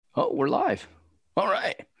Oh, we're live. All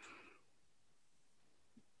right.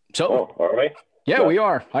 So, Oh, all right. yeah, No, we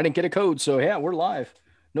are. I didn't get a code, so yeah, we're live.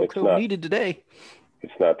 No it's code not. needed today.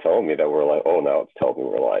 It's not telling me that we're live. Oh, now it's telling me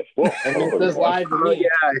we're live. Well, And hello it says everyone. live to Oh me. yeah,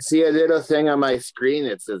 I see a little thing on my screen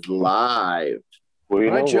that says live. Well, you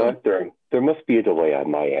All right, know Joe. what? There must be a delay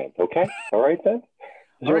on my end. Okay. All right then. Is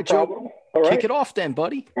All there right, a Joe. problem? All right. Kick it off then,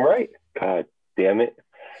 buddy. All right. God damn it.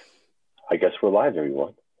 I guess we're live,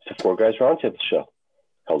 everyone. It's the Four Guys Roundtable show.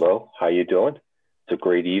 Hello. How you doing? It's a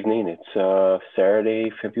great evening. It's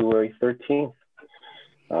Saturday, February 13th.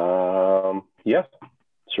 Yeah.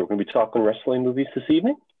 So we're going to be talking wrestling movies this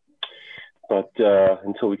evening. But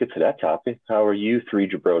until we get to that topic, how are you three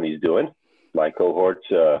jabronis doing? My cohorts,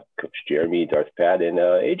 Coach Jeremy, Darth Pat, and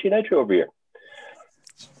AJ Nitro over here.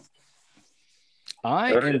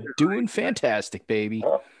 I am doing fantastic, baby.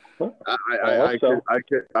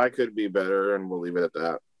 I could be better, and we'll leave it at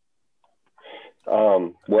that.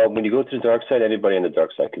 Well, when you go to the dark side, anybody on the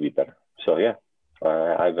dark side could be better. So yeah,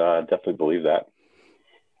 I definitely believe that.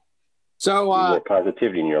 So, more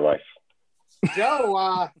positivity in your life.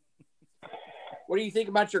 Joe, what do you think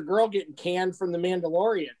about your girl getting canned from The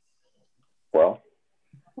Mandalorian? Well,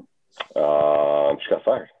 she got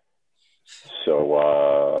fired.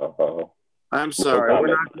 So I'm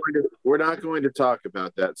sorry, we're not going to talk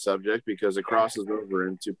about that subject because it crosses over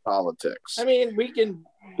into politics. I mean, we can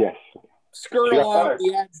yes, skirt along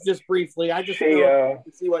the edge just briefly. I just want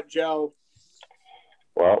to see what Joe.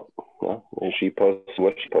 Well, she posted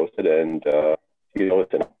what she posted, and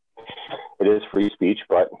listen, it is free speech,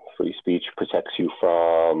 but free speech protects you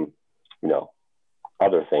from,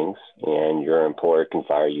 other things, and your employer can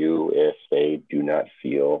fire you if they do not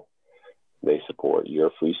feel they support your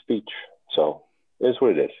free speech. So it is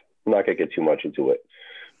what it is. I'm not going to get too much into it.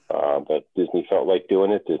 But Disney felt like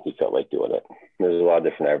doing it. There's a lot of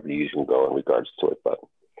different avenues you can go in regards to it, but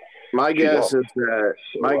my guess is that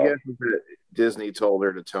Disney told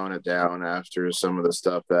her to tone it down after some of the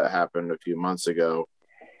stuff that happened a few months ago,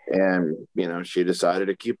 and she decided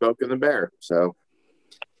to keep poking the bear. So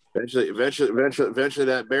eventually,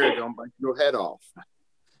 that bear gonna bite your head off.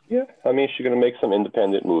 Yeah, I mean, she's gonna make some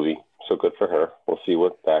independent movie, so good for her. We'll see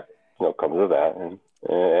what that comes of that,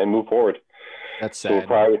 and move forward. That's sad.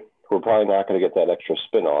 So we're probably not going to get that extra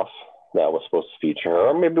spin-off that was supposed to feature her,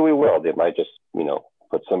 or maybe we will. They might just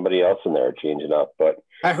put somebody else in there, change it up. But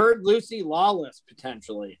I heard Lucy Lawless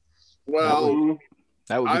potentially. Well,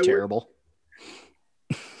 that would be terrible.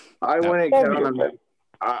 I wouldn't count on them.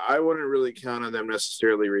 I wouldn't really count on them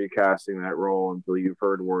necessarily recasting that role until you've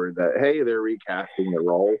heard word that, hey, they're recasting the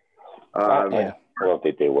role. I don't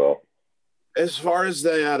think they will. As far as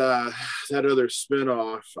that other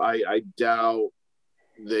spinoff, I doubt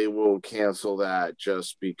they will cancel that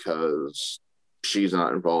just because she's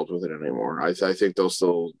not involved with it anymore. I think they'll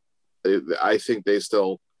still. I think they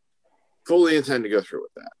still fully intend to go through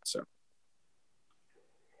with that. So.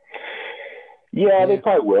 Yeah, they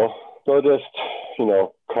probably will. They'll just,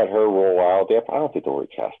 cut her role out. I don't think they'll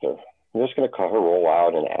recast her. They're just going to cut her role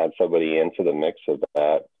out and add somebody into the mix of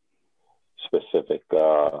that specific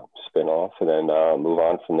spin-off, and then move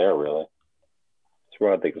on from there, really. That's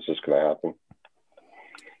what I think is just going to happen.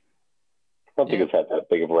 I don't think it's had that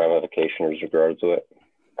big of a ramification as regards to it.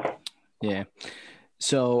 Yeah.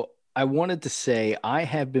 So I wanted to say I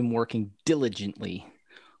have been working diligently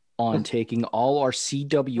on taking all our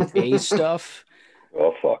CWA stuff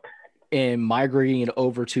and migrating it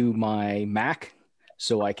over to my Mac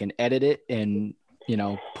so I can edit it and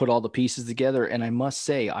put all the pieces together. And I must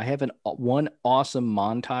say, I have one awesome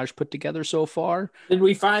montage put together so far. Did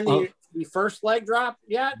we find the first leg drop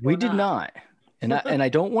yet? We did not. And I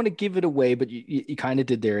don't want to give it away, but you kind of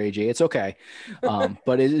did there, AJ. It's okay.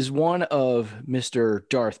 But it is one of Mr.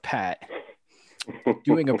 Darth Pat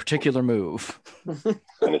doing a particular move.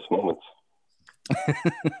 And its moments.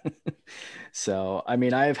 So, I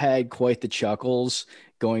mean, I've had quite the chuckles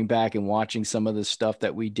going back and watching some of the stuff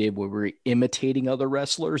that we did where we were imitating other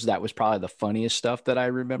wrestlers. That was probably the funniest stuff that I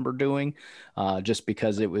remember doing, just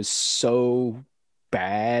because it was so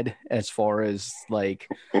bad as far as like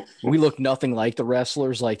we look nothing like the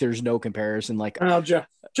wrestlers. Like there's no comparison. Like Joe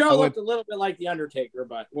looked a little bit like the Undertaker,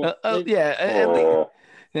 but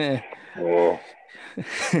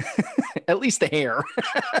at least the hair.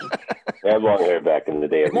 I had long hair back in the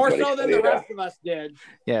day. More so than the rest of us did.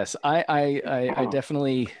 Yes, I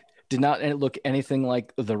definitely did not look anything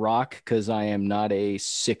like The Rock because I am not a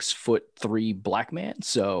 6'3" black man.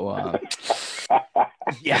 So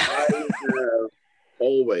yeah, I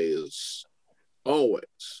always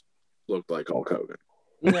looked like Hulk Hogan.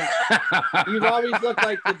 Yeah. You've always looked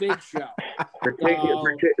like the Big Show.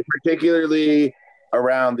 Particularly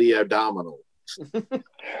around the abdominal.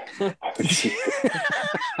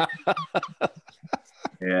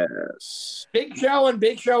 Yes. Big Show and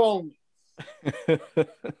Big Show only.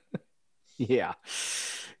 Yeah.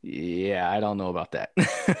 I don't know about that.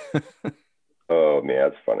 Oh man,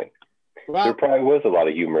 that's funny. Well, there probably was a lot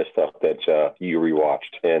of humorous stuff that you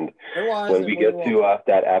rewatched, and when we get to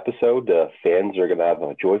that episode, the fans are gonna have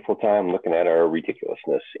a joyful time looking at our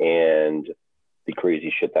ridiculousness and the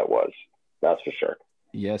crazy shit that was. That's for sure.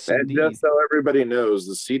 Yes, and indeed. just so everybody knows,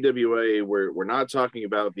 the CWA, we're not talking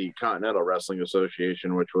about the Continental Wrestling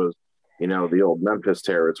Association, which was, the old Memphis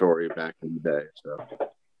territory back in the day. So,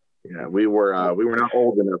 yeah, we were not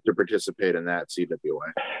old enough to participate in that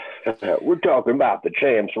CWA. We're talking about the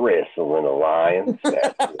Champs Wrestling Alliance.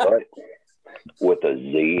 That's right. With a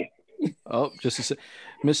Z. Oh, just a second.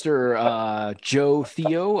 Mr. Joe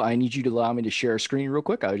Theo, I need you to allow me to share a screen real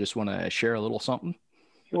quick. I just want to share a little something.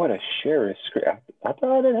 You want to share a screen? I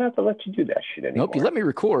thought I didn't have to let you do that shit anymore. Nope, you let me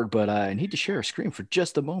record, but I need to share a screen for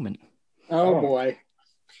just a moment. Oh boy.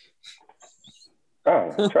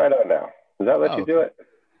 Oh, try it out now. Does that let you do it?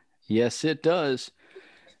 Yes, it does.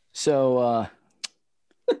 So,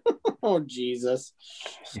 oh, Jesus.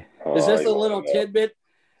 Is this a little tidbit?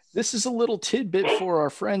 This is a little tidbit for our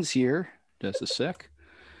friends here. Just a sec.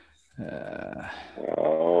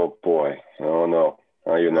 Oh, boy. Oh, no.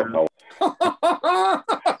 Oh, you know.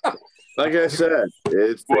 Like I said,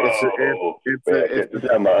 it's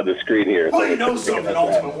I'm on the screen here. Well, you know something,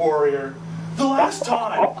 Ultimate Warrior. The last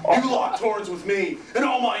time you locked horns with me and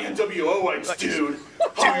all my NWOites, dude,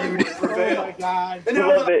 Hollywood prevailed. Oh my God. And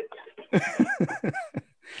Love it.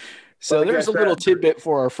 So like there's a little tidbit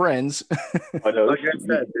for our friends. Like I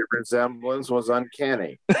said, the resemblance was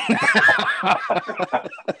uncanny.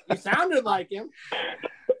 You sounded like him.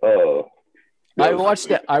 Oh. I watched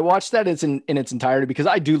that in its entirety because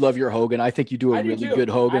I do love your Hogan. I think you do a really good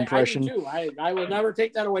Hogan impression. I do too. I will never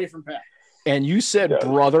take that away from Pat. And you said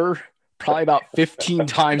brother probably about 15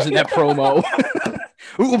 times in that promo.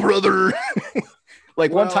 Ooh, brother.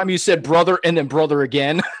 One time you said brother and then brother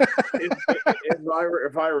again.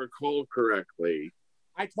 if I recall correctly,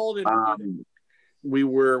 I told him we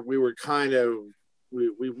were kind of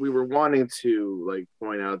we were wanting to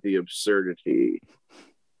point out the absurdity.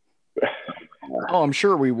 Oh, I'm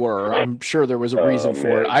sure we were. I'm sure there was a reason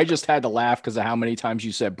for it. I just had to laugh because of how many times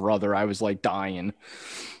you said brother. I was dying.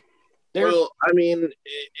 Well, I mean,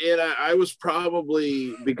 I was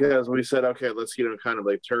probably, because we said, okay, let's, kind of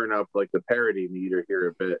turn up the parody meter here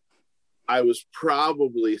a bit. I was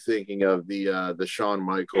probably thinking of the Shawn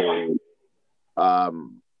Michaels,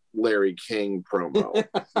 Larry King promo,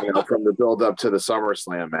 from the build up to the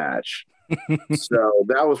SummerSlam match. So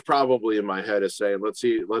that was probably in my head of saying, let's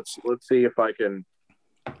see if I can,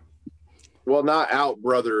 well, not out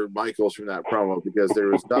brother Michaels from that promo, because there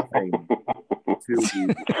was nothing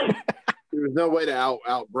to. There was no way to out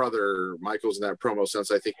brother Michaels in that promo,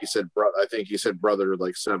 since I think he said brother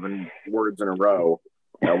 7 words in a row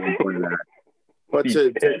at one point in that. But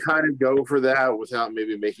to kind of go for that without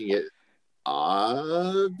maybe making it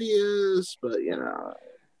obvious, but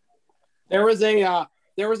there was an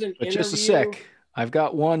interview. Just a sec. I've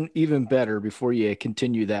got one even better before you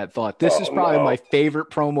continue that thought. This is probably my favorite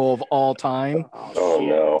promo of all time. Oh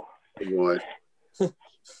no. What?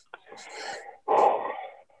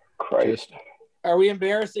 Christ. Are we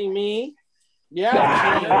embarrassing me?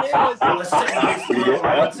 Yeah.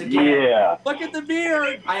 Once again. Yeah. Look at the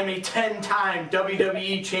beard. I am a 10-time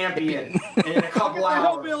WWE champion. And in a couple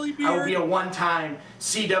hours, I will be a 1-time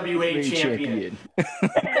CWA champion.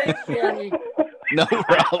 Thanks, Jeremy. No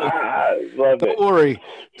problem.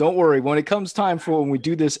 Don't worry. When it comes time for when we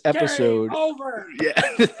do this episode, Game over. Yeah,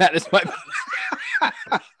 that is my.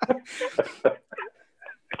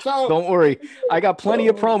 So, don't worry. I got plenty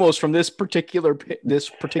of promos from this particular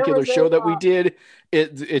show that we did.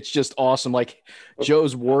 It's just awesome. Like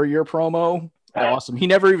Joe's Warrior promo, awesome. He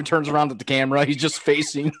never even turns around at the camera. He's just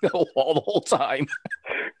facing the wall the whole time.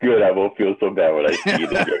 Good. I won't feel so bad when I see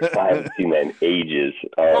it. I haven't seen that in ages.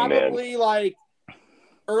 Oh, probably man.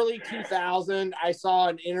 Early 2000, I saw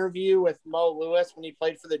an interview with Mo Lewis when he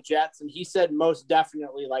played for the Jets, and he said most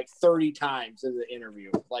definitely 30 times in the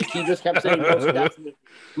interview. He just kept saying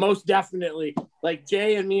most definitely.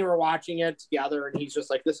 Jay and me were watching it together, and he's just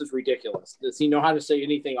like, this is ridiculous. Does he know how to say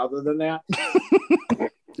anything other than that?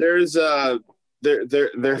 There's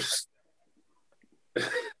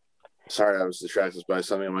sorry, I was distracted by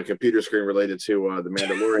something on my computer screen related to the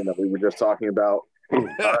Mandalorian that we were just talking about.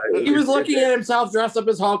 He was looking at himself dressed up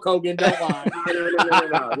as Hulk Hogan. Don't lie.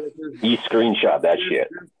 No. He screenshot that shit.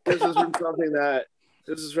 This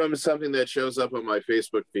is from something that shows up on my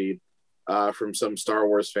Facebook feed. from some Star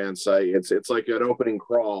Wars fan site. It's like an opening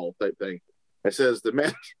crawl type thing. It says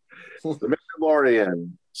the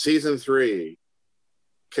Mandalorian season 3.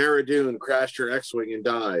 Cara Dune crashed her X-wing and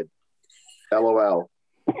died. LOL.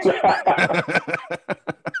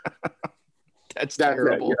 That's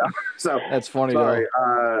terrible. It, you know? So that's funny. Sorry,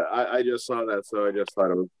 I just saw that, so I just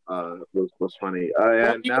thought it was funny. What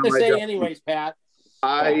are you going to say, anyways, Pat?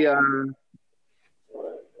 I don't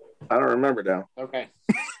remember now. Okay.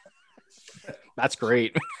 That's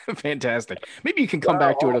great. Fantastic. Maybe you can come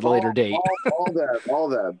back to it at a later date. All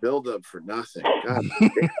that build up for nothing. God.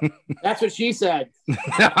 That's what she said.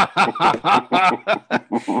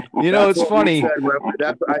 It's funny.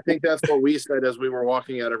 I think that's what we said as we were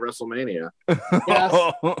walking out of WrestleMania. Yes,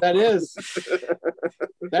 that is.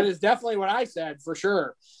 That is definitely what I said for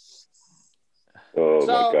sure. Oh my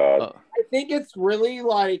God. I think it's really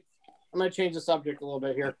like, I'm going to change the subject a little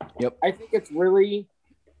bit here. Yep. I think it's really,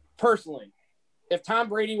 personally, if Tom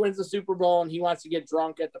Brady wins the Super Bowl and he wants to get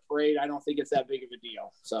drunk at the parade, I don't think it's that big of a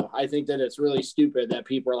deal. So I think that it's really stupid that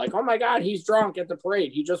people are like, oh my God, he's drunk at the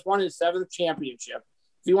parade. He just won his 7th championship.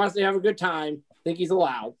 If he wants to have a good time, I think he's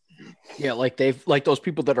allowed. Yeah, like those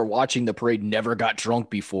people that are watching the parade never got drunk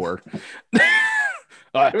before.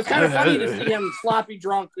 It was kind of funny to see him sloppy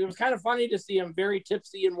drunk. It was kind of funny to see him very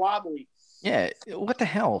tipsy and wobbly. Yeah, what the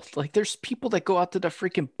hell? Like, there's people that go out to the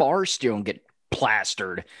freaking bar still and get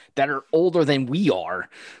plastered that are older than we are.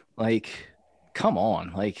 Like, come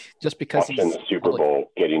on. Like, just because watching the Super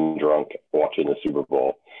Bowl, getting drunk, watching the Super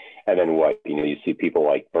Bowl, and then what? You see people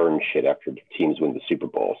like burn shit after the teams win the Super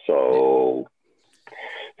Bowl. So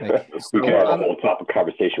we can have a whole topic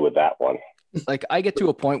conversation with that one. Like, I get to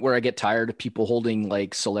a point where I get tired of people holding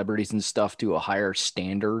like celebrities and stuff to a higher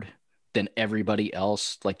standard than everybody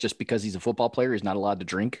else. Like, just because he's a football player, he's not allowed to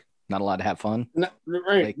drink, not allowed to have fun.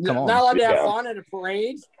 Right. Like, come on. Not allowed to have fun at a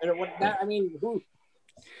parade. Who?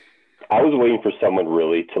 I was waiting for someone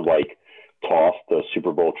really to like toss the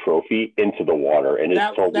Super Bowl trophy into the water, and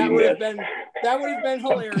that would have been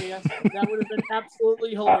hilarious. That would have been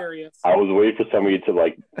absolutely hilarious. I was waiting for somebody to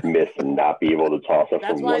like miss and not be able to toss it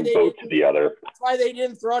from one boat to the other. That's why they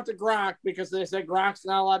didn't throw it to Gronk, because they said Gronk's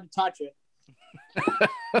not allowed to touch it.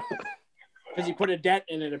 Because he put a dent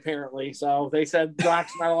in it, apparently. So they said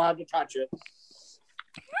Gronk's not allowed to touch it.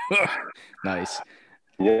 Nice.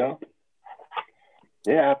 Yeah.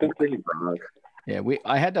 Yeah, I've been thinking Gronk. Yeah,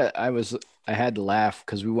 I had to laugh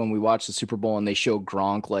because when we watched the Super Bowl and they showed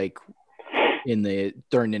Gronk like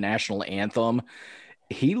during the national anthem,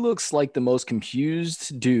 he looks like the most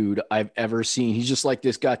confused dude I've ever seen. He's just like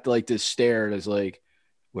this, got like this stare and is like,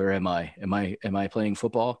 where am I? Am I playing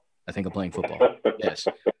football? I think I'm playing football.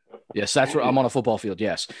 Yes, that's where I'm on a football field.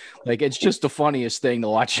 Yes. Like, it's just the funniest thing to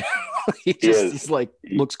watch. He's like,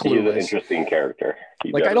 looks clueless. He's an interesting character.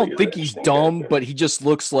 Like, I don't think he's dumb, but he just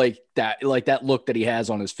looks like that. Like, that look that he has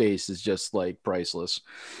on his face is just like priceless.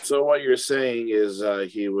 So what you're saying is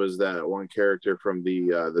he was that one character from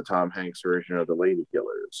the Tom Hanks version of the Lady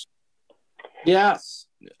Killers. Yes.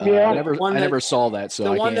 I never saw that,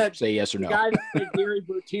 so I can't say yes or no. The guy that played Gary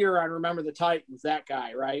Bertier on Remember the Titans, that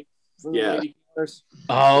guy, right? From yeah. The Lady Killers.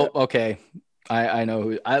 Oh, okay. I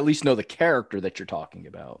know. I at least know the character that you're talking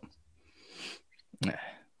about.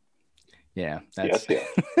 Yeah, that's. Yes,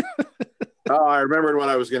 Oh, I remembered what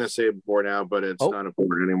I was going to say before now, but it's not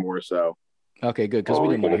important anymore. So. Okay, good, because we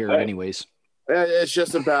didn't want to hear it anyways. It's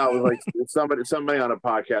just about like somebody on a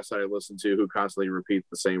podcast that I listen to who constantly repeats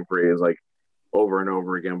the same phrase like over and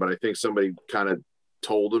over again. But I think somebody kind of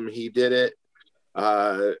told him he did it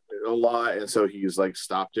a lot, and so he's like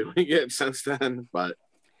stopped doing it since then. But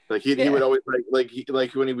like he would always like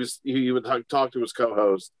when he would talk to his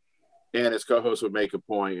co-host, and his co-host would make a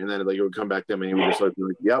point, and then like it would come back to him, and he would just like,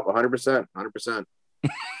 "Yep, 100%, 100%."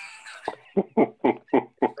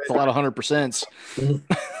 It's a lot of 100%.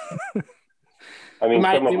 I mean,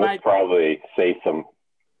 someone would probably say some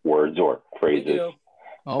words or phrases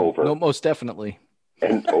over. No, most definitely.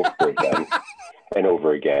 And over again. And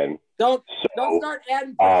over again. Don't start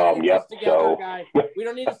adding percentages together, guy. We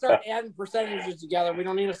don't need to start adding percentages together. We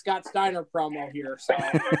don't need a Scott Steiner promo here. So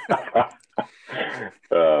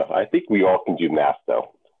I think we all can do math,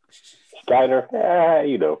 though. Steiner,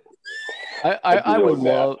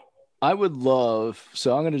 I would love,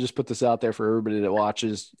 so I'm going to just put this out there for everybody that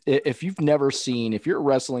watches. If you're a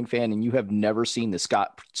wrestling fan and you have never seen the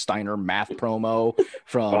Scott Steiner math promo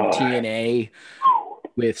from TNA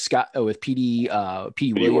with P.D.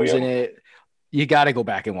 Williams in it, you got to go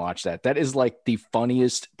back and watch that. That is like the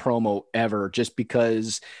funniest promo ever, just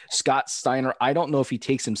because Scott Steiner, I don't know if he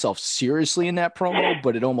takes himself seriously in that promo,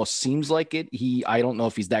 but it almost seems like it. I don't know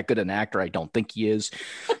if he's that good an actor. I don't think he is.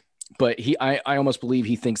 but I almost believe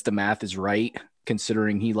he thinks the math is right,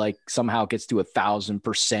 considering he like somehow gets to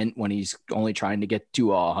 1,000% when he's only trying to get to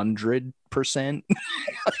 100%.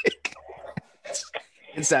 Like,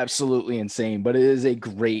 it's absolutely insane, but it is a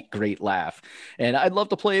great laugh. And I'd love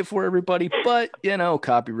to play it for everybody, but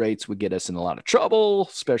copyrights would get us in a lot of trouble,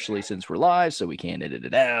 especially since we're live, so we can't edit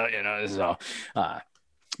it out, so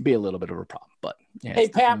be a little bit of a problem. But yeah, hey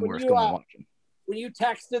Pat, when you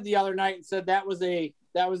texted the other night and said that was a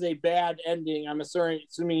bad ending, I'm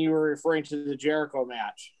assuming you were referring to the Jericho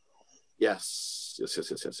match. Yes.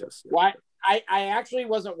 Why? I actually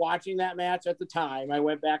wasn't watching that match at the time. I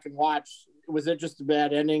went back and watched. Was it just a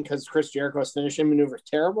bad ending because Chris Jericho's finishing maneuver is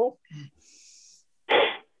terrible?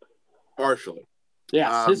 Partially.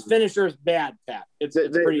 Yes, his finisher is bad, Pat. It's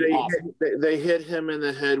pretty awful. They hit him in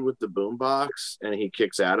the head with the boombox, and he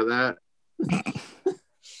kicks out of that.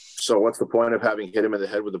 So what's the point of having hit him in the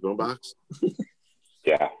head with the boombox?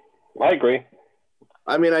 Yeah, I agree.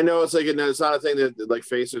 I mean, I know it's not a thing that like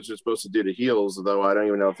faces are supposed to do to heels, though I don't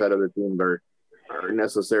even know if that other team are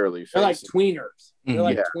necessarily faces. They're like tweeners. They're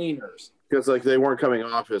like tweeners. Because like they weren't coming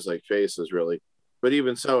off as like faces really. But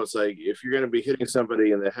even so, it's like if you're going to be hitting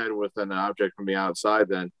somebody in the head with an object from the outside,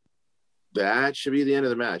 then that should be the end of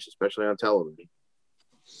the match, especially on television.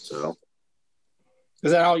 So,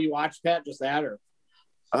 is that all you watched, Pat? Just that, or?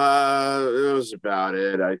 It was about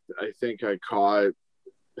it. I think I caught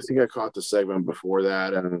the segment before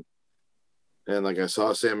that, and like I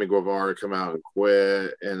saw Sammy Guevara come out and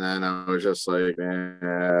quit, and then I was just like,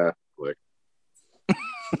 click.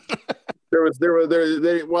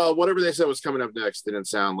 Well, whatever they said was coming up next didn't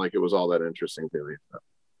sound like it was all that interesting to me. So.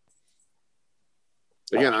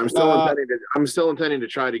 Again, I'm still intending to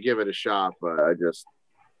try to give it a shot, but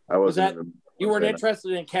I wasn't. You weren't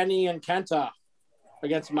interested in Kenny and Kenta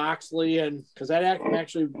against Moxley, and because that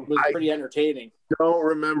actually was pretty entertaining. Don't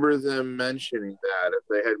remember them mentioning that. If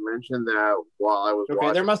they had mentioned that while I was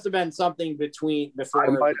watching, there must have been something before.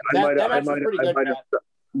 That match was pretty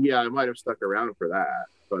good. I might have stuck around for that,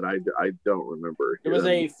 but I don't remember. It was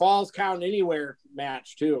a Falls Count Anywhere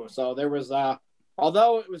match too. So there was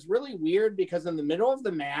although it was really weird because in the middle of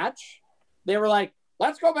the match, they were like,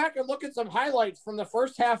 let's go back and look at some highlights from the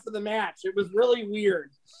first half of the match. It was really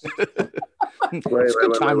weird. It's a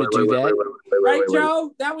good time to do that. Right,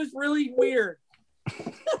 Joe? That was really weird.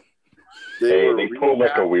 They pulled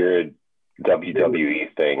like a weird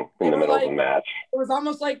WWE thing in the middle of the match. It was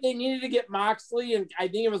almost like they needed to get Moxley, and I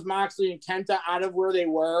think it was Moxley and Kenta out of where they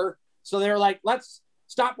were. So they were like, let's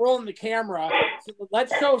stop rolling the camera. So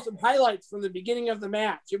let's show some highlights from the beginning of the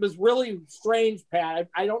match. It was really strange, Pat.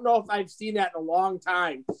 I don't know if I've seen that in a long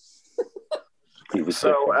time.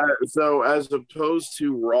 So as opposed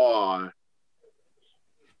to Raw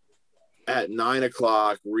at 9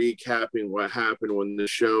 o'clock, recapping what happened when the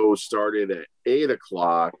show started at 8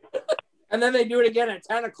 o'clock. And then they do it again at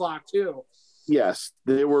 10 o'clock too. Yes,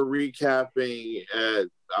 they were recapping at,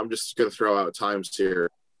 I'm just going to throw out times here,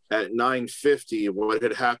 at 9:50 what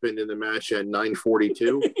had happened in the match at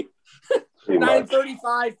 9:42.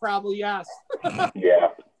 9:35 probably, yes. Yeah.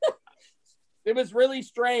 It was really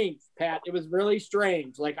strange, Pat. It was really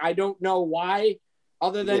strange. Like, I don't know why,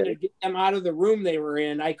 other than to get them out of the room they were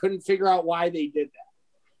in. I couldn't figure out why they did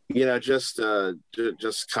that.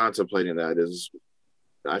 Just contemplating that is,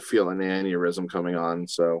 I feel an aneurysm coming on.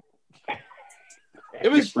 So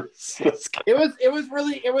it was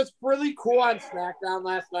really cool on SmackDown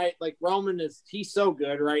last night. Like, Roman he's so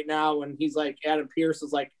good right now, and he's like, Adam Pearce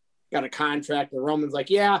is like got a contract, and Roman's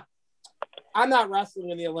like, yeah, I'm not wrestling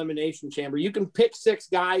in the Elimination Chamber. You can pick 6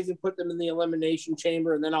 guys and put them in the Elimination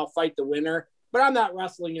Chamber, and then I'll fight the winner. But I'm not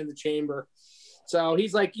wrestling in the chamber. So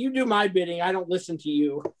he's like, you do my bidding. I don't listen to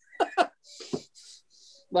you.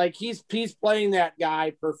 Like, he's playing that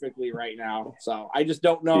guy perfectly right now. So I just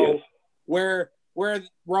don't know where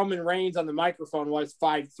Roman Reigns on the microphone was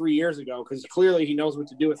 3 years ago, because clearly he knows what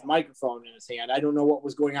to do with the microphone in his hand. I don't know what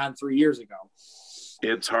was going on 3 years ago.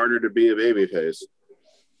 It's harder to be a babyface.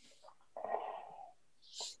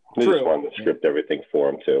 They just wanted to script everything for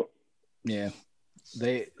him too. Yeah.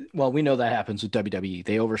 We know that happens with WWE.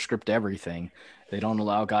 They overscript everything. They don't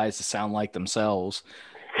allow guys to sound like themselves.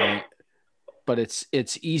 But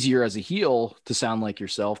it's easier as a heel to sound like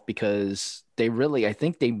yourself, because I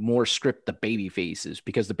think they more script the baby faces,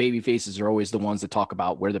 because the baby faces are always the ones that talk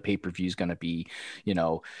about where the pay-per-view is going to be.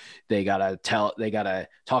 They got to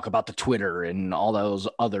talk about the Twitter and all those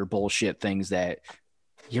other bullshit things that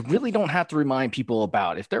you really don't have to remind people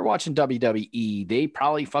about. If they're watching WWE, they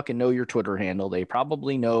probably fucking know your Twitter handle. They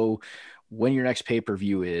probably know when your next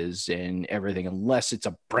pay-per-view is and everything, unless it's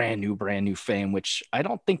a brand new fan, which I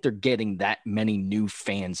don't think they're getting that many new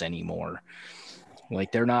fans anymore.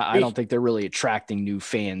 Like I don't think they're really attracting new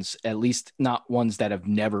fans, at least not ones that have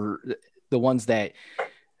never, the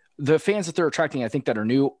fans that they're attracting, I think that are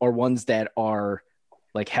new are ones that are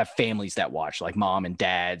like have families that watch, like mom and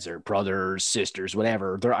dads or brothers, sisters,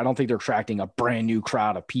 whatever. I don't think they're attracting a brand new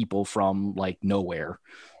crowd of people from like nowhere.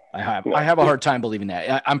 I have a hard time believing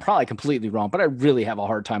that. I'm probably completely wrong, but I really have a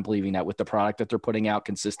hard time believing that with the product that they're putting out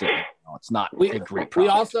consistently. No, it's not a great product. We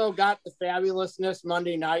also got the fabulousness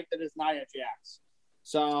Monday night that is Nia Jax.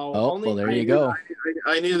 So there you go.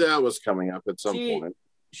 I knew that was coming up at some point.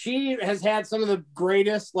 She has had some of the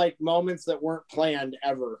greatest like moments that weren't planned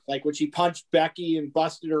ever. Like when she punched Becky and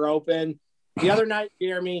busted her open. The other night,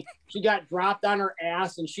 Jeremy, she got dropped on her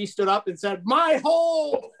ass and she stood up and said, "My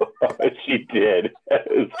hole." She did.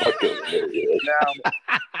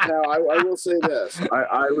 Now, I will say this.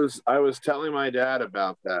 I was telling my dad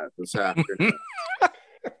about that this afternoon.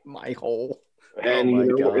 My hole. And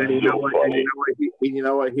you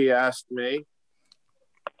know what he asked me?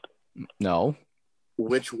 No.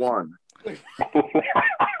 Which one?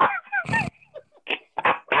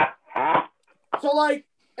 So like,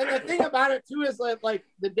 and the thing about it too is like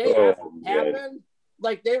the day after it happened,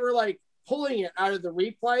 like they were like pulling it out of the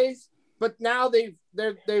replays, but now they've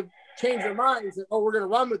changed their minds and we're gonna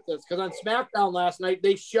run with this, because on SmackDown last night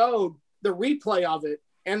they showed the replay of it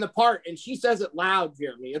and the part, and she says it loud,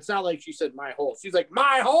 Jeremy. It's not like she said "my hole." She's like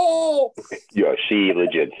 "my hole." Yeah, she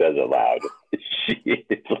legit says it loud.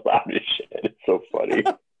 It's loud as shit. It's so funny.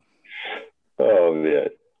 Oh man.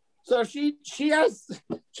 So she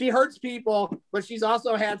hurts people, but she's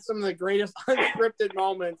also had some of the greatest unscripted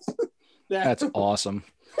moments. That's awesome.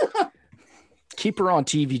 Keep her on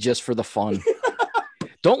TV just for the fun.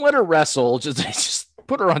 Don't let her wrestle. Just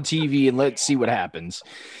put her on TV and let's see what happens.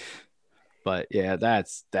 But yeah,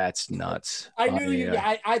 that's nuts. I knew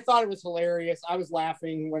I thought it was hilarious. I was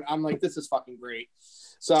laughing when I'm like, this is fucking great.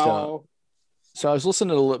 So I was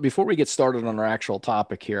listening to before we get started on our actual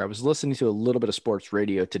topic here, I was listening to a little bit of sports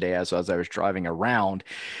radio today as I was driving around,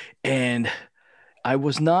 and I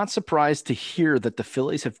was not surprised to hear that the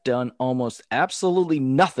Phillies have done almost absolutely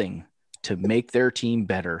nothing to make their team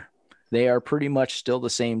better. They are pretty much still the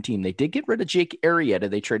same team. They did get rid of Jake Arrieta.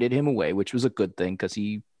 They traded him away, which was a good thing because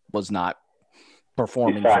he was not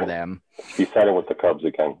performing for them. He signed with the Cubs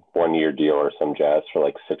again, 1-year deal or some jazz for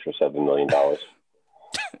like $6 or $7 million.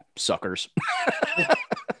 Suckers.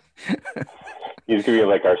 He's gonna be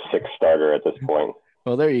like our 6th starter at this point.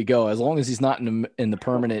 Well, there you go. As long as he's not in the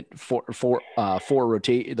permanent the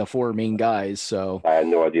 4 main guys. So I had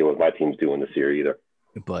no idea what my team's doing this year either.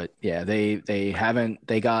 But yeah, they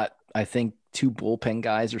got, I think, 2 bullpen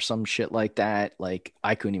guys or some shit like that. Like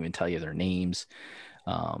I couldn't even tell you their names.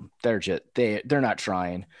 They're not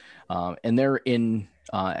trying. And they're in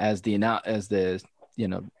as the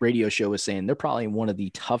radio show was saying, they're probably one of the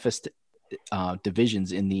toughest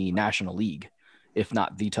divisions in the National League, if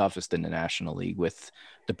not the toughest in the National League, with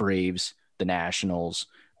the Braves, the Nationals,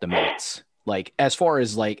 the Mets. Like as far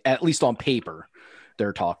as like, at least on paper,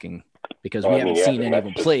 they're talking, because we haven't seen any of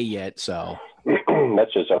them play yet. So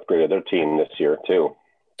that's just upgraded their team this year too.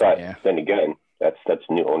 But then again, that's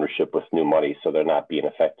new ownership with new money, so they're not being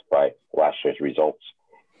affected by last year's results.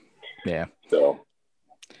 Yeah.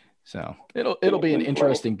 So it'll be an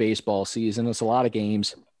interesting baseball season. It's a lot of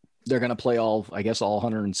games. They're going to play all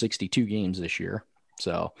 162 games this year.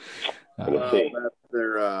 So that's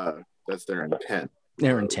their intent.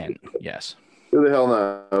 Their intent, yes. Who the hell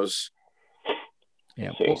knows?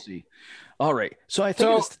 Yeah, we'll see. All right. So I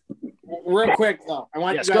think real quick though, I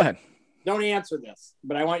want you guys, go ahead. Don't answer this,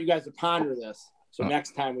 but I want you guys to ponder this. So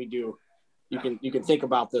next time we do, you can think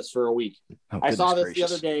about this for a week. I saw this the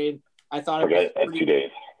other day. I thought it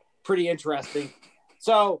was pretty interesting.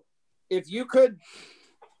 So if you could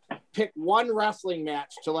pick one wrestling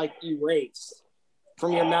match to like erase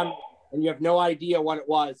from your memory, and you have no idea what it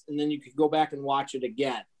was, and then you could go back and watch it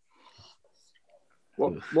again,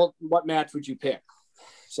 what match would you pick?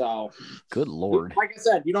 So good Lord. Like I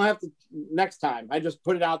said, you don't have to next time. I just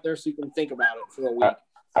put it out there so you can think about it for a week.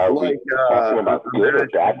 Are we talking about good or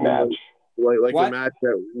bad match? Like a match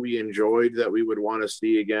that we enjoyed that we would want to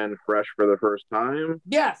see again fresh for the first time?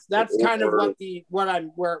 Yes, that's kind of where I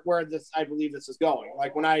believe this is going.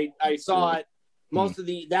 Like when I saw it,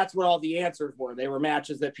 that's what all the answers were. They were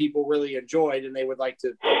matches that people really enjoyed and they would like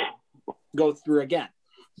to go through again.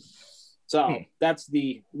 So that's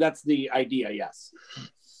the idea, yes.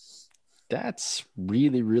 That's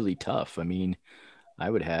really, really tough. I mean, I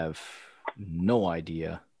would have no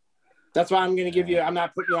idea. That's why I'm going to give you. I'm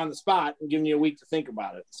not putting you on the spot. I'm giving you a week to think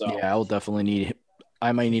about it. So yeah, I'll definitely need.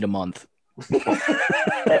 I might need a month.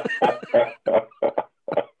 I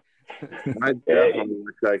definitely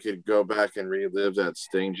wish I could go back and relive that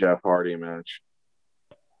Sting Jeff Hardy match.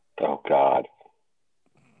 Oh God,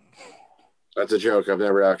 that's a joke. I've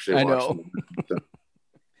never actually watched. I know.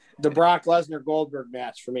 The Brock Lesnar Goldberg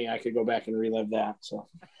match for me, I could go back and relive that. So.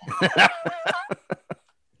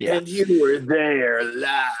 Yeah. And you were there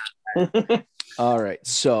live. All right,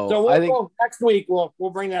 so we'll I think next week we'll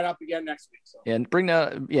bring that up again next week. So. and bring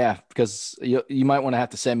that, because you might want to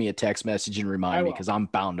have to send me a text message and remind me because I'm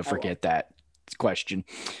bound to forget that question.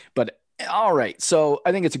 But all right, so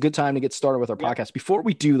I think it's a good time to get started with our podcast. Before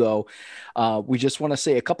we do, though, we just want to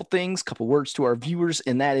say a couple things, couple words to our viewers,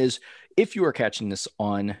 and that is, if you are catching this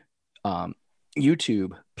on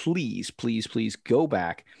YouTube, please go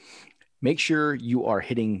back. Make sure you are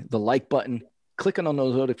hitting the like button, clicking on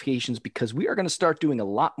those notifications, because we are going to start doing a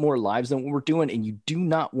lot more lives than what we're doing. And you do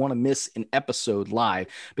not want to miss an episode live,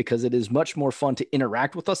 because it is much more fun to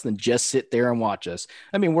interact with us than just sit there and watch us.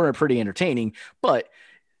 I mean, we're pretty entertaining, but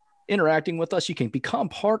interacting with us, you can become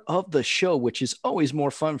part of the show, which is always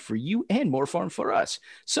more fun for you and more fun for us.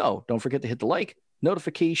 So don't forget to hit the like,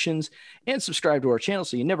 notifications, and subscribe to our channel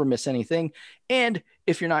so you never miss anything. And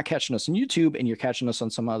if you're not catching us on YouTube and you're catching us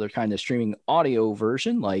on some other kind of streaming audio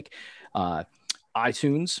version like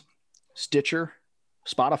iTunes, Stitcher,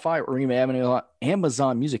 Spotify, or even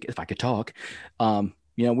Amazon Music, if I could talk,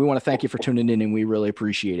 we want to thank you for tuning in, and we really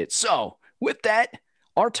appreciate it. So with that,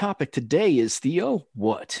 our topic today is, Theo,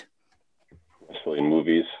 what? Wrestling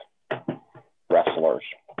movies, wrestlers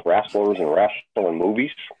and wrestling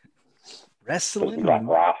movies. Wrestling?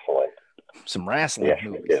 Some wrestling yes,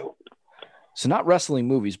 movies. So not wrestling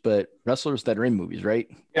movies, but wrestlers that are in movies, right?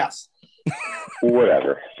 Yes.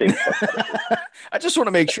 Whatever. I just want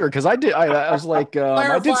to make sure, because I was like,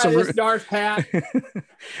 I did some Darth Pat.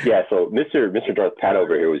 Yeah, so Mr. Darth Pat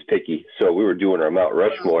over here was picky. So we were doing our Mount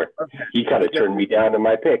Rushmore. He kind of turned me down to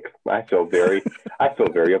my pick. I feel very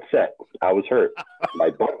upset. I was hurt. My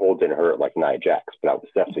butthole didn't hurt like Nia Jax, but I was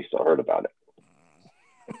definitely still hurt about it.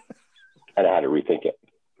 And I had to rethink it.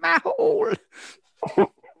 My hole.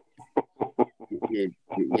 You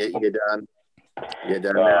done? You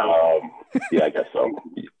done now? Yeah, I guess so.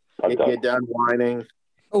 You done whining?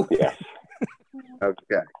 Oh, yes.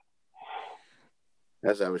 Okay.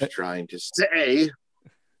 As I was trying to say,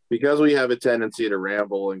 because we have a tendency to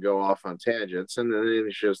ramble and go off on tangents, and then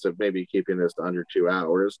it's just maybe keeping this to under 2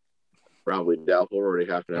 hours. Probably doubtful. We're already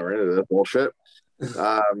half an hour into this bullshit.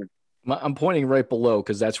 I'm pointing right below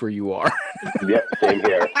because that's where you are. Yep, same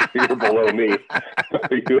here. You're below me.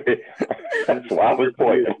 That's why I was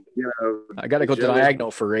pointing. I got to go diagonal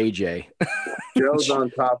for AJ. Joe's on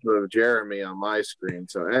top of Jeremy on my screen.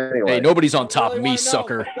 So anyway, hey, nobody's on top of me,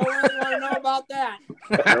 sucker. Don't really want to know about that.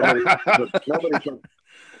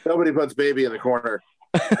 Nobody puts baby in the corner.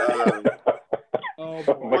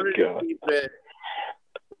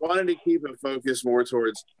 Wanted to keep it focused more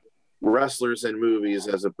towards wrestlers and movies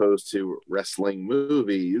as opposed to wrestling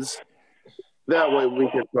movies. That way we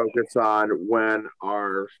can focus on when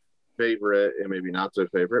our favorite, and maybe not so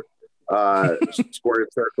favorite,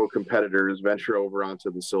 squared circle competitors venture over onto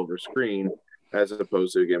the silver screen, as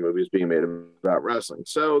opposed to, again, movies being made about wrestling.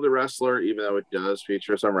 So the wrestler, even though it does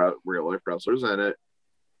feature some real life wrestlers in it,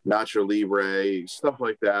 Nacho Libre, stuff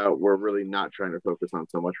like that, we're really not trying to focus on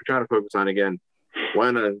so much. We're trying to focus on, again,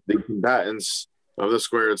 when the combatants of the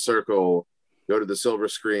squared circle go to the silver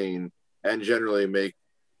screen and generally make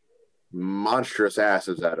monstrous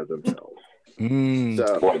asses out of themselves.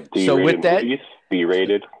 So with that,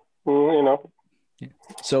 B-rated,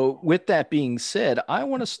 So with that being said, I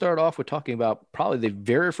want to start off with talking about probably the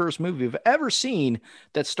very first movie I've ever seen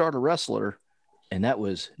that starred a wrestler, and that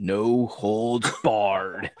was No Holds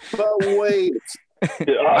Barred. But wait,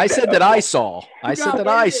 I said that I saw.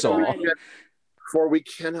 For we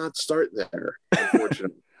cannot start there,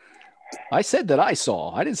 unfortunately. I said that I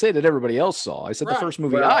saw. I didn't say that everybody else saw. I said the first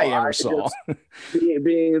movie I ever saw.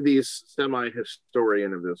 Being the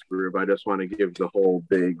semi-historian of this group, I just want to give the whole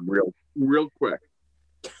big, real quick.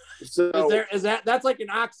 So, that's like an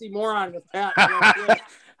oxymoron with Pat.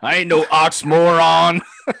 I ain't no oxmoron.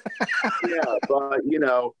 Yeah, but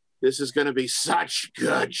this is going to be such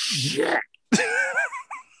good shit.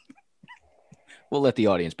 We'll let the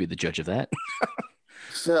audience be the judge of that.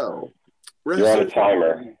 So, you're on a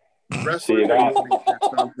timer. Wrestling is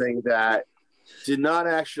something that did not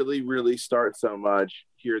actually really start so much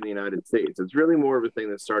here in the United States. It's really more of a thing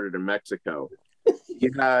that started in Mexico.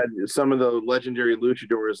 You had some of the legendary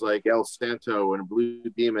luchadors like El Santo and Blue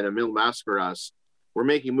Demon and Mil Mascaras were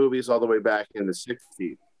making movies all the way back in the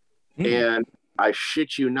 60s. And I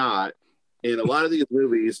shit you not, in a lot of these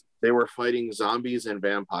movies, they were fighting zombies and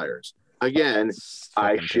vampires. Again,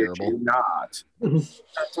 I shit you not.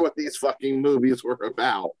 That's what these fucking movies were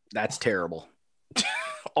about. That's terrible.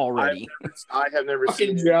 Already. I have never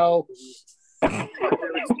seen Joe.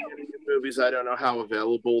 Movies. I don't know how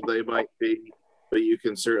available they might be, but you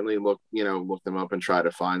can certainly look them up and try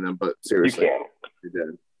to find them. But seriously, you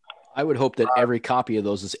did. I would hope that every copy of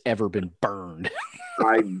those has ever been burned.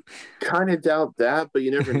 I kind of doubt that, but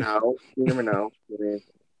you never know. You never know.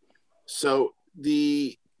 So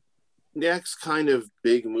the next kind of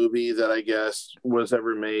big movie that I guess was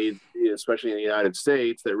ever made, especially in the United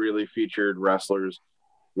States, that really featured wrestlers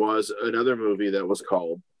was another movie that was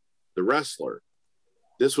called The Wrestler.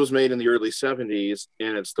 This was made in the early 70s,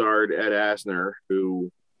 and it starred Ed Asner,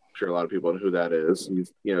 who I'm sure a lot of people know who that is.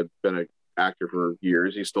 He's been an actor for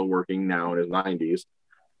years. He's still working now in his 90s.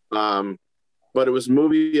 But it was a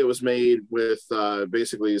movie that was made with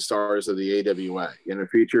basically the stars of the AWA, and it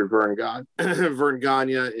featured Vern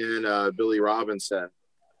Gagne and Billy Robinson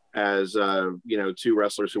as two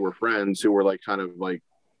wrestlers who were friends, who were like kind of like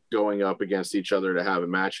going up against each other to have a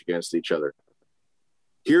match against each other.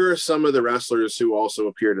 Here are some of the wrestlers who also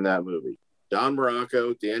appeared in that movie: Don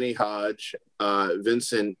Morocco, Danny Hodge,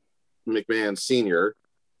 Vincent McMahon Sr.,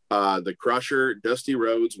 The Crusher, Dusty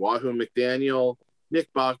Rhodes, Wahoo McDaniel, Nick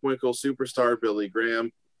Bockwinkel, Superstar Billy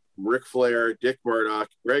Graham, Ric Flair, Dick Murdoch,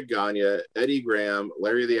 Greg Gagne, Eddie Graham,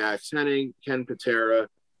 Larry the Axe Hennig, Ken Patera,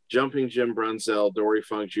 Jumping Jim Brunzell, Dory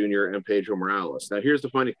Funk Jr., and Pedro Morales. Now, here's the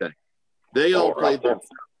funny thing. They all played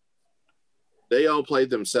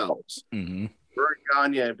themselves. Mm-hmm. Vern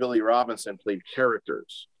Gagne and Billy Robinson played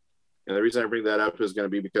characters. And the reason I bring that up is going to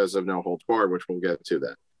be because of No Holds Barred, which we'll get to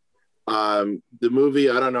that. The movie,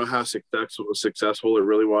 I don't know how successful it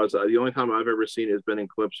really was. The only time I've ever seen it has been in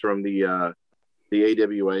clips from the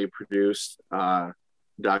AWA produced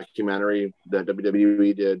documentary that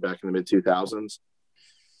WWE did back in the mid 2000s.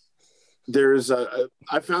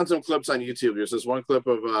 I found some clips on YouTube. There's this one clip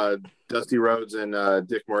of Dusty Rhodes and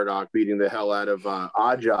Dick Murdoch beating the hell out of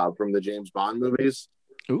Oddjob from the James Bond movies.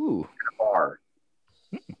 Ooh. In a bar.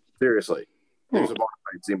 Seriously. There's a bar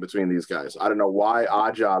fight scene between these guys. I don't know why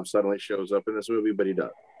Oddjob suddenly shows up in this movie, but he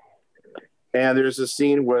does. And there's a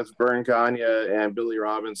scene with Vern Gagne and Billy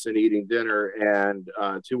Robinson eating dinner, and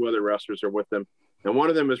two other wrestlers are with them. And one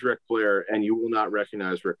of them is Ric Flair, and you will not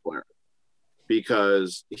recognize Ric Flair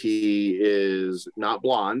because he is not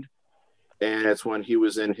blonde. And it's when he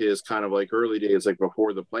was in his kind of like early days, like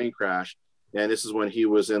before the plane crash. And this is when he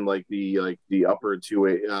was in like the upper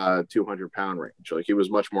 200-pound range. Like he was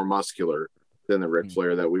much more muscular than the Ric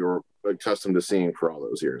Flair that we were accustomed to seeing for all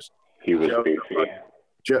those years. He was beefy.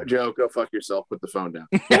 Joe, go fuck yourself. Put the phone down.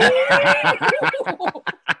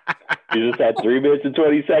 You just had 3 minutes and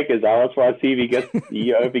 20 seconds. I just want to see if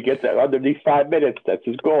he gets under these 5 minutes. That's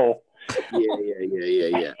his goal.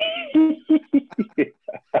 Yeah.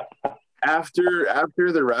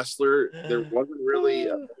 After The Wrestler, there wasn't really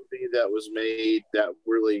a movie that was made that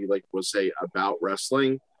really was say about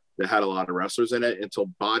wrestling that had a lot of wrestlers in it until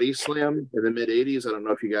Body Slam in the mid 80s. I don't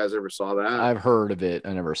know if you guys ever saw that. I've heard of it.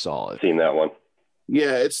 I never saw it. Seen that one.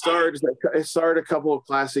 Yeah, it starred a couple of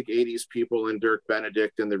classic 80s people in Dirk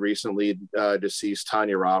Benedict and the recently deceased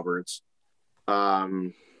Tanya Roberts.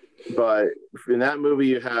 But in that movie,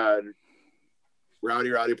 you had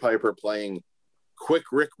Roddy Piper playing Quick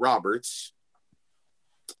Rick Roberts.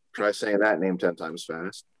 Try saying that name 10 times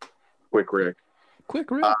fast. Quick Rick.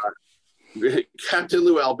 Captain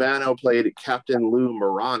Lou Albano played Captain Lou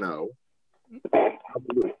Morano.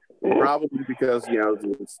 Probably because,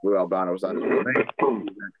 Lou Albano was on his name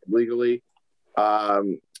legally.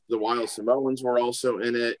 The Wild Samoans were also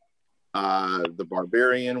in it. The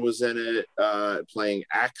Barbarian was in it, playing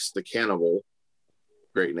Axe the Cannibal.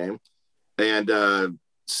 Great name. And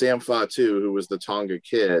Sam Fatu, who was the Tonga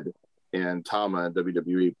Kid, and Tama in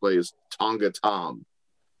WWE, plays Tonga Tom,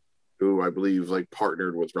 who I believe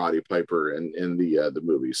partnered with Roddy Piper in the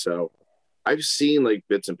movie. So I've seen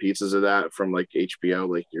bits and pieces of that from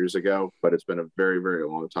HBO years ago, but it's been a very, very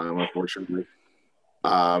long time, unfortunately.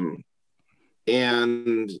 And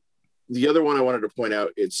the other one I wanted to point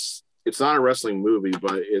out, it's not a wrestling movie,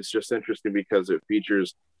 but it's just interesting because it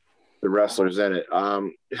features the wrestlers in it.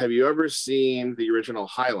 Have you ever seen the original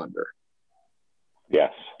Highlander?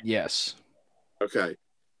 Yes. Okay.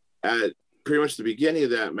 At pretty much the beginning of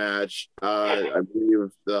that match, I believe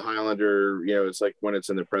the Highlander, it's when it's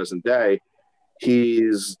in the present day, he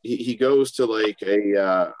goes to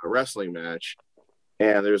a wrestling match,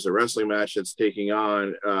 and there's a wrestling match that's taking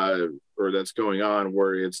on or that's going on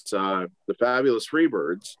where it's the Fabulous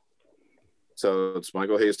Freebirds. So it's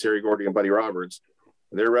Michael Hayes, Terry Gordy, and Buddy Roberts.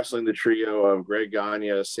 They're wrestling the trio of Greg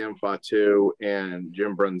Gagne, Sam Fatu, and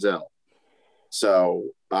Jim Brunzell. So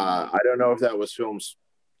I don't know if that was filmed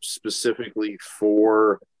specifically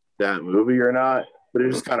for that movie or not, but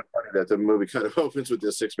it's just kind of funny that the movie kind of opens with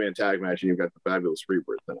this 6-man tag match and you've got the Fabulous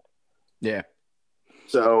Freebirds in it. Yeah.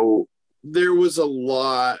 So there was a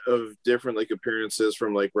lot of different like appearances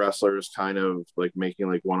from like wrestlers kind of like making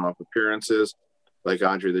like one-off appearances. Like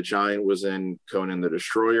Andre the Giant was in Conan the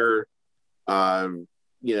Destroyer.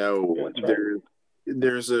 You know,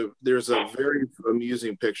 there's a very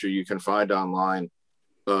amusing picture you can find online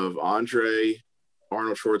of Andre,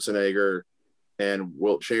 Arnold Schwarzenegger, and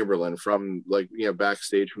Wilt Chamberlain from like, you know,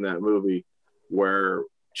 backstage from that movie, where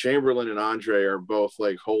Chamberlain and Andre are both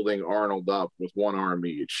like holding Arnold up with one arm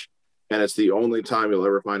each. And it's the only time you'll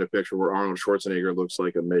ever find a picture where Arnold Schwarzenegger looks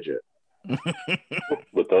like a midget.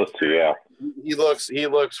 With those two, yeah. He looks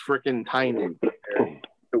freaking tiny.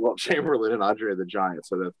 Wilt Chamberlain and Andre the Giant,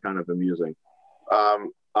 so that's kind of amusing.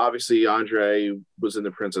 Obviously, Andre was in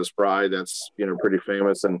The Princess Bride. That's, you know, pretty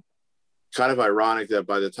famous, and kind of ironic that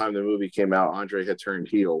by the time the movie came out, Andre had turned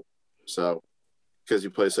heel. So, because he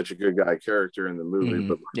plays such a good guy character in the movie,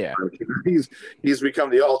 but yeah, he's become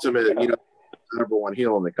the ultimate, you know, number one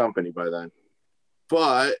heel in the company by then.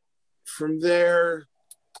 But from there,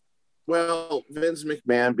 well, Vince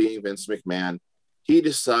McMahon being Vince McMahon, he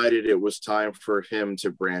decided it was time for him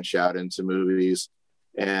to branch out into movies,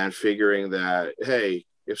 and figuring that, hey,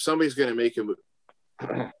 if somebody's going to make a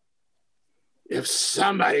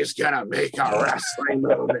wrestling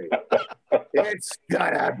movie, it's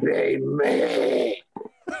gonna be me.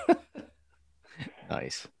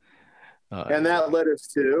 Nice. And that led us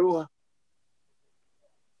to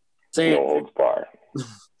No Holds Barred.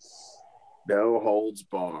 No Holds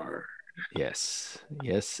Barred. Yes,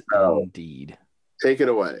 indeed. Take it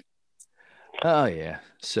away. Oh yeah.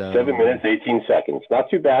 So 7 minutes, 18 seconds.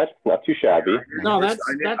 Not too bad. Not too shabby. No, that's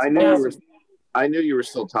I knew you were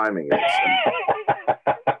still timing it.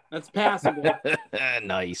 That's passable.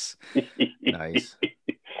 Nice. Nice.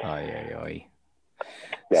 Aye.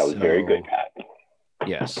 That was very good, Pat.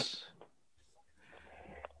 Yes.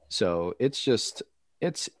 So it's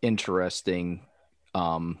interesting.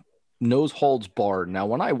 No Holds Barred. Now,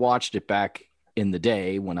 when I watched it back in the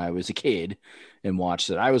day when I was a kid and watched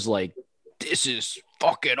it, I was like, this is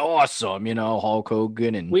fucking awesome, you know, Hulk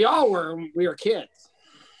Hogan. And we all were. We were kids.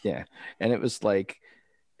 Yeah. And it was like,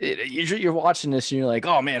 you're watching this and you're like,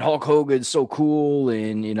 oh man, Hulk Hogan's so cool,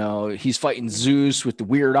 and you know he's fighting Zeus with the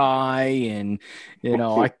weird eye, and you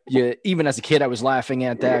know even as a kid I was laughing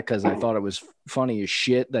at that because I thought it was funny as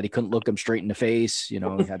shit that he couldn't look him straight in the face. You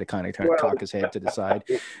know, he had to kind of cock his head to the side.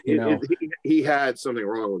 You know, he had something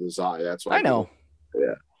wrong with his eye. That's why I know.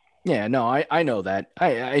 Yeah. No, I know that.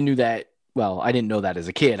 I knew that. Well, I didn't know that as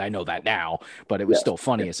a kid. I know that now, but it was still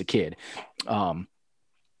funny as a kid.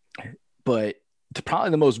 But probably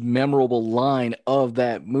the most memorable line of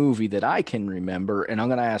that movie that I can remember, and I'm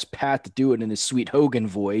going to ask Pat to do it in his sweet Hogan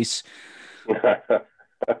voice,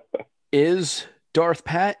 is Darth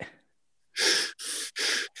Pat.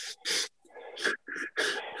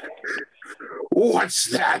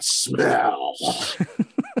 What's that smell?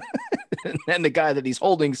 And then the guy that he's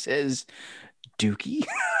holding says, Dookie.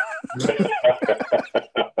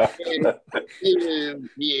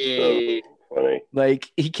 Yeah. Funny.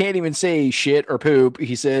 Like he can't even say shit or poop.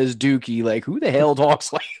 He says Dookie. Like who the hell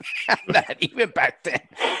talks like that even back then?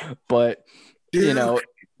 But you know,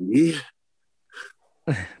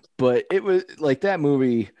 but it was like that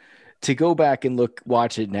movie. To go back and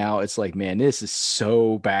watch it now, it's like, man, this is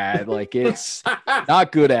so bad. Like it's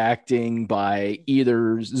not good acting by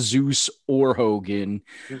either Zeus or Hogan.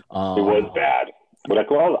 It was bad. But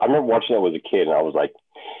like, I remember watching it as a kid, and I was like,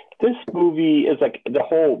 this movie is like, the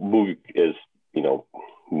whole movie is, you know,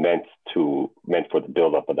 meant for the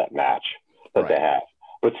build-up of that match that they have.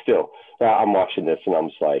 But still, I'm watching this, and I'm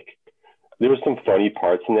just like, there were some funny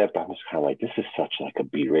parts in it, but I'm just kind of like, this is such like a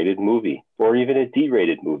B-rated movie, or even a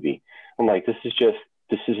D-rated movie. I'm like, this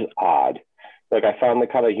is odd. Like, I found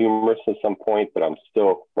it kind of humorous at some point, but I'm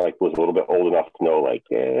still like, was a little bit old enough to know, like,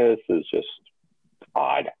 this is just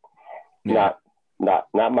odd. Yeah. Not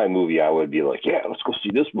my movie. I would be like, yeah, let's go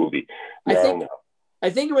see this movie. I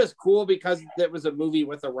think it was cool because it was a movie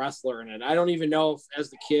with a wrestler in it. I don't even know if,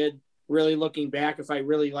 as the kid, really looking back, if I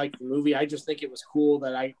really liked the movie. I just think it was cool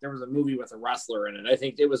that there was a movie with a wrestler in it. I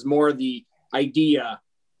think it was more the idea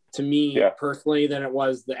to me personally than it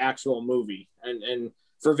was the actual movie. And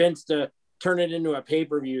for Vince to turn it into a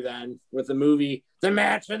pay-per-view then with the movie, the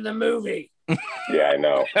match in the movie. Yeah, I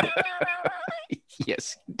know.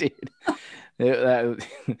 Yes, he did.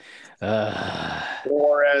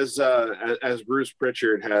 Or as Bruce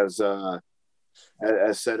Pritchard has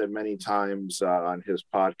said it many times on his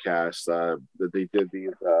podcast, that they did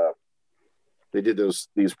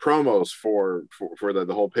these promos for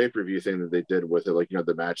the whole pay-per-view thing that they did with it, like, you know,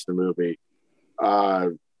 the match, the movie.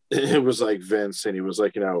 It was like Vince, and he was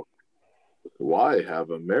like, you know, why have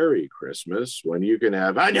a Merry Christmas when you can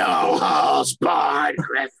have a no-holds-barred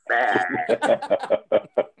Christmas?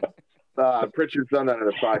 Pritchard's done that on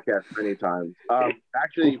his podcast many times.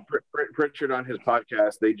 Actually, Pritchard on his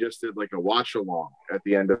podcast, they just did like a watch along at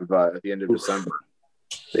the end of December.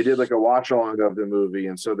 They did like a watch along of the movie,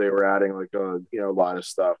 and so they were adding like a lot of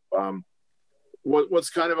stuff. What's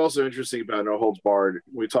kind of also interesting about No Holds Barred,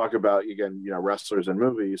 we talk about again, wrestlers and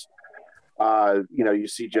movies. You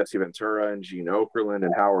see Jesse Ventura and Gene Okerlund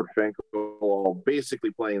and Howard Finkel all basically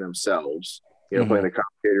playing themselves, playing the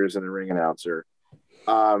commentators and the ring announcer.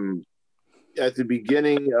 At the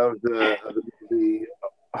beginning of the movie,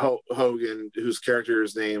 Hogan, whose character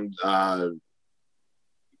is named, I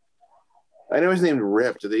know he's named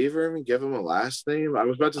Rip. Did they ever even give him a last name? I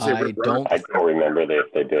was about to say I don't remember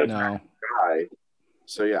if they did. No.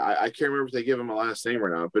 So yeah, I can't remember if they give him a last name or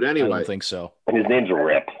not. But anyway, I don't think so. And his name's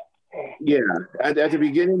Rip. Yeah, at the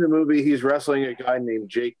beginning of the movie, he's wrestling a guy named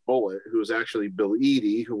Jake Bullet, who's actually Bill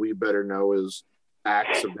Eadie, who we better know as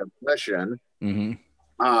Acts of Demolition.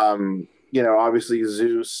 Obviously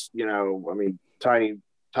Zeus. Tiny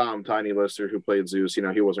Lister, who played Zeus.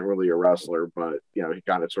 He wasn't really a wrestler, but he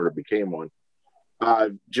kind of sort of became one.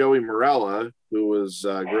 Joey Morella, who was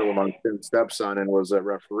Gorilla Monsoon's stepson and was a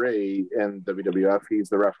referee in WWF. He's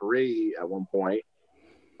the referee at one point.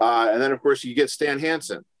 And then, of course, you get Stan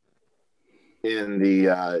Hansen in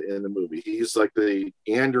the movie. He's like the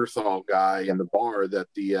Neanderthal guy in the bar that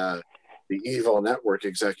the evil network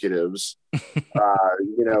executives,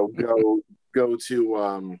 go to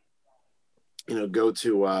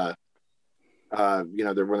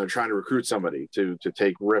when they're trying to recruit somebody to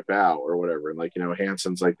take Rip out or whatever. And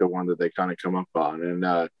Hansen's like the one that they kind of come up on.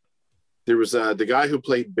 And there was the guy who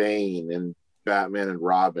played Bane in Batman and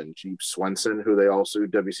Robin, Jeep Swenson, who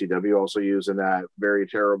WCW also used in that very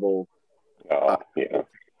terrible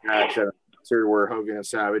match where Hogan and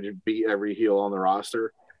Savage beat every heel on the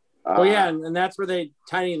roster. And that's where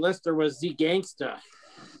Tiny Lister was the gangsta.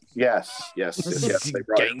 Yes. They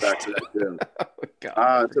brought him back to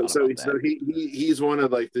that too. So he's one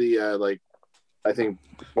of like the I think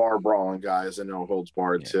bar brawling guys in No Holds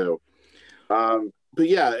Barred too. But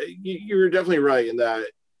yeah, you're definitely right in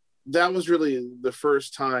that was really the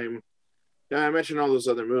first time. I mentioned all those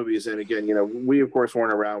other movies, and again, we of course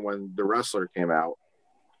weren't around when The Wrestler came out,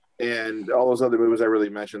 and all those other movies I really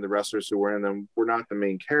mentioned, the wrestlers who were in them were not the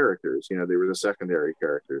main characters. They were the secondary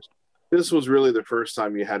characters. This was really the first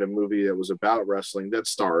time you had a movie that was about wrestling that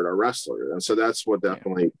starred a wrestler, and so that's what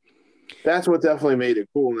definitely made it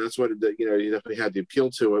cool, and that's what you definitely had the appeal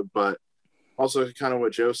to it. But also, kind of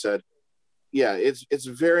what Joe said, yeah, it's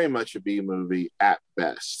very much a B movie at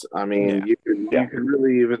best. I mean, you can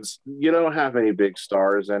really you don't have any big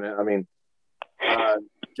stars in it. I mean,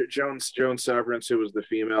 Joan Severance, who was the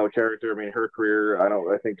female character, I mean, her career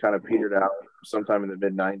I think kind of petered out sometime in the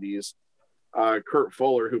mid '90s. Kurt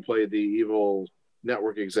Fuller, who played the evil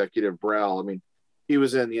network executive Brel, I mean, he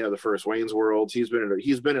was in the first Wayne's World. He's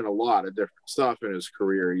been in a lot of different stuff in his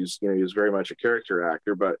career. He's very much a character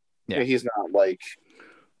actor, but he's not like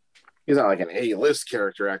an A-list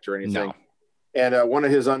character actor or anything. No. And one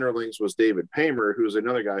of his underlings was David Paymer, who's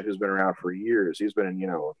another guy who's been around for years. He's been in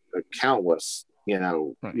countless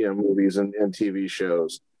movies and TV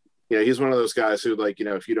shows. He's one of those guys who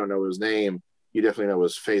if you don't know his name, you definitely know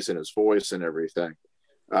his face and his voice and everything.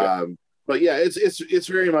 But yeah, it's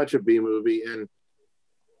very much a B movie, and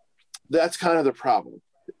that's kind of the problem,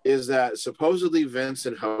 is that supposedly Vince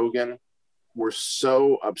and Hogan were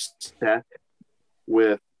so upset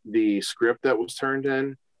with the script that was turned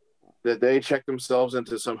in that they checked themselves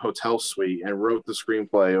into some hotel suite and wrote the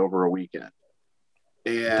screenplay over a weekend.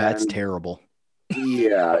 And that's terrible.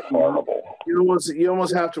 Yeah, horrible. You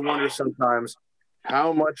almost have to wonder sometimes,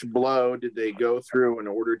 how much blow did they go through in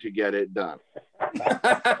order to get it done?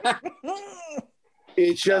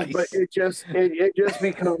 It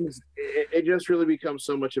just really becomes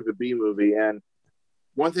so much of a B movie. And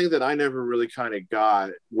one thing that I never really kind of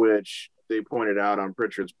got, which they pointed out on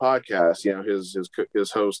Pritchard's podcast,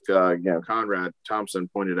 his host, Conrad Thompson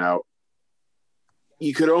pointed out,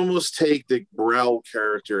 you could almost take the Brel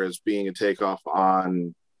character as being a takeoff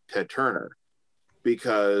on Ted Turner.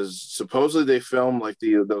 because supposedly they filmed like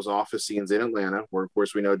those office scenes in Atlanta, where of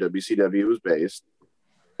course we know WCW was based.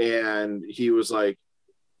 And he was like,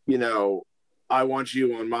 you know, I want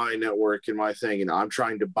you on my network and my thing, and I'm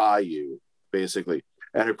trying to buy you, basically.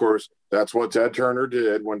 And of course, that's what Ted Turner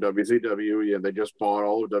did when WCW, they just bought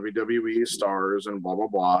all of WWE stars and blah, blah,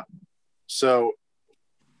 blah. So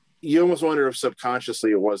you almost wonder if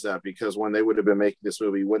subconsciously it was that, because when they would have been making this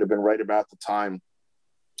movie, it would have been right about the time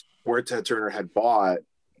where Ted Turner had bought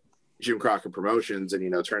Jim Crockett Promotions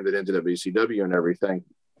and, turned it into WCW and everything.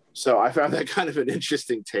 So I found that kind of an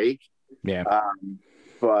interesting take. Yeah.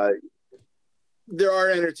 But there are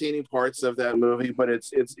entertaining parts of that movie, but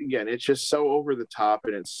it's just so over the top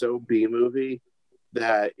and it's so B movie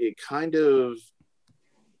that it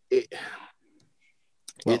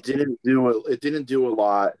didn't do a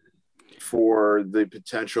lot for the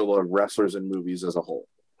potential of wrestlers and movies as a whole.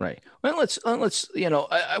 Right. Well, let's I want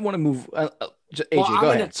to move. AJ,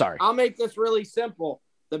 go ahead. Sorry. I'll make this really simple.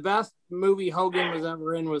 The best movie Hogan was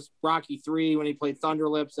ever in was Rocky III when he played Thunder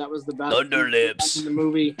Lips. That was the best in the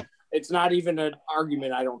movie. It's not even an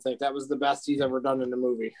argument, I don't think. That was the best he's ever done in the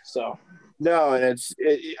movie. So no, and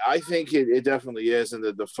I think it definitely is. And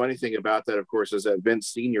the funny thing about that, of course, is that Vince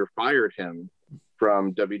Sr. fired him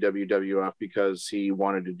from WWF because he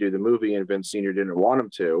wanted to do the movie and Vince Sr. didn't want him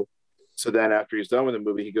to. So then after he's done with the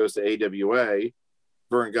movie, he goes to AWA.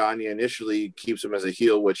 Vern Gagne initially keeps him as a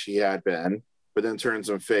heel, which he had been, but then turns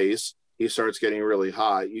him face. He starts getting really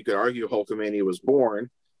hot. You could argue Hulkamania was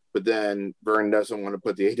born, but then Vern doesn't want to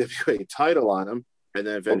put the AWA title on him. And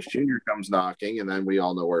then Vince Jr. comes knocking, and then we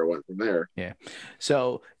all know where it went from there. Yeah.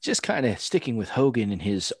 So just kind of sticking with Hogan and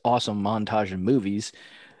his awesome montage of movies,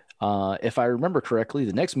 if I remember correctly,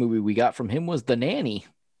 the next movie we got from him was The Nanny.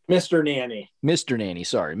 Mr. Nanny,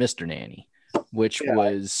 which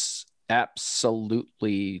was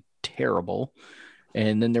absolutely terrible.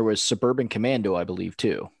 And then there was Suburban Commando, I believe,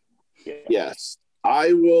 too. Yes.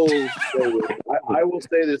 I will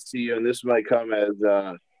say this to you, and this might come as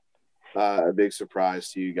a big surprise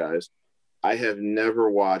to you guys. I have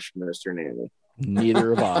never watched Mr. Nanny.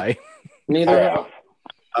 Neither have I. Neither have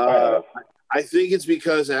I. I think it's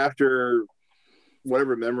because after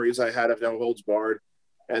whatever memories I had of No Holds Barred,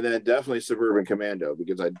 and then definitely Suburban Commando,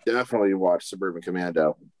 because I definitely watched Suburban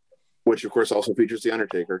Commando, which of course also features The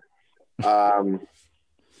Undertaker.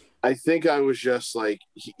 I think I was just like,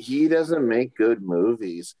 he doesn't make good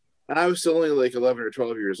movies. And I was still only like 11 or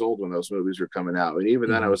 12 years old when those movies were coming out. And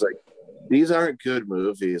even then I was like, these aren't good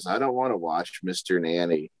movies. I don't want to watch Mr.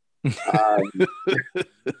 Nanny.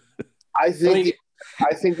 I think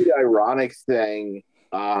the ironic thing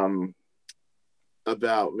about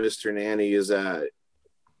Mr. Nanny is that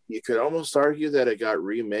you could almost argue that it got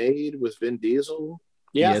remade with Vin Diesel.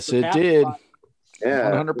 Yes, it did.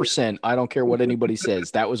 Yeah, 100%. I don't care what anybody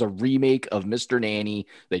says. That was a remake of Mr. Nanny.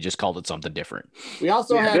 They just called it something different. We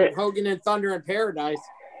also had Hogan and Thunder in Paradise.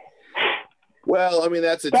 Well, I mean,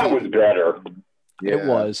 that was better. Yeah. It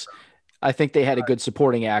was. I think they had a good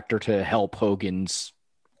supporting actor to help Hogan's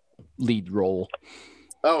lead role.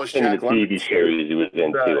 Oh, it's in the TV series he was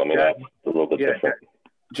in too. I mean, that's a little bit different.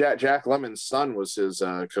 Jack Lemmon's son was his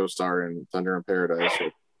co-star in Thunder in Paradise.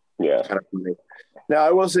 So yeah. Kind of funny. Now,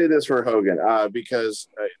 I will say this for Hogan, because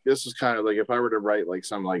this is kind of like if I were to write like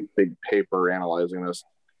some like big paper analyzing this.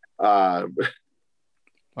 Are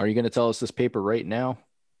you going to tell us this paper right now?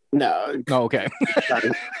 No. Oh, okay.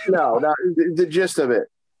 No, the gist of it.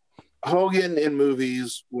 Hogan in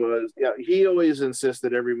movies was, he always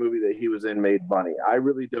insisted every movie that he was in made money. I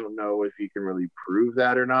really don't know if you can really prove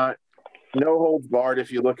that or not. No Holds Barred,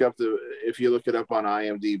 if you look it up on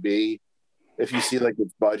IMDb, if you see like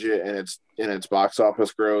its budget and its box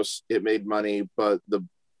office gross, it made money, but the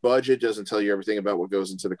budget doesn't tell you everything about what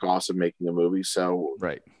goes into the cost of making a movie. So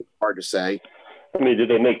right, hard to say. I mean, did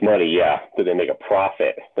they make money? Yeah. Did they make a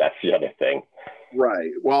profit? That's the other thing.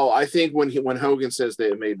 Right. Well, I think when Hogan says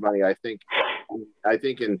they made money, I think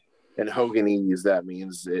in Hoganese that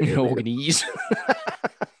means Hoganese.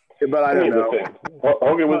 But I don't know.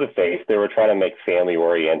 Hogan was a face. They were trying to make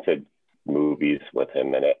family-oriented movies with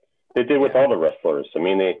him in it. They did with all the wrestlers. I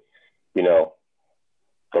mean, The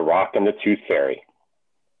Rock and the Tooth Fairy.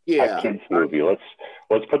 Yeah. A kids movie.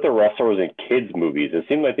 Let's put the wrestlers in kids movies. It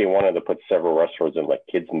seemed like they wanted to put several wrestlers in like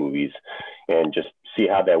kids movies and just see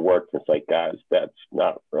how that worked. It's like, guys, that's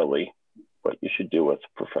not really what you should do with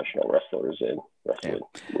professional wrestlers in wrestling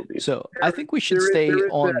movies. So I think we should stay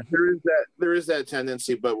on. There is that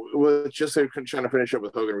tendency, but just trying to finish up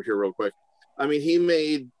with Hogan here real quick. I mean, he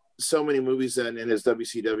made so many movies then in his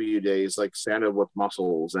WCW days, like Santa with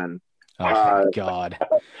Muscles and oh my God,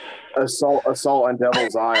 Assault on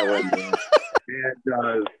Devil's Island,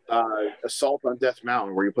 and Assault on Death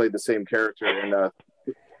Mountain, where you played the same character, and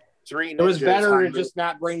Three Ninjas. It was better High to just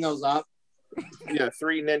not bring those up. Yeah,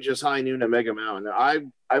 Three Ninjas High Noon and Mega Mountain.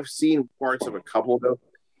 I've seen parts of a couple of those.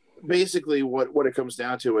 Basically, what it comes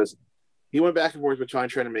down to is he went back and forth between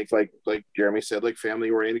trying to make like Jeremy said, like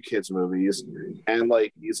family oriented kids movies and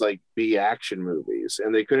like these like B action movies,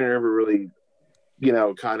 and they couldn't ever really,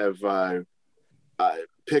 kind of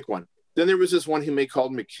pick one. Then there was this one he made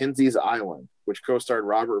called Mackenzie's Island, which co-starred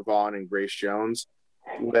Robert Vaughn and Grace Jones,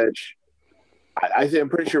 which I'm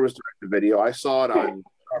pretty sure was direct to video. I saw it on, I don't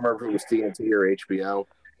remember if it was TNT or HBO.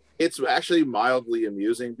 It's actually mildly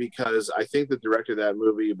amusing because I think the director of that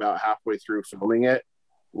movie, about halfway through filming it,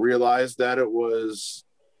 realized that it was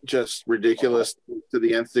just ridiculous to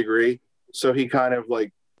the nth degree. So he kind of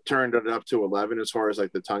like turned it up to 11 as far as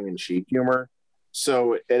like the tongue-in-cheek humor.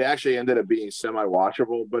 So it actually ended up being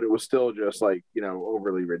semi-watchable, but it was still just like,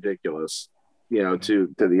 overly ridiculous,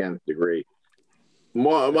 to the nth degree.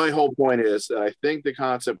 My whole point is that I think the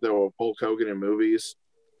concept, though, of Hulk Hogan in movies,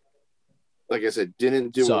 like I said, didn't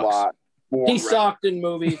do Sucks. a lot. He sucked in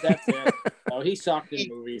movies. That's it. Oh, he sucked in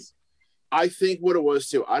movies. I think what it was,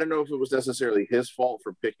 too, I don't know if it was necessarily his fault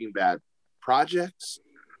for picking bad projects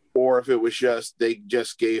or if it was just they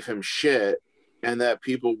just gave him shit and that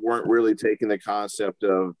people weren't really taking the concept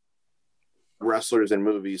of wrestlers in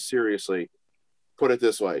movies seriously. Put it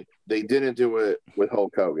this way, they didn't do it with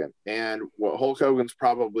Hulk Hogan. And what Hulk Hogan's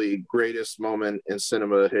probably greatest moment in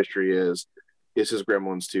cinema history is his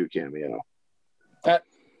Gremlins 2 cameo. That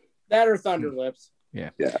or Thunder Lips.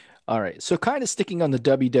 Yeah. All right. So kind of sticking on the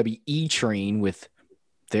WWE train with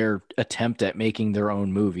their attempt at making their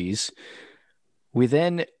own movies. We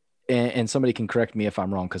then, and somebody can correct me if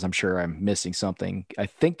I'm wrong, because I'm sure I'm missing something. I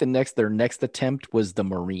think their next attempt was the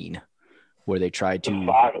Marine, where they tried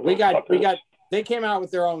to. They came out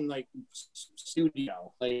with their own like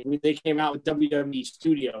studio. Like they came out with WWE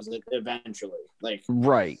Studios eventually. Like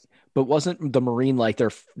right, but wasn't the Marine like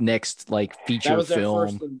their next like feature that was their film?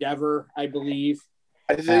 first endeavor, I believe.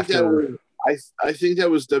 I think I think that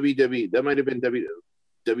was WWE. That might have been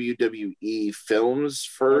WWE Films'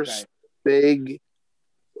 first big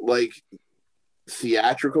like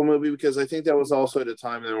theatrical movie, because I think that was also at a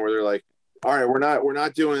time then where they're like, all right, we're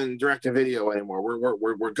not doing direct to video anymore.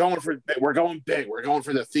 We're going big. We're going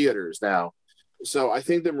for the theaters now. So I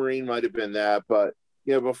think the Marine might have been that, but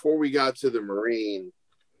before we got to the Marine,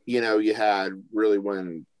 you had really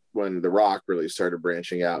when The Rock really started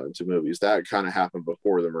branching out into movies. That kind of happened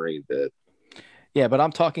before the Marine did. Yeah, but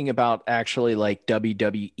I'm talking about actually like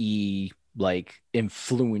WWE like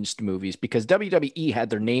influenced movies, because WWE had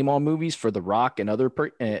their name on movies for The Rock and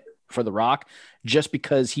for The Rock just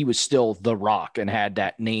because he was still The Rock and had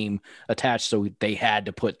that name attached, so they had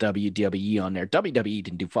to put WWE on there. WWE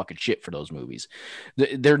didn't do fucking shit for those movies.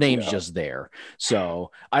 Their name's just there.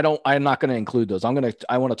 So I'm not going to include those. I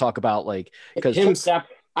want to talk about like, because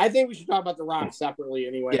I think we should talk about The Rock separately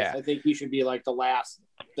anyway. Yeah. I think he should be like the last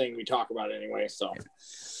thing we talk about anyway. So,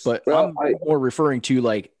 but I'm more referring to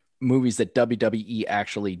like movies that WWE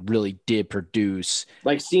actually really did produce,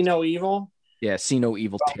 like See No Evil. Yeah, See No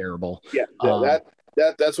Evil, terrible. Yeah,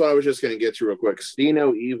 that's what I was just going to get to real quick. See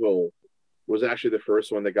No Evil was actually the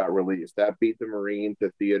first one that got released. That beat the Marine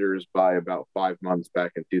to theaters by about 5 months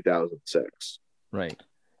back in 2006. Right.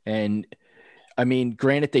 And I mean,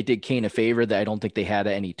 granted, they did Kane a favor that I don't think they had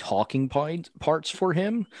any talking parts for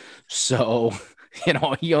him. So,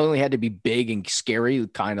 he only had to be big and scary,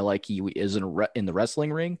 kind of like he is in the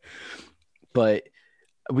wrestling ring. But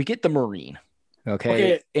we get the Marine.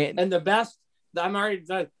 Okay. And the best,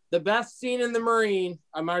 the best scene in the Marine,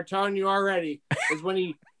 I'm already telling you already, is when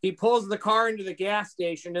he pulls the car into the gas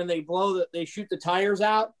station and they shoot the tires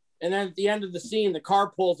out. And then at the end of the scene, the car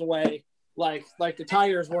pulls away like the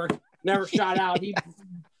tires were never shot out. He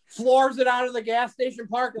floors it out of the gas station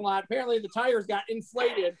parking lot. Apparently the tires got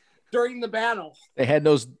inflated during the battle. They had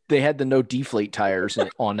the no deflate tires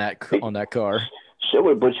on that car. Should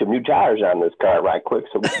we put some new tires on this car right quick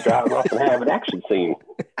so we can drive off and have an action scene?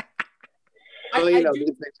 These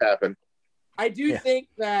things happen. I do think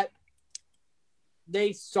that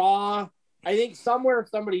I think somewhere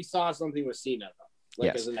somebody saw something with Cena,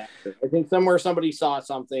 as an actor. I think somewhere somebody saw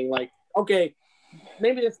something like, okay,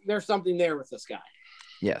 maybe there's something there with this guy.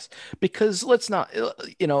 Yes, because let's not,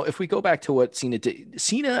 if we go back to what Cena did,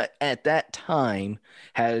 Cena at that time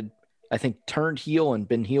had, I think, turned heel and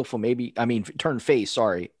been heel for turned face,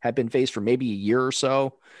 had been face for maybe a year or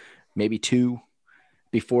so, maybe 2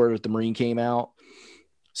 before the Marine came out.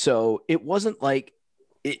 So it wasn't like,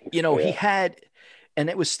 he had, And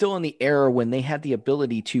it was still in the era when they had the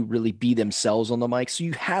ability to really be themselves on the mic. So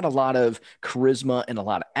you had a lot of charisma and a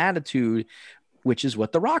lot of attitude, which is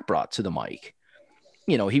what The Rock brought to the mic.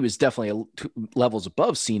 You know, he was definitely levels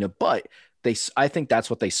above Cena, but I think that's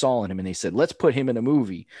what they saw in him. And they said, let's put him in a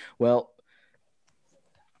movie. Well,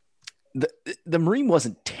 the Marine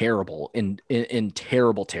wasn't terrible in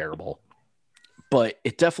terrible, but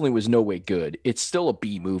it definitely was no way good. It's still a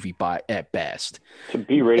B movie at best. It's a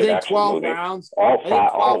B-rated action 12 movie. rounds.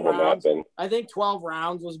 All of them have been. I think 12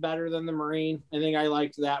 rounds was better than the Marine. I think I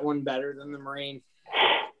liked that one better than the Marine.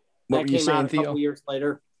 What were you saying, Theo? A couple years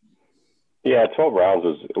later. Yeah, 12 rounds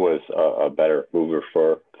was a better movie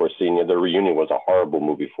for Cena. The Reunion was a horrible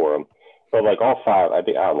movie for him. But like all five, I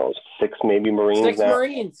don't know, 6 maybe Marines. 6 now.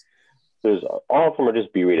 Marines. All of them are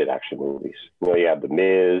just B-rated action movies. You know, you have The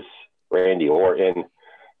Miz, Randy Orton.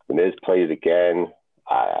 The Miz plays again.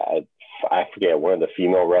 I forget, one of the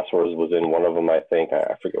female wrestlers was in one of them, I think.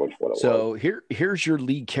 I forget which one it was. So here's your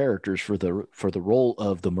lead characters for the role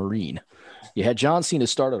of the Marine. You had John Cena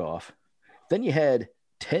started off. Then you had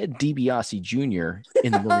Ted DiBiase Jr.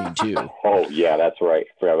 in the Marine too. Oh, yeah, that's right.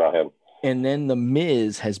 Forgot about him. And then The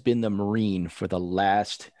Miz has been the Marine for the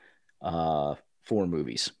last 4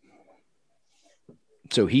 movies.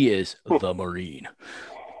 So he is the Marine.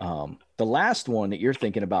 The last one that you're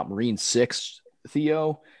thinking about, Marine 6,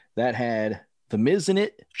 Theo, that had The Miz in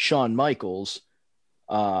it, Shawn Michaels,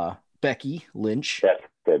 Becky Lynch.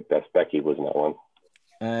 That's Becky was in that one.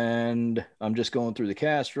 And I'm just going through the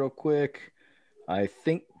cast real quick. I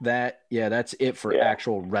think that's it for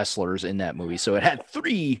actual wrestlers in that movie. So it had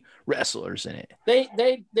 3 wrestlers in it.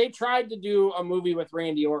 They tried to do a movie with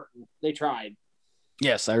Randy Orton. They tried.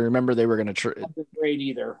 Yes, I remember they were going to try. Wasn't great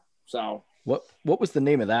either. So what was the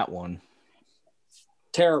name of that one?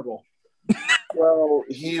 Terrible. Well,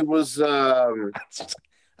 he was. That's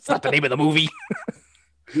not the name of the movie.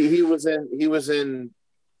 he was in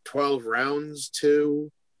 12 Rounds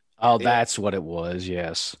too. Oh, that's what it was.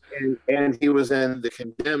 Yes, and he was in The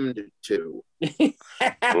Condemned too.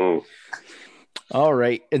 All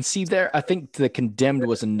right, and see there, I think The Condemned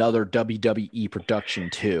was another WWE production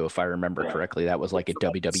too, if I remember correctly. That was like a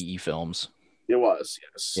WWE Films. It was,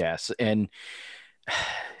 yes, and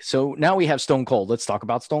so now we have Stone Cold. Let's talk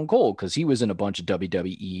about Stone Cold because he was in a bunch of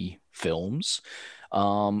WWE films,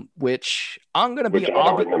 which I'm going to be. I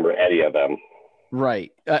don't remember any of them.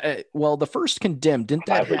 Right. Well, the first Condemned didn't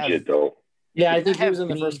that have? Legit, though. Yeah, I think he was in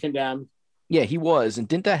the first Condemned. Yeah, he was, and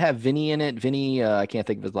didn't that have Vinny in it? Vinny, I can't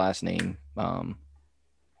think of his last name. Damn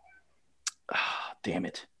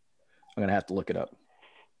it! I'm gonna have to look it up.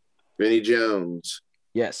 Vinny Jones.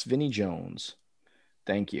 Yes, Vinny Jones.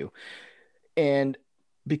 Thank you. And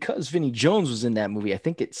because Vinny Jones was in that movie, I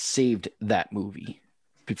think it saved that movie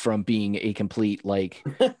from being a complete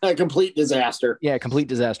a complete disaster. Yeah, complete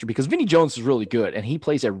disaster because Vinny Jones is really good and he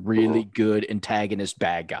plays a really good antagonist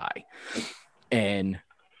bad guy. And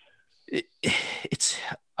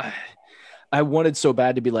I wanted so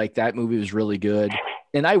bad to be like, that movie was really good.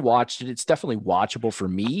 And I watched it. It's definitely watchable for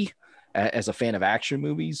me as a fan of action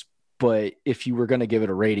movies. But if you were going to give it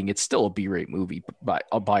a rating, it's still a B-rate movie by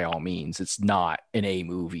all means. It's not an A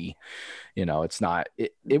movie. You know, it's not.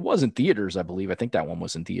 It was in theaters, I believe. I think that one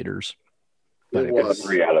was in theaters. But it was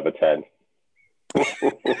 3 out of a 10.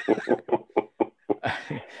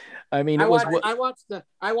 I mean, I watched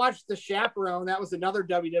the Chaperone. That was another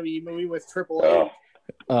WWE movie with Triple H.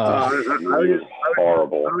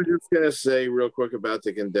 Horrible. I was just gonna say real quick about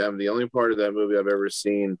The Condemned. The only part of that movie I've ever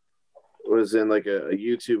seen was in like a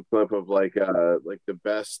YouTube clip of like the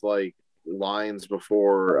best like lines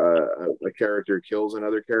before a character kills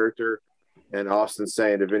another character, and Austin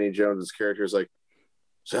saying to Vinny Jones's character is like,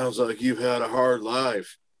 "Sounds like you've had a hard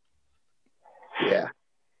life." Yeah,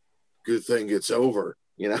 good thing it's over,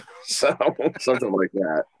 you know. So something like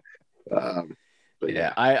that. But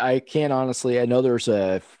yeah, I can't honestly. I know there's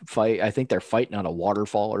a fight. I think they're fighting on a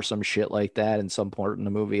waterfall or some shit like that in some part in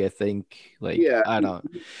the movie. I think, I don't.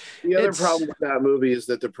 The other problem with that movie is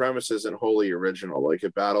that the premise isn't wholly original. Like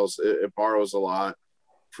it borrows a lot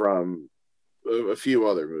from a few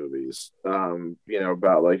other movies.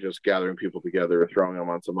 About like just gathering people together, throwing them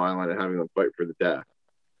on some island, and having them fight for the death.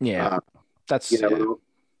 Yeah, that's.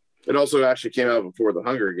 It also actually came out before the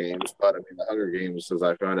Hunger Games, but I mean, the Hunger Games, as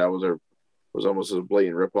I found out, was almost a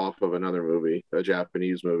blatant ripoff of another movie, a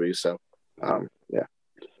Japanese movie. So, it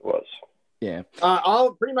was. Yeah.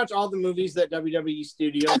 Pretty much all the movies that WWE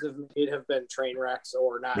Studios have made have been train wrecks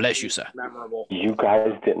or not. Bless you, sir. Memorable. You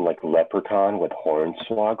guys didn't like Leprechaun with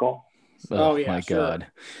Hornswoggle? Oh yeah, my God.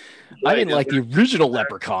 I didn't like the original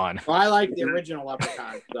Leprechaun. Well, I like the original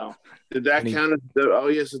Leprechaun. So did that count as? Oh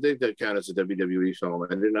yes, I think that counted as a WWE film.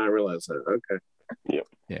 I did not realize that. Okay.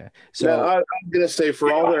 Yeah. So now, I'm gonna say,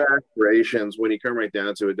 for all their aspirations, when you come right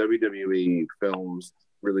down to it, WWE films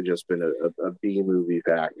really just been a B movie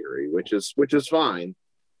factory, which is fine.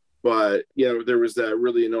 But there was that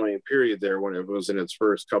really annoying period there when it was in its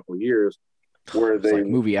first couple of years, where they like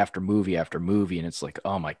movie after movie after movie, and it's like,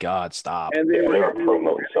 oh my God, stop! And they were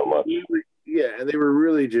promoting so much. Yeah, and they were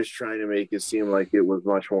really just trying to make it seem like it was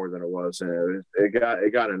much more than it was, and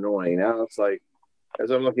it got annoying. Now it's like,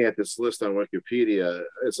 as I'm looking at this list on Wikipedia,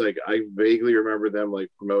 it's like I vaguely remember them like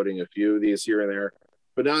promoting a few of these here and there,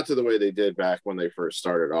 but not to the way they did back when they first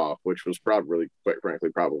started off, which was probably, quite frankly,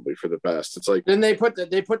 probably for the best. It's like, then they put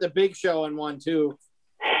the Big Show in one too.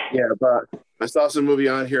 Yeah, but I saw some movie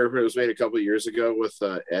on here. It was made a couple of years ago with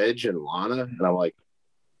Edge and Lana, and I'm like,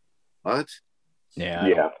 what?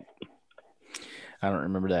 Yeah. I don't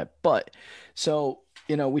remember that. But so,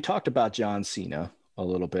 we talked about John Cena a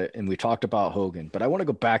little bit, and we talked about Hogan, but I want to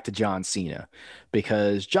go back to John Cena,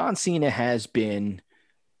 because John Cena has been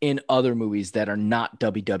in other movies that are not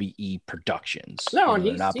WWE productions. No, and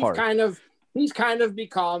he's kind of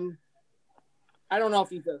become, I don't know if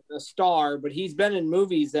he's a star, but he's been in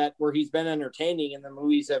movies where he's been entertaining, and the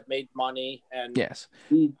movies have made money, and yes,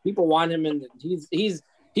 people want him, and he's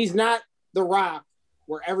not The Rock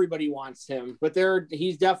where everybody wants him, but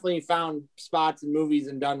he's definitely found spots in movies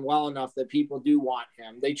and done well enough that people do want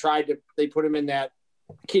him. They put him in that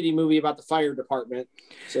kiddie movie about the fire department,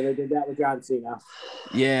 so they did that with John Cena.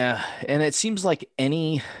 Yeah, and it seems like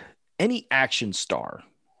any action star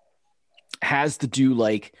has to do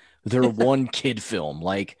like their one kid film,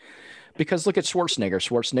 like, because look at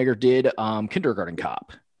Schwarzenegger did Kindergarten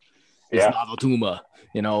Cop. It's not a tumor.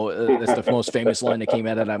 That's the most famous line that came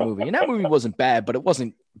out of that movie, and that movie wasn't bad, but it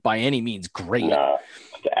wasn't by any means great. Nah,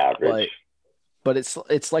 it's average. But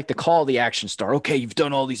it's like the call of the action star. Okay, you've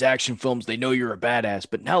done all these action films. They know you're a badass,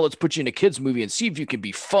 but now let's put you in a kid's movie and see if you can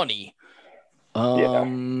be funny.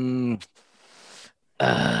 That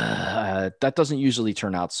doesn't usually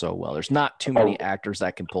turn out so well. There's not too many actors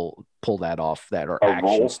that can pull that off that are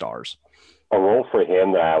action stars. A role for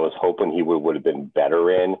him that I was hoping he would have been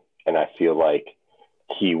better in, and I feel like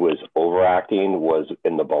he was overacting, was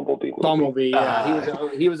in the Bumblebee movie. Bumblebee, yeah.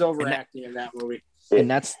 He was overacting in that movie.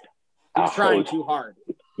 And that's... He was trying too hard.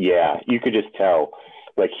 Yeah, you could just tell.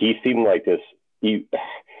 Like, he seemed like this... He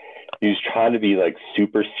was trying to be, like,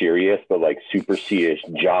 super serious, but, like, super serious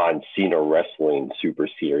John Cena wrestling, super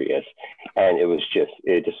serious. And it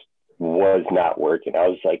just was not working. I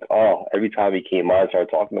was like, oh, every time he came on, I started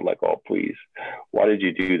talking to him, like, oh, please, why did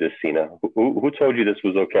you do this, Cena? Who told you this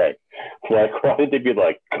was okay? Like, why did they be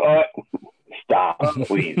like, cut? Stop,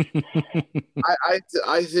 please.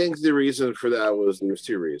 I think the reason for that there's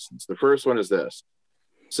two reasons. The first one is this.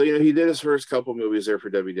 So, he did his first couple movies there for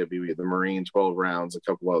WWE, The Marine, 12 Rounds, a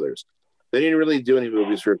couple others. They didn't really do any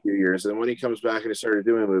movies for a few years. And when he comes back and he started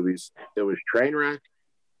doing movies, it was Trainwreck,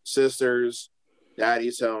 Sisters,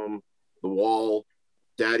 Daddy's Home, The Wall,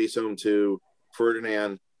 Daddy's Home 2,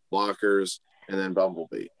 Ferdinand, Blockers, and then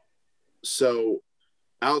Bumblebee. So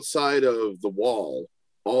outside of The Wall,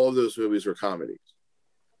 all of those movies were comedies.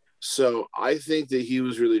 So I think that he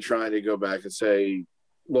was really trying to go back and say,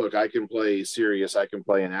 look, I can play serious. I can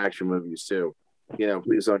play in action movies too.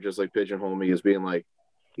 Please don't just like pigeonhole me as being like,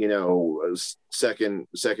 a second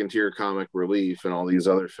tier comic relief and all these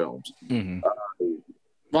other films. Mm-hmm.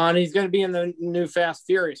 Well, and he's going to be in the new Fast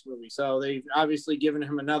Furious movie, so they've obviously given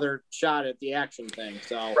him another shot at the action thing.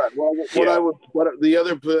 So, right. Well, the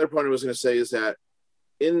other point I was going to say is that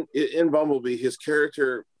in Bumblebee, his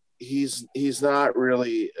character, he's not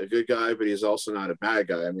really a good guy, but he's also not a bad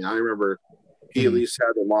guy. I mean, I remember he at least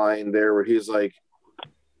had a line there where he's like,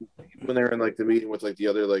 when they're in like the meeting with like the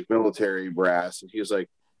other like military brass, and he was like,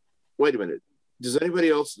 "Wait a minute, Does anybody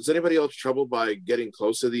else troubled by getting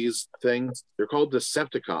close to these things? They're called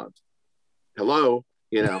Decepticons. Hello,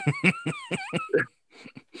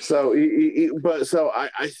 So,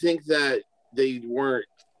 I think that they weren't.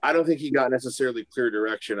 I don't think he got necessarily clear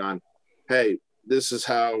direction on, hey, this is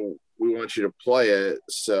how we want you to play it.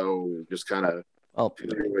 So just kind of feel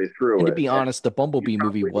your way through and it. To be honest, the Bumblebee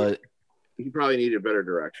movie was. He probably needed better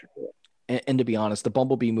direction for it. And to be honest, the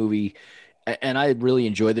Bumblebee movie, and I really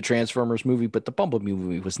enjoyed the Transformers movie, but the Bumblebee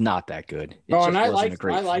movie was not that good. I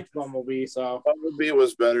liked Bumblebee. So Bumblebee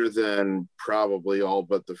was better than probably all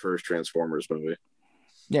but the first Transformers movie.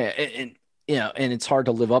 Yeah, and it's hard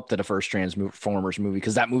to live up to the first Transformers movie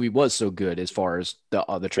because that movie was so good as far as the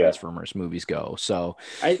other Transformers movies go. So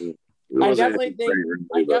I definitely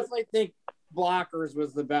think Blockers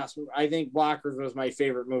was the best. I think Blockers was my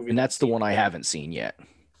favorite movie. And that's the one I haven't seen yet.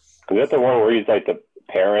 Is that the one where he's like the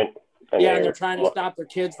parent? And they're trying to stop their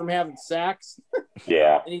kids from having sex.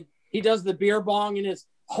 Yeah. And he does the beer bong in his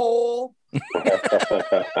hole.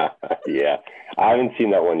 Yeah. I haven't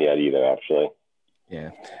seen that one yet either, actually. Yeah.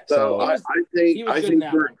 So I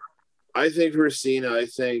think for Cena,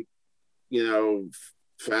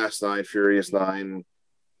 Fast 9, Furious 9,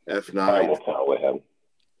 F9. I will tell with him.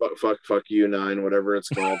 Fuck you 9, whatever it's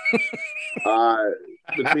called.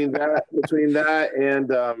 Between that and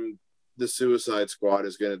the Suicide Squad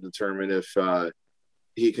is going to determine if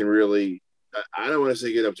he can really. I don't want to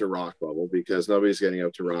say get up to rock level because nobody's getting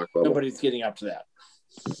up to rock level. Nobody's getting up to that.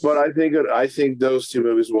 But I think those two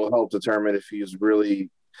movies will help determine if he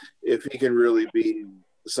can really be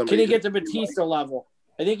somebody. Can he get to Batista level?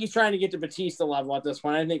 I think he's trying to get to Batista level at this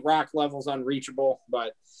point. I think rock level's unreachable,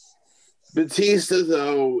 but. Batista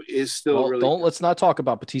though is still let's not talk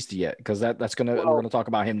about Batista yet because we're gonna talk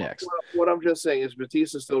about him next. What I'm just saying is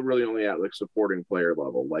Batista's still really only at like supporting player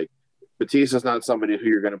level. Like Batista's not somebody who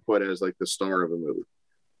you're gonna put as like the star of a movie.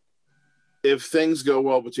 If things go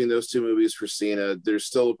well between those two movies for Cena, there's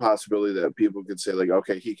still a possibility that people could say like,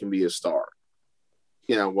 okay, he can be a star.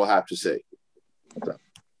 We'll have to see. So,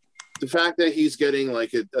 the fact that he's getting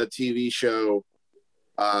like a TV show,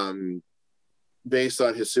 based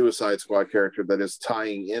on his Suicide Squad character that is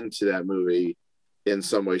tying into that movie in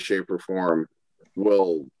some way, shape, or form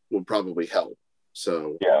will probably help.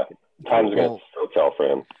 So yeah, time's going to tell for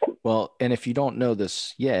him. Well, and if you don't know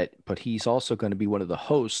this yet, but he's also going to be one of the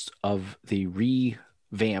hosts of the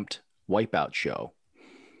revamped Wipeout show.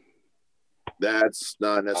 That's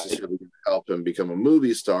not necessarily going to help him become a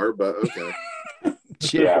movie star, but okay.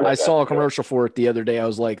 Yeah, I saw a commercial for it the other day. I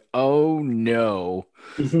was like, oh no,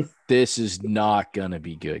 this is not going to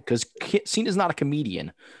be good. Because Cena's not a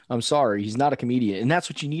comedian. I'm sorry. He's not a comedian. And that's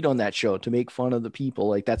what you need on that show, to make fun of the people.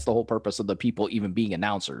 Like, that's the whole purpose of the people even being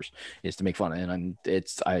announcers, is to make fun of it. And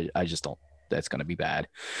I just don't, that's going to be bad.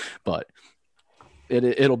 But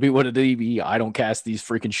it'll be what it'll be. I don't cast these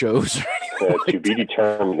freaking shows. To be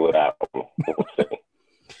determined with that one.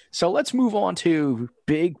 So let's move on to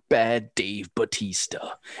Big Bad Dave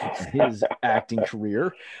Batista, his acting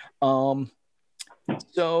career. So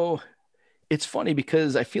it's funny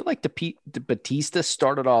because I feel like the Batista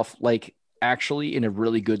started off like actually in a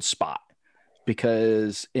really good spot,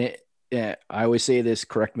 because I always say this,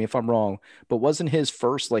 correct me if I'm wrong, but wasn't his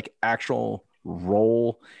first like actual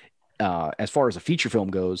role as far as a feature film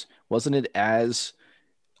goes, wasn't it as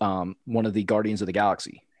one of the Guardians of the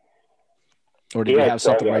Galaxy? Or did he have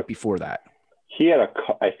something right before that? He had,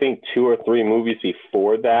 I think, 2 or 3 movies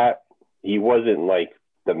before that. He wasn't like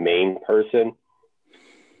the main person,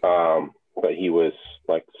 but he was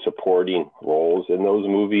like supporting roles in those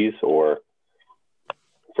movies, or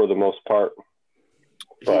for the most part.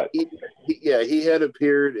 But he had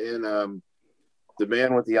appeared in The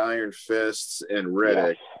Man with the Iron Fists and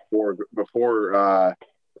Riddick before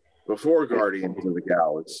Guardians of the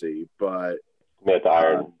Galaxy. But Man with the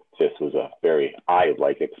Iron Fist was I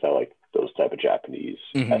like it because I like those type of Japanese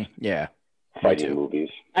fighting movies.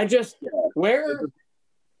 Dave,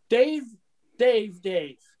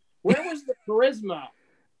 where was the charisma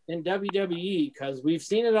in WWE? Because we've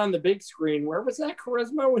seen it on the big screen. Where was that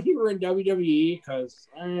charisma when you were in WWE? Because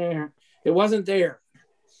it wasn't there.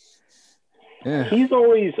 Yeah. He's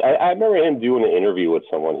always. I remember him doing an interview with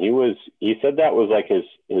someone. He said that was like his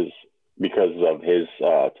because of his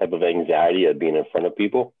type of anxiety of being in front of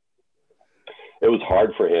people. It was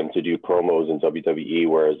hard for him to do promos in WWE,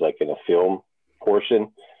 whereas like in a film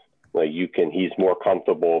portion, like he's more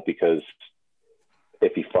comfortable because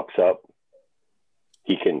if he fucks up,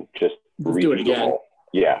 he can just do it again.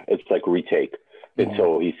 Yeah, it's like retake. And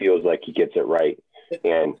so he feels like he gets it right.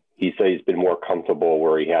 And he said he's been more comfortable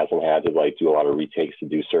where he hasn't had to like do a lot of retakes to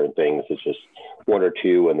do certain things. It's just 1 or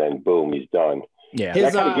 2 and then boom, he's done. Yeah,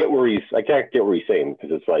 I can't get where he's saying,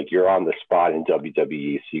 because it's like you're on the spot in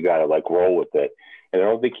WWE, so you got to like roll with it. And I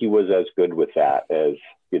don't think he was as good with that as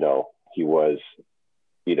he was,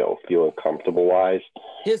 feeling comfortable wise.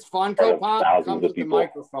 His Funko Pop comes with the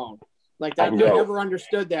microphone. Like that, I never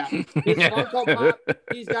understood that. His Funko Pop,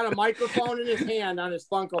 he's got a microphone in his hand on his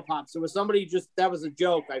Funko Pop. So was somebody that was a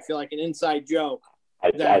joke? I feel like an inside joke.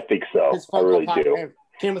 I think so. His Funko Pop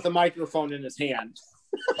came with a microphone in his hand.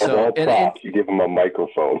 So you give him a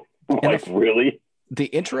microphone. Like, really? The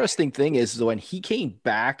interesting thing is, when he came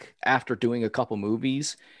back after doing a couple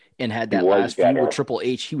movies and had that last feud with Triple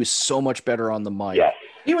H, he was so much better on the mic. Yes.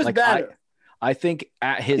 He was better. I think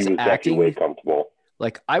at his he was acting, way comfortable.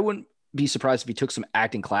 Like, I wouldn't be surprised if he took some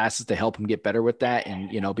acting classes to help him get better with that and,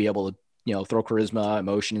 be able to, throw charisma,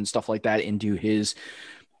 emotion and stuff like that into his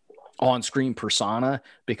on-screen persona,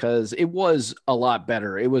 because it was a lot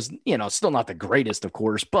better. It was, still not the greatest, of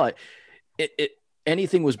course, but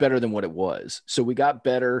anything was better than what it was. So we got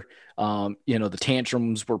better. The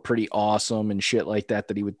tantrums were pretty awesome and shit like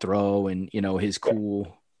that he would throw, and,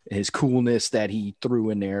 his coolness that he threw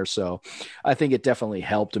in there. So I think it definitely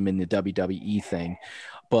helped him in the WWE thing.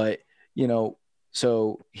 But,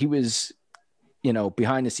 so he was,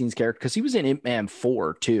 behind the scenes character, because he was in Ip Man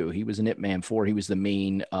 4 too. He was in Ip Man 4. He was the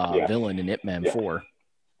main villain in Ip Man 4,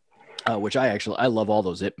 which I love all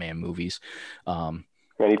those Ip Man movies. And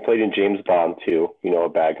he played in James Bond too, a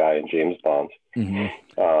bad guy in James Bond.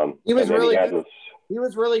 Mm-hmm. He was really good. He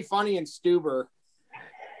was really funny in Stuber.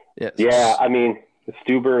 Yes. Yeah, I mean,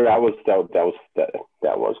 Stuber, that was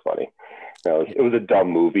funny. It was a dumb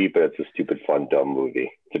movie, but it's a stupid, fun, dumb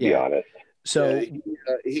movie, to be honest. So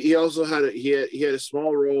he also had a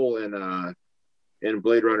small role in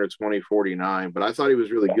Blade Runner 2049, but I thought he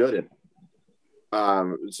was really good in it.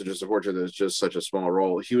 It's just unfortunate that it's just such a small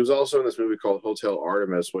role. He was also in this movie called Hotel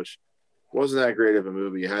Artemis, which wasn't that great of a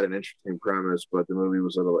movie. It had an interesting premise, but the movie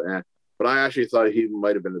was a little But I actually thought he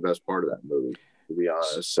might have been the best part of that movie, to be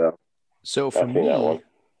honest. So for me,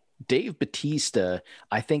 Dave Bautista,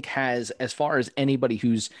 I think, has, as far as anybody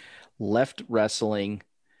who's left wrestling,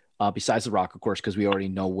 besides The Rock, of course, because we already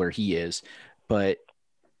know where he is, but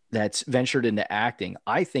that's ventured into acting,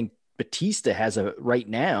 I think Batista has right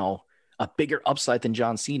now a bigger upside than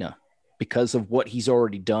John Cena because of what he's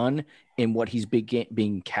already done and what he's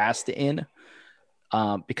being cast in.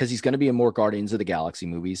 Because he's going to be in more Guardians of the Galaxy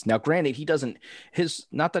movies. Now, granted,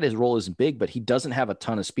 not that his role isn't big, but he doesn't have a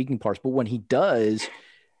ton of speaking parts. But when he does,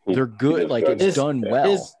 they're good. Like, it's done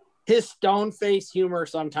well. His stone face humor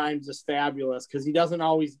sometimes is fabulous, because he doesn't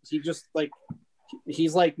always.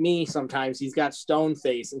 He's like me sometimes. He's got stone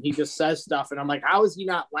face and he just says stuff, and I'm like, how is he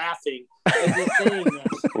not laughing as he's saying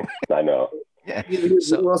this? I know. Yeah.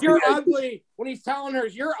 You're ugly. When he's telling her,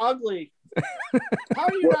 you're ugly. How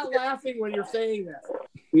are you not laughing when you're saying that?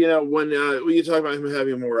 When you talk about him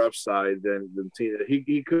having more upside than Cena,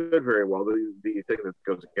 he could very well. The thing that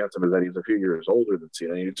goes against him is that he's a few years older than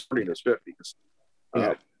Cena. He's in his 50s.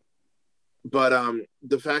 Yeah. But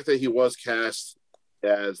the fact that he was cast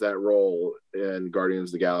as that role in Guardians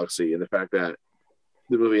of the Galaxy, and the fact that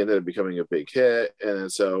the movie ended up becoming a big hit,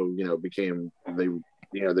 and so they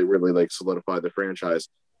really solidified the franchise,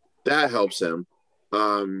 that helps him.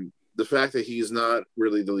 The fact that he's not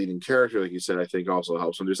really the leading character, like you said, I think also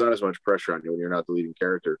helps him. There's not as much pressure on you when you're not the leading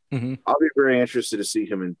character. Mm-hmm. I'll be very interested to see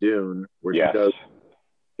him in Dune, where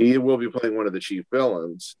he will be playing one of the chief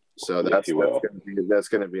villains. So that's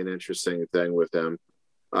going to be an interesting thing with him.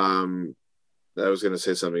 I was going to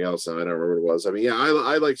say something else, and I don't remember what it was. I mean, I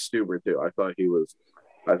like Stuber too. I thought he was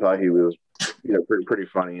pretty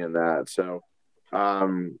funny in that. So,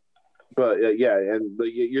 but and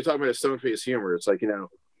you're talking about a stone face humor. It's like,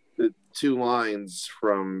 the two lines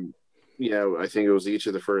from, I think it was each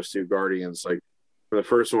of the first two Guardians. Like, for the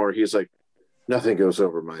first one where he's like, "Nothing goes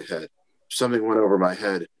over my head. If something went over my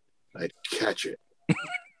head, I'd catch it."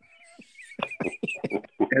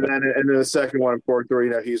 and then the second one, Port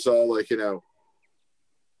 3, he's all like,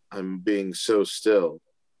 "I'm being so still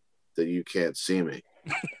that you can't see me."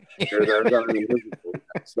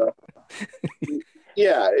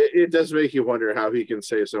 Yeah, it does make you wonder how he can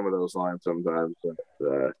say some of those lines sometimes.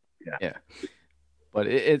 But, yeah. But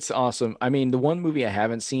it's awesome. I mean, the one movie I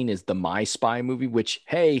haven't seen is the My Spy movie, which,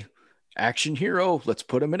 hey, action hero, let's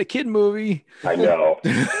put him in a kid movie. I know.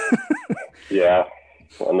 Yeah,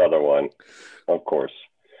 another one, of course.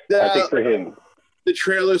 I think for him, the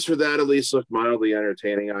trailers for that at least look mildly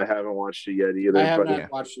entertaining. I haven't watched it yet either. I have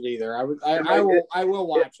not watched it either. I will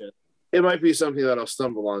watch it. It might be something that I'll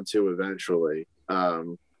stumble onto eventually.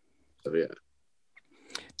 So yeah.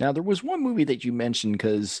 Now there was one movie that you mentioned,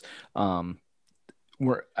 because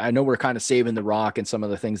I know we're kind of saving The Rock and some of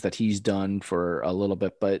the things that he's done for a little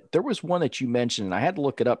bit, but there was one that you mentioned, and I had to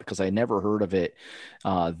look it up because I never heard of it.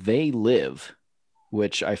 They Live,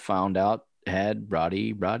 which I found out had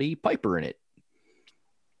Roddy Piper in it.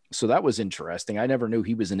 So that was interesting. I never knew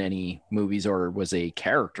he was in any movies or was a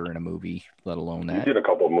character in a movie, let alone that. He did a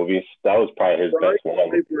couple of movies. That was probably his best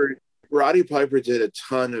one. Roddy Piper did a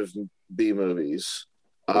ton of B movies.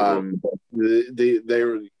 They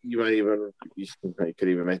were, you could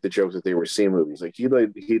even make the joke that they were C movies. Like he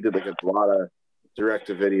did like a lot of direct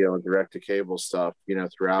to video and direct to cable stuff,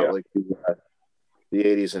 throughout like the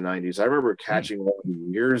 80s and 90s. I remember catching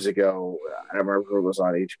one years ago. I remember it was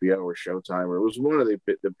on HBO or Showtime, or it was one of the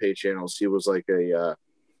pay channels. He was like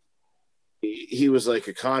he was like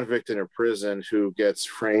a convict in a prison who gets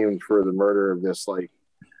framed for the murder of this like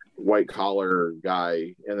white collar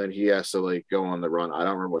guy, and then he has to like go on the run. I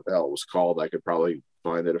don't remember what the hell it was called. I could probably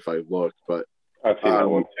find it if I looked, but I've seen that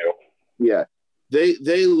one too. Yeah,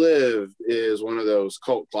 They Live is one of those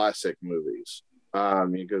cult classic movies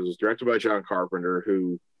because it's directed by John Carpenter,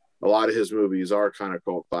 who a lot of his movies are kind of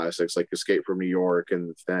cult classics, like Escape from New York and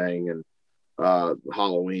The Thing and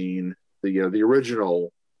Halloween, the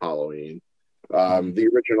original Halloween. The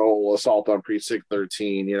original Assault on Precinct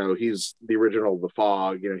 13, he's the original The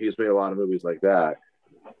Fog, he's made a lot of movies like that.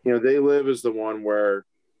 They Live is the one where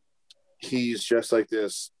he's just like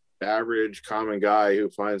this average common guy who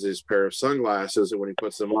finds his pair of sunglasses, and when he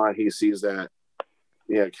puts them on, he sees that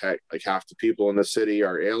like half the people in the city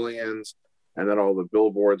are aliens, and then all the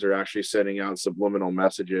billboards are actually sending out subliminal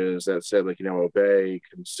messages that said like obey,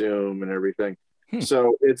 consume, and everything.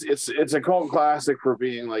 So it's a cult classic for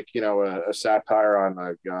being like a satire on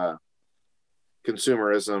like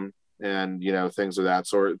consumerism and things of that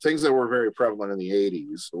sort, things that were very prevalent in the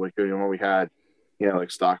 80s, like when we had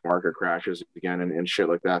like stock market crashes again and shit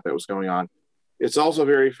like that was going on. It's also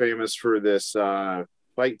very famous for this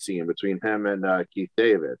fight scene between him and Keith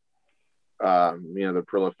David, the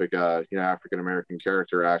prolific African American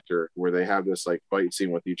character actor, where they have this like fight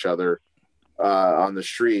scene with each other on the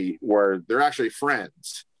street where they're actually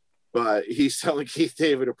friends, but he's telling Keith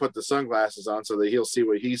David to put the sunglasses on so that he'll see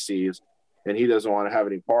what he sees, and he doesn't want to have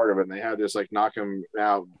any part of it. And they have this like knock him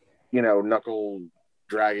out, knuckle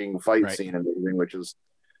dragging fight scene and everything, which is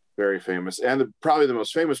very famous. And probably the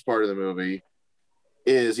most famous part of the movie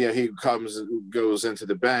is he goes into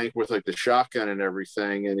the bank with like the shotgun and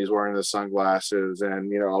everything, and he's wearing the sunglasses,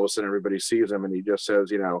 and all of a sudden everybody sees him, and he just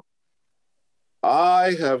says,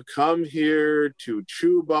 I have come here to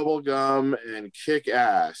chew bubble gum and kick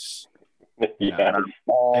ass. Yeah, I'm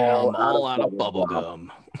all out of bubble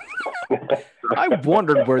gum. I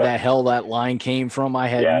wondered where the hell that line came from. I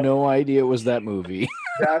had no idea it was that movie.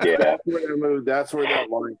 That's where that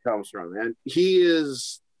line comes from, and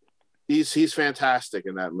he's fantastic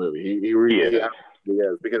in that movie. He really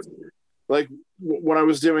is, because like when I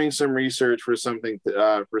was doing some research for something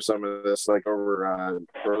for some of this like over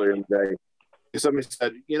earlier in the day, somebody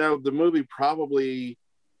said the movie probably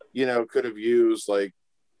could have used like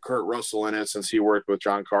Kurt Russell in it, since he worked with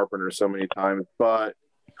John Carpenter so many times, but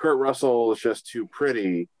Kurt Russell is just too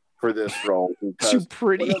pretty for this role. Too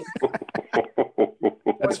pretty.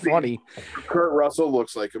 That's funny. Kurt Russell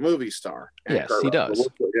looks like a movie star. Yes, he does.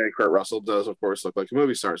 Kurt Russell does, of course, look like a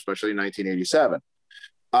movie star, especially in 1987.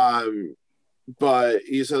 But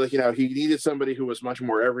he said, like, he needed somebody who was much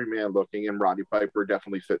more everyman looking, and Roddy Piper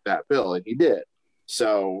definitely fit that bill, and he did.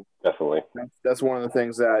 So definitely, that's one of the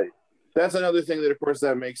things that's another thing that, of course,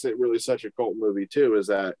 that makes it really such a cult movie too, is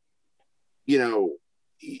that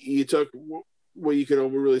you took what you could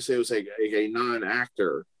really say was like a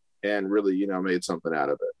non-actor and really made something out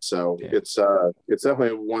of it. So it's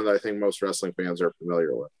definitely one that I think most wrestling fans are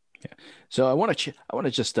familiar with. Yeah. So I want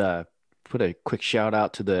to just put a quick shout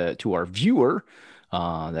out to our viewer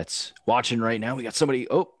that's watching right now. We got somebody.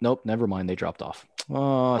 Oh, nope, never mind. They dropped off.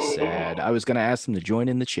 Oh, sad. I was going to ask them to join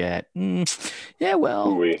in the chat. Yeah,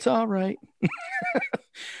 well, it's all right.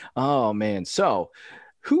 Oh, man. So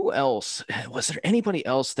who else? Was there anybody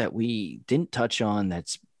else that we didn't touch on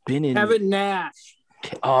that's been in? Kevin Nash.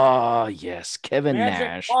 Oh, yes. Kevin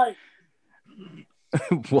Nash.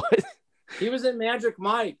 What? He was in Magic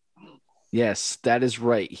Mike. Yes, that is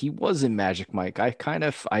right. He was in Magic Mike. I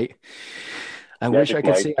wish I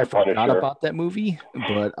could say I forgot about that movie,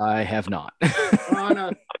 but I have not.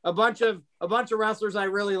 A bunch of wrestlers I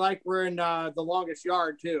really like were in The Longest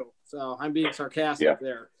Yard too. So I'm being sarcastic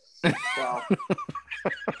there. So.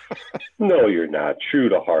 No, you're not. True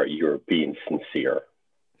to heart, you're being sincere.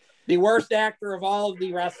 The worst actor of all of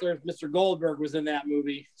the wrestlers, Mr. Goldberg, was in that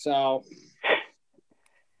movie. So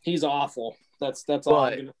he's awful. That's all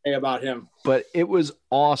I'm going to say about him. But it was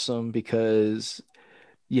awesome because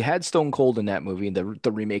you had Stone Cold in that movie,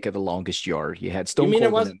 the remake of The Longest Yard. You had Stone Cold.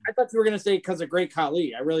 I thought you were going to say because of Great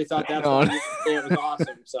Khali. I really thought that's what you were going to say. It was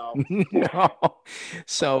awesome. So no.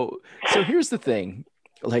 So here's the thing.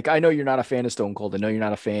 Like, I know you're not a fan of Stone Cold. I know you're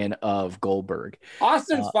not a fan of Goldberg.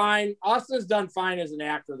 Austin's fine. Austin's done fine as an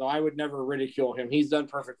actor, though. I would never ridicule him. He's done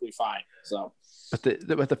perfectly fine. So. But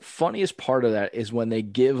the funniest part of that is when they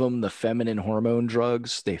give them the feminine hormone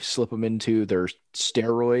drugs, they slip them into their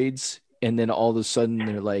steroids, and then all of a sudden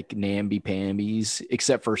they're like namby-pambies,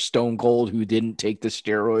 except for Stone Cold, who didn't take the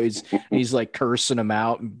steroids. And he's like cursing them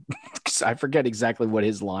out. I forget exactly what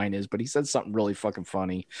his line is, but he said something really fucking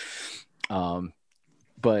funny.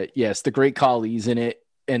 But yes, the Great Khali's in it.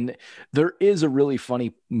 And there is a really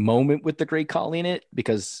funny moment with the Great Khali in it,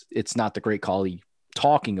 because it's not the Great Khali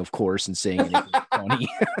talking, of course, and saying it funny.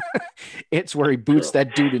 It's where he boots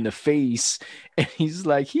that dude in the face, and he's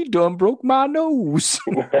like, "He done broke my nose."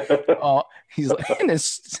 He's like, and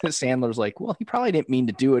Sandler's like, "Well, he probably didn't mean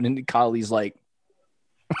to do it," and Khali's like,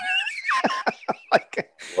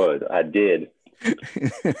 "What? I did."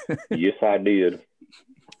 Yes, I did.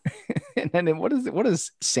 And then what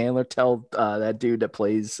does Sandler tell that dude that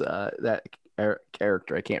plays that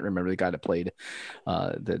character? I can't remember the guy that played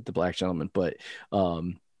the black gentleman, but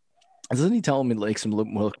doesn't he tell him it makes him look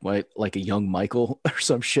like a young Michael or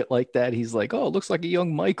some shit like that? He's like, "Oh, it looks like a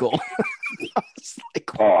young Michael."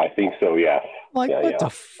 I think so. Yeah. Like, what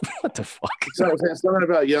the fuck? So something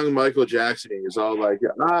about young Michael Jackson. He's all like,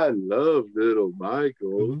 "I love little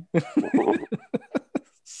Michael."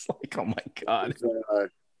 It's like, oh my god. It's,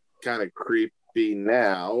 kind of creepy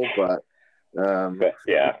now, but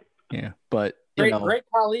yeah. But Great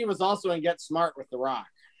Khali was also in Get Smart with The Rock.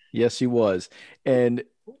 Yes, he was, and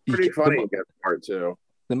pretty funny in Get Smart too.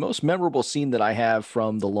 The most memorable scene that I have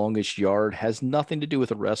from The Longest Yard has nothing to do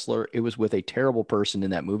with a wrestler. It was with a terrible person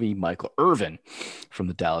in that movie, Michael Irvin from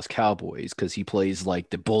the Dallas Cowboys, because he plays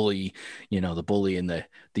like the bully, the bully in the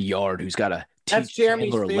yard who's got to teach That's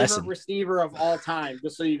Jeremy's Chandler a favorite lesson. receiver of all time,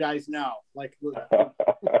 just so you guys know. Like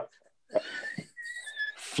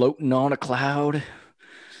floating on a cloud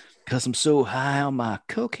because I'm so high on my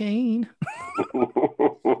cocaine.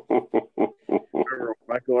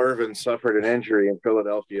 Michael Irvin suffered an injury in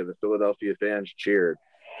Philadelphia. The Philadelphia fans cheered.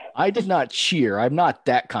 I did not cheer. I'm not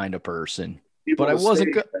that kind of person. But I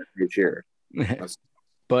wasn't good. You cheered.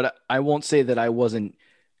 But I won't say that I wasn't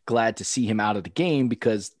glad to see him out of the game,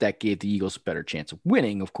 because that gave the Eagles a better chance of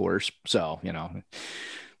winning, of course. So,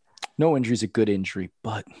 no injury is a good injury,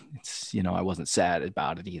 but it's, I wasn't sad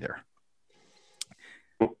about it either.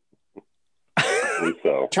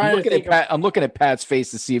 So I'm looking at Pat's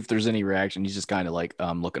face to see if there's any reaction. He's just kind of like,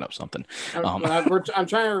 I'm looking up something. I'm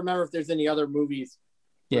trying to remember if there's any other movies.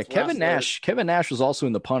 Yeah, Kevin Nash. Kevin Nash was also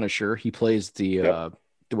in The Punisher. He plays the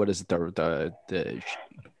what is it? The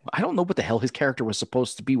I don't know what the hell his character was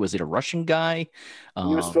supposed to be. Was it a Russian guy?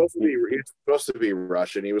 He was supposed to be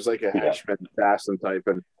Russian. He was like a henchman assassin type.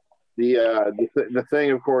 And the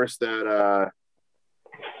thing, of course, that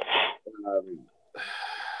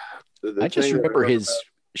I just remember his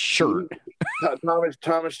shirt.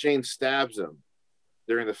 Thomas Jane stabs him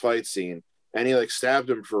during the fight scene, and he stabbed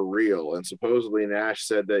him for real. And supposedly Nash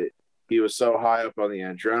said that he was so high up on the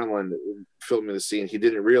adrenaline filming the scene, he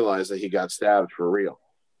didn't realize that he got stabbed for real.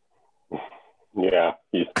 Yeah,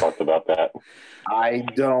 he's talked about that. I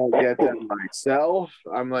don't get that myself.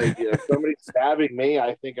 I'm like, if somebody's stabbing me,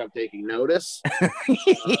 I think I'm taking notice.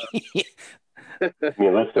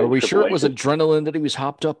 Are we sure it was adrenaline that he was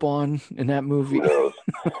hopped up on in that movie? Who knows?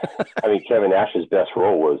 I mean, Kevin Nash's best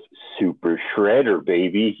role was Super Shredder,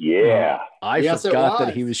 baby. Yeah. I forgot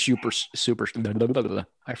that he was super.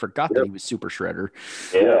 I forgot that he was Super Shredder.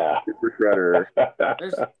 Yeah. Super Shredder.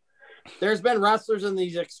 There's been wrestlers in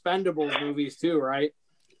these Expendables movies too, right?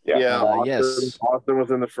 Yeah. Yes. Austin was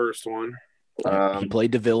in the first one. He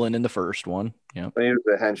played the villain in the first one. Yeah, he was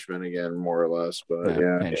a henchman again, more or less. But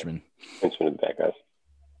henchman. Henchman and bad guys.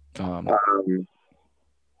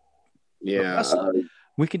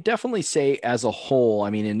 We could definitely say as a whole. I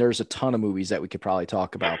mean, and there's a ton of movies that we could probably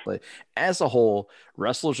talk about, but as a whole,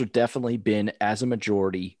 wrestlers have definitely been, as a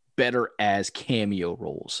majority, better as cameo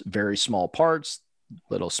roles. Very small parts,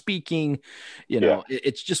 little speaking,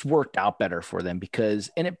 it's just worked out better for them,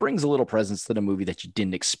 and it brings a little presence to the movie that you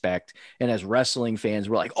didn't expect. And as wrestling fans,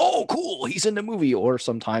 we're like, oh, cool, he's in the movie. Or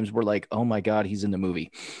sometimes we're like, oh my God, he's in the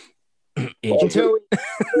movie. Until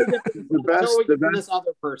this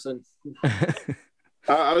other person.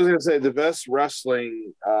 I was going to say the best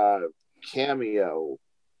wrestling cameo.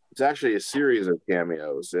 It's actually a series of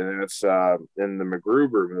cameos, and it's in the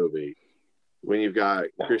MacGruber movie. When you've got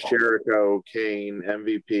Chris Jericho, Kane,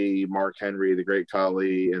 MVP, Mark Henry, the Great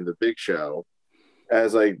Khali, and the Big Show,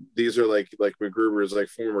 as these are like MacGruber's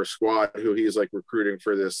former squad who he's recruiting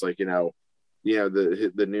for this the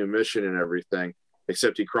new mission and everything.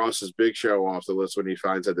 Except he crosses Big Show off the list when he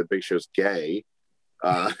finds out that Big Show's gay.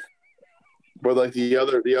 But the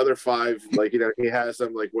other five, he has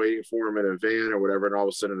them waiting for him in a van or whatever, and all of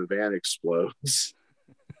a sudden the van explodes.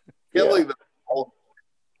 And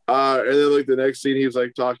then the next scene, he was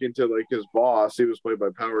talking to his boss. He was played by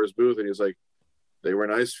Powers Booth, and he's like, "They were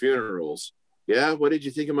nice funerals. Yeah, what did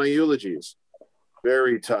you think of my eulogies?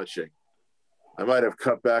 Very touching. I might have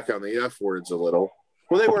cut back on the F words a little.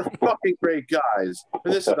 Well, they were fucking great guys,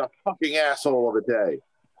 and this is a fucking asshole of a day."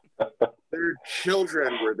 their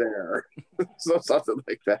children were there. So something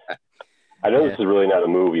like that. I know this is really not a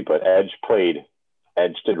movie, but Edge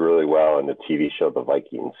did really well in the TV show The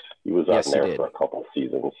Vikings. He was on there for a couple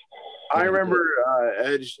seasons. I remember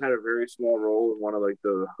Edge had a very small role in one of like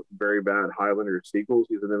the very bad Highlander sequels.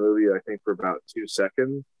 He's in the movie, I think, for about 2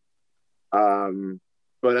 seconds.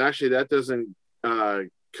 But actually, that doesn't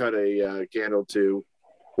cut a candle to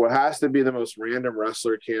what has to be the most random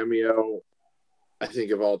wrestler cameo, I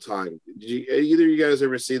think, of all time. Did either of you guys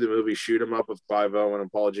ever see the movie Shoot 'Em Up with Clive Owen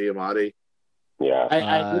and Paul Giamatti?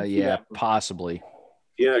 Yeah. Yeah, possibly.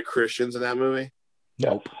 Yeah, Christian's in that movie.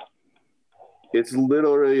 Nope. It's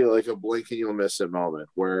literally like a blink and you'll miss it moment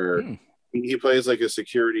where he plays like a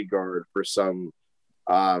security guard for some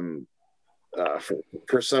for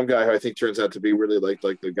some guy who I think turns out to be really like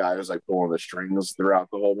the guy who's like pulling the strings throughout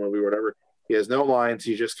the whole movie or whatever. He has no lines.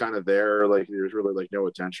 He's just kind of there. Like there's really like no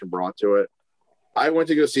attention brought to it. I went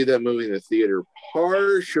to go see that movie in the theater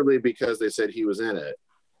partially because they said he was in it.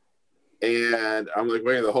 And I'm like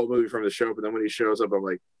waiting the whole movie from the show, but then when he shows up, I'm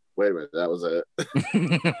like, wait a minute, that was it.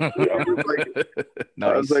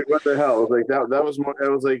 Nice. I was like, what the hell? I was like,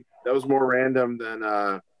 that was more random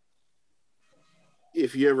than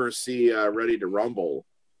if you ever see Ready to Rumble.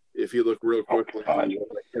 If you look real quickly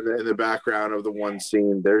in the background of the one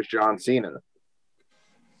scene, there's John Cena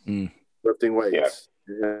lifting weights.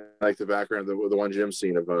 Yeah. Like the background of the one gym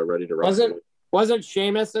scene of Ready to Rumble. Wasn't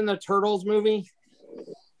Sheamus in the Turtles movie?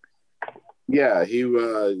 Yeah, he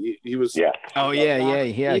was. Yeah. Oh yeah.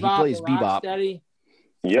 He plays Bebop. Rocksteady.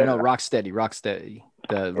 Yeah. No, Rocksteady,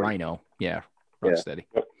 the Rhino. Yeah, Rocksteady.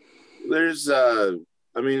 Yeah. There's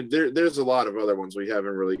there's a lot of other ones we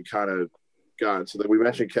haven't really kind of gotten to. We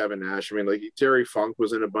mentioned Kevin Nash. I mean, like Terry Funk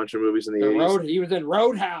was in a bunch of movies in the 80s. He was in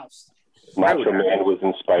Roadhouse. Macho Man was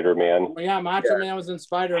in Spider-Man. Yeah, Macho Man was in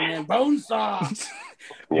Spider-Man. Bonesaw.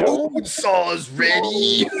 Bonesaw's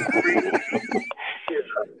ready.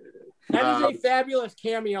 That is a fabulous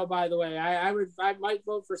cameo, by the way. I might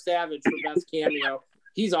vote for Savage for best cameo.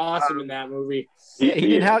 He's awesome in that movie.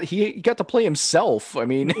 Yeah, he got to play himself. I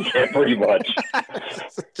mean, yeah, pretty much.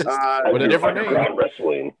 With a different name.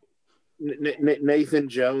 Wrestling. Nathan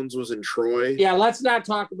Jones was in Troy. Yeah, let's not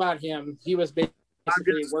talk about him. He was basically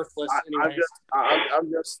worthless. I'm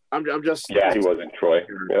just. Yeah, he was in Troy.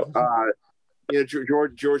 Yep.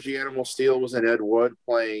 George the Animal Steel was in Ed Wood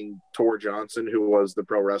playing Tor Johnson, who was the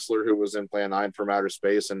pro wrestler who was in Plan 9 from Outer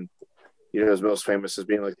Space, and is most famous as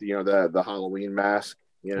being like the Halloween mask.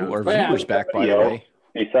 Our viewers back, by the way.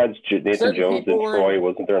 Besides Nathan Jones and Troy,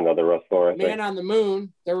 wasn't there another wrestler? Man on the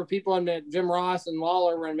Moon. There were people in the Jim Ross and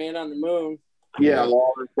Lawler were in Man on the Moon. Yeah,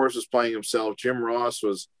 Lawler, of course, was playing himself. Jim Ross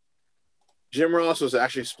was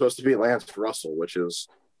actually supposed to be Lance Russell, which is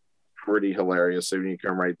pretty hilarious when you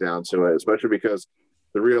come right down to it, especially because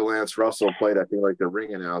the real Lance Russell played, I think, like the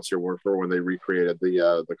ring announcer for when they recreated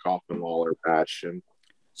the Kaufman Lawler patch. And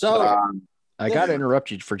so I got to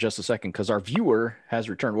interrupt you for just a second because our viewer has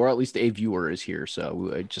returned, or at least a viewer is here.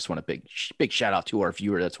 So I just want a big shout out to our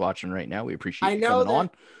viewer that's watching right now. We appreciate you coming on.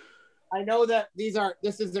 I know that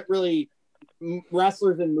this isn't really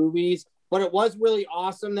wrestlers in movies, but it was really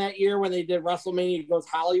awesome that year when they did WrestleMania Goes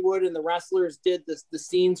Hollywood and the wrestlers did the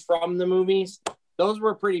scenes from the movies. Ththose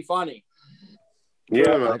were pretty funny.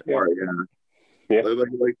 Yeah. Like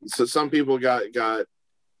so some people got to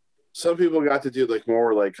do like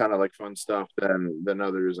more like kind of like fun stuff than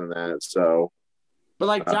others in that. So, but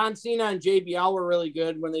like John Cena and JBL were really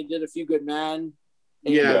good when they did A Few Good Men.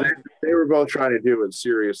 Yeah, they were both trying to do it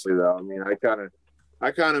seriously though. I mean, I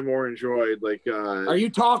kind of more enjoyed like. Are you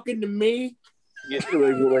talking to me? Yeah,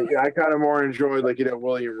 like I kind of more enjoyed like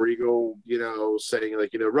William Regal saying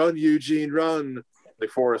like run Eugene run, like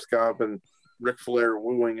Forrest Gump, and Ric Flair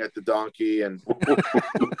wooing at the donkey and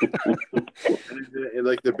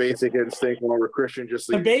like the Basic Instinct one where Christian just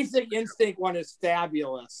the Basic Instinct one is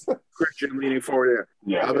fabulous. Christian leaning forward.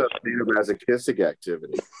 Yeah, how about him as a kissing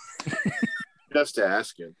activity? Just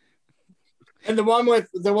asking. And the one with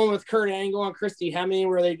Kurt Angle and Christy Hemme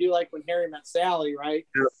where they do like When Harry Met Sally, right?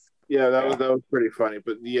 Yeah, that was pretty funny.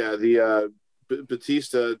 But yeah, the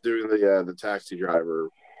Batista doing the taxi driver.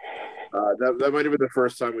 That might have been the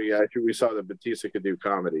first time we saw that Batista could do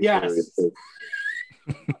comedy. Yes.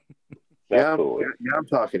 Yeah, I'm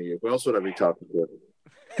talking to you. Who else would I be talking to?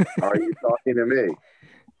 Are you talking to me?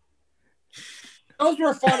 Those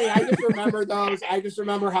were funny. I just remember those. I just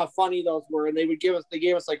remember how funny those were, and they gave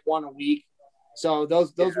us like one a week. So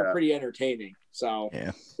those were pretty entertaining. So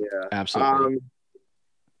yeah, absolutely.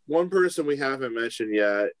 One person we haven't mentioned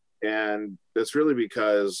yet, and that's really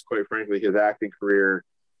because, quite frankly, his acting career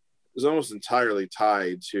is almost entirely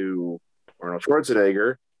tied to Arnold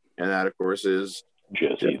Schwarzenegger and that, of course, is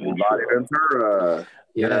Jesse Ventura.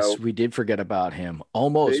 Yes, we did forget about him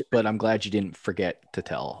almost, but I'm glad you didn't forget to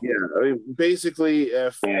tell. Yeah, I mean, basically,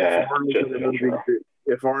 if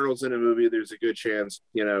Arnold's in a movie, there's a good chance,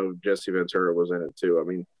 Jesse Ventura was in it too. I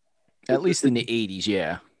mean, at least in the 80s,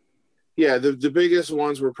 yeah. Yeah, the biggest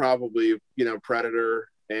ones were probably, Predator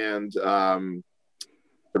and The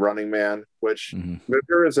Running Man, which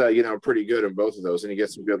Ventura's, pretty good in both of those, and he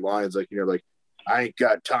gets some good lines like, I ain't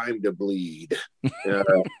got time to bleed.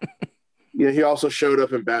 He also showed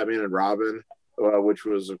up in Batman and Robin, which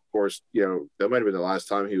was, of course, that might have been the last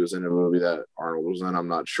time he was in a movie that Arnold was in. I'm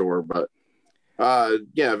not sure, but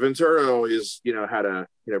Ventura always, had a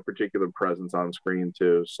particular presence on screen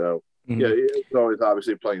too. So yeah, he's always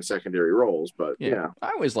obviously playing secondary roles, but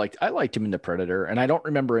I liked him in The Predator, and I don't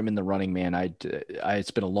remember him in The Running Man.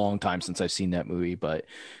 It's been a long time since I've seen that movie, but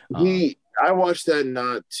I watched that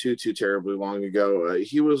not too terribly long ago.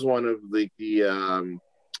 He was one of the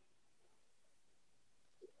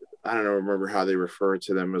I don't know, remember how they refer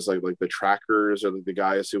to them as like the trackers or the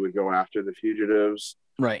guys who would go after the fugitives.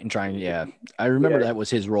 Right, and I remember that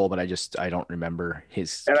was his role, but I don't remember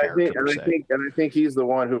his character. I think he's the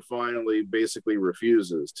one who finally basically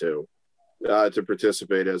refuses to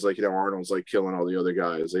participate, as Arnold's like killing all the other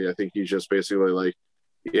guys. I think he's just basically like,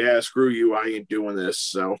 yeah, screw you, I ain't doing this.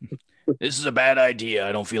 So this is a bad idea.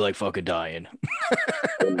 I don't feel like fucking dying.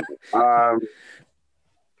 I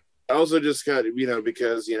also just got,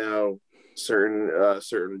 because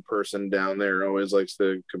certain person down there always likes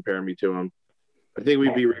to compare me to him. I think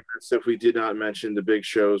we'd be remiss if we did not mention the Big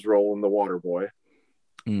Show's role in The Waterboy.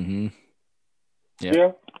 Mm-hmm.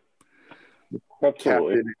 Yeah.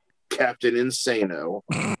 Absolutely. Captain Insano.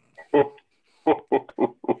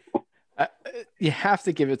 You have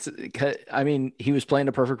to give it to, I mean, he was playing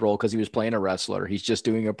a perfect role because he was playing a wrestler. He's just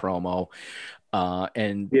doing a promo.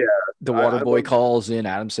 And the Waterboy calls in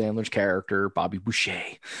Adam Sandler's character, Bobby Boucher.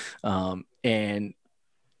 And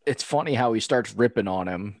it's funny how he starts ripping on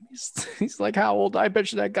him. He's like, how old? I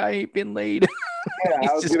bet you that guy ain't been laid.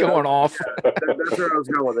 He's just going off. That's where I was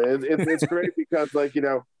going with it. It's great because,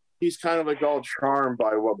 he's kind of like all charmed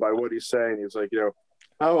by what he's saying. He's like,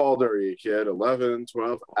 how old are you, kid? 11,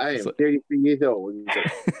 12? I am 33 years old. And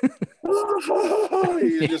he's like,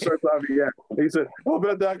 he just starts laughing. Yeah. He said, I'll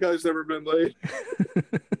bet that guy's never been laid.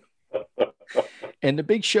 And the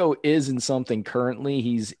Big Show is in something currently.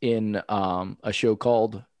 He's in a show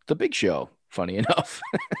called The Big Show, funny enough.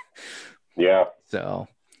 Yeah. So,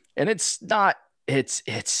 and it's not, it's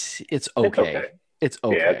okay. It's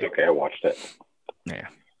okay. Yeah, it's okay. I watched it. Yeah.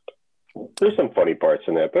 There's some funny parts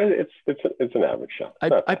in that, but it's an average show.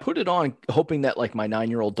 I put it on hoping that my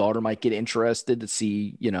 9-year-old daughter might get interested to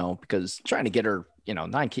see, because trying to get her,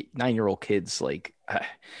 9-year-old kids,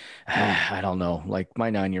 I don't know,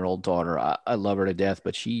 my 9-year-old daughter, I love her to death,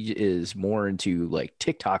 but she is more into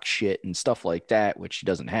TikTok shit and stuff like that, which she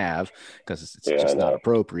doesn't have because it's just not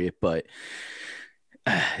appropriate, but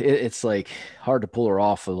it's hard to pull her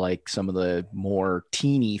off of some of the more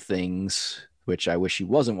teeny things, which I wish she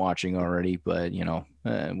wasn't watching already, but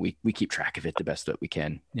we keep track of it the best that we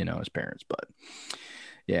can, as parents. But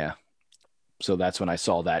yeah, so that's when I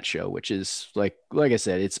saw that show, which is like I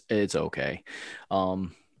said, it's okay.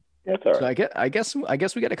 That's all right. So I guess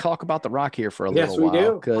we got to talk about The Rock here for a little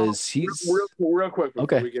while because he's real quick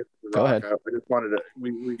before we get to The Go Rock. ahead. I just wanted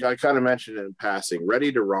to I kind of mentioned it in passing.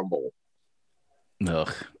 Ready to Rumble.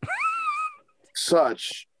 Ugh.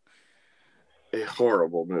 Such a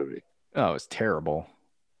horrible movie. Oh, it's terrible.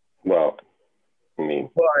 Well, I mean,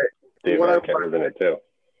 Dave Arquette was in it too.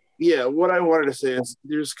 Yeah, what I wanted to say is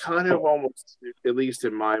there's kind of almost, at least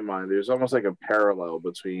in my mind, there's almost like a parallel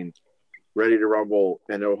between Ready to Rumble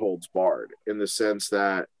and No Holds Barred, in the sense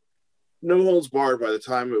that No Holds Barred, by the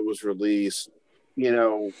time it was released,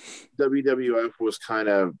 WWF was kind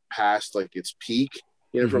of past its peak,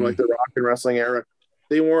 from the rock and wrestling era.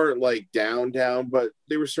 They weren't down, but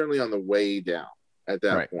they were certainly on the way down at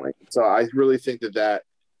that point. So I really think that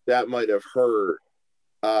might have hurt.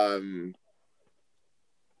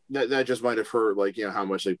 That just might have hurt, how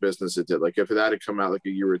much business it did. If that had come out a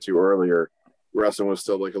year or two earlier, wrestling was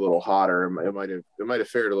still a little hotter. It might have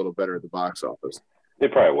fared a little better at the box office.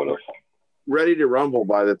 It probably would have. Ready to Rumble,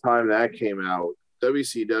 by the time that came out,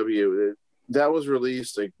 WCW, that was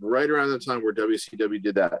released right around the time where WCW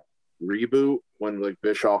did that reboot when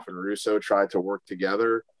Bischoff and Russo tried to work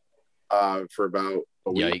together for about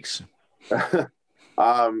a week. Yikes.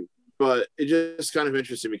 But it just kind of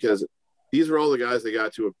interesting because these were all the guys that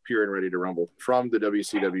got to appear in Ready to Rumble from the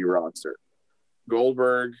WCW roster.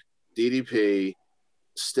 Goldberg, DDP,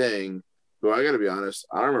 Sting, who I got to be honest,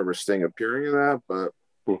 I don't remember Sting appearing in that, but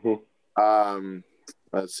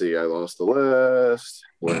Let's see. I lost the list.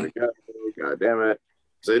 Where to go? God damn it!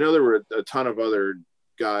 So I know there were a ton of other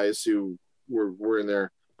guys who were in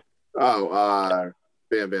there. Bam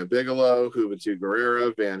Bam Bigelow, Juventud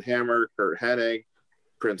Guerrera, Van Hammer, Kurt Hennig,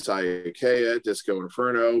 Prince Iaukea, Disco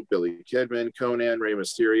Inferno, Billy Kidman, Conan, Rey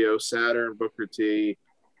Mysterio, Saturn, Booker T,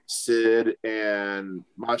 Sid, and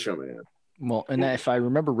Macho Man. Well, and if I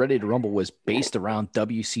remember, Ready to Rumble was based around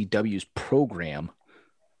WCW's program.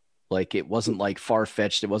 Like, it wasn't like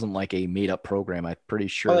far-fetched. It wasn't like a made-up program. I'm pretty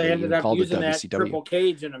sure they ended up using that WCW. Triple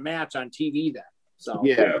Cage in a match on TV then. So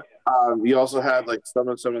yeah, you also had like some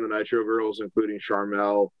of the Nitro girls, including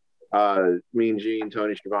Charmel, Mean Gene,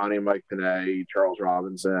 Tony Schiavone, Mike Tenay, Charles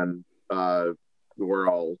Robinson. We're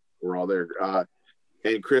all there.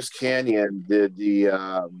 And Chris Kanyon did he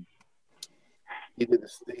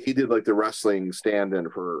did like the wrestling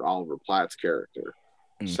stand-in for Oliver Platt's character.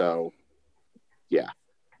 So yeah.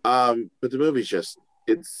 But the movie's just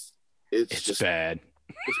it's just bad.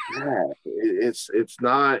 It's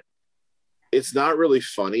bad. It's not really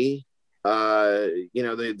funny. They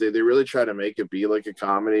really try to make it be like a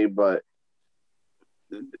comedy, but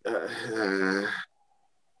I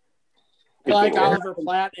like Oliver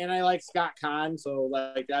Platt and I like Scott Conn, so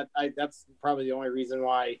like that that's probably the only reason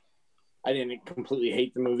why I didn't completely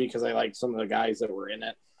hate the movie, because I like some of the guys that were in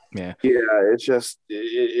it. Yeah. It just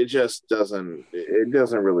doesn't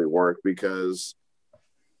really work, because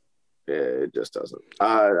it just doesn't.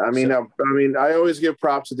 I always give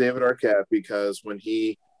props to David Arquette, because when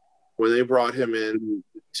they brought him in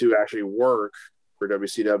to actually work for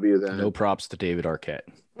WCW, then no props to David Arquette.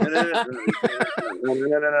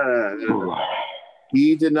 No.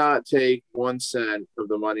 He did not take 1 cent of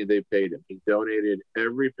the money they paid him. He donated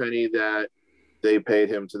every penny that they paid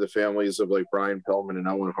him to the families of like Brian Pillman and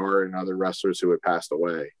Owen Hart and other wrestlers who had passed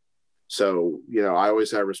away. So, I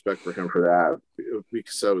always have respect for him for that.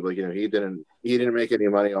 So, like, he didn't make any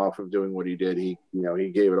money off of doing what he did. He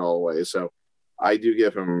gave it all away. So I do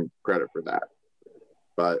give him credit for that.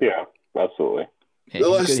 But yeah, absolutely. The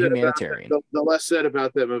less said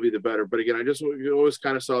about that movie, the better. But again, you always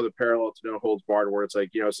kind of saw the parallel to No Holds Barred, where it's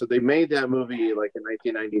like, so they made that movie like in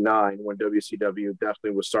 1999 when WCW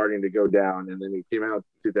definitely was starting to go down. And then it came out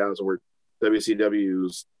in 2000 where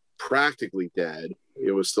WCW's practically dead.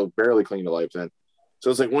 It was still barely clinging to life then. So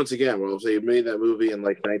it's like, once again, well, if they made that movie in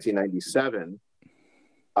like 1997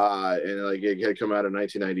 and like it had come out in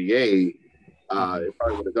 1998, it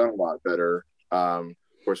probably would have done a lot better.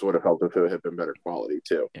 Of course, it would have helped if it had been better quality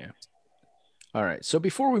too. Yeah. All right. So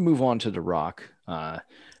before we move on to The Rock,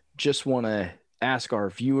 just want to ask our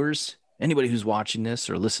viewers, anybody who's watching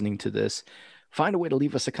this or listening to this, find a way to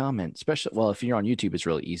leave us a comment. Especially, well, if you're on YouTube, it's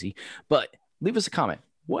really easy. But leave us a comment.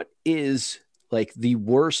 What is like the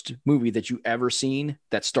worst movie that you ever seen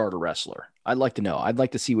that starred a wrestler? I'd like to know. I'd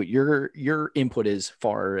like to see what your input is, as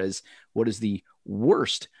far as what is the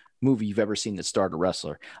worst movie you've ever seen that starred a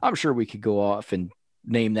wrestler. I'm sure we could go off and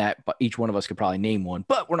name that, but each one of us could probably name one,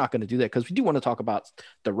 but we're not going to do that, because we do want to talk about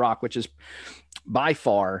The Rock, which is by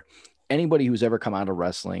far anybody who's ever come out of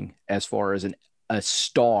wrestling as far as a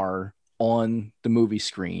star on the movie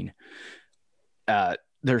screen.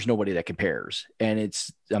 There's nobody that compares. And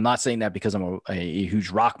I'm not saying that because I'm a huge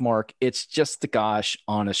Rock mark. It's just the gosh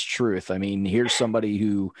honest truth. I mean, here's somebody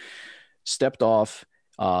who stepped off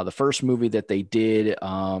the first movie that they did.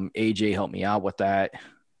 AJ helped me out with that.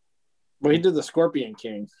 Well, he did the Scorpion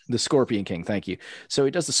King. The Scorpion King, thank you. So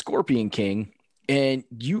he does the Scorpion King, and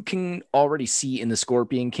you can already see in the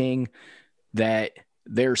Scorpion King that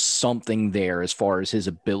there's something there as far as his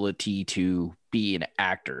ability to be an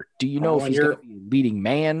actor. Do you know if he's going to be a leading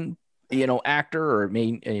man, actor, or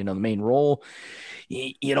the main role?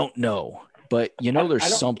 You don't know, but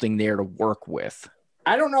there's something there to work with.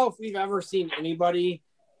 I don't know if we've ever seen anybody.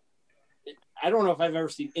 I don't know if I've ever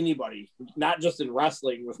seen anybody, not just in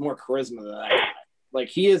wrestling, with more charisma than that guy. Like,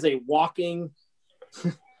 he is a walking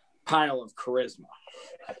pile of charisma.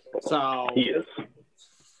 So he is.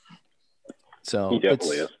 So he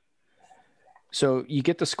definitely is. So you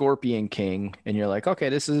get the Scorpion King, and you're like, okay,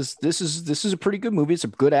 this is a pretty good movie. It's a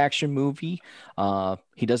good action movie.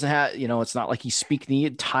 He doesn't have, it's not like he's speaking the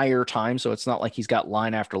entire time, so it's not like he's got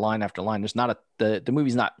line after line after line. There's not the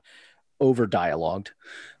movie's not over dialogued.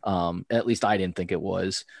 At least I didn't think it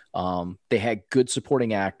was. They had good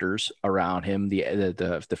supporting actors around him.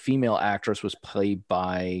 The female actress was played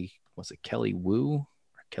by, was it Kelly Wu or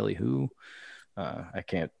Kelly Who? I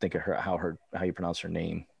can't think of how you pronounce her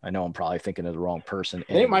name. I know I'm probably thinking of the wrong person.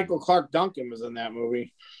 I think Michael Clark Duncan was in that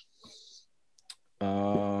movie.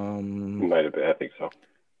 Might have been. I think so.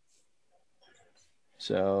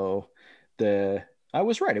 So I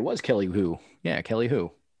was right. It was Kelly Hu. Yeah, Kelly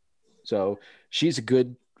Hu. So she's a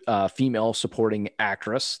good female supporting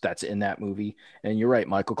actress that's in that movie. And you're right,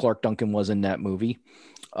 Michael Clark Duncan was in that movie.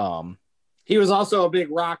 He was also a big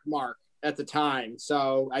Rock mark at the time.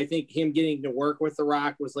 So I think him getting to work with The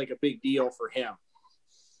Rock was like a big deal for him.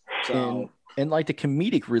 So and like the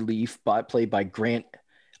comedic relief played by Grant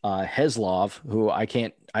Heslov, who I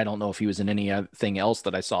don't know if he was in anything else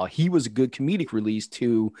that I saw. He was a good comedic release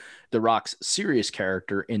to The Rock's serious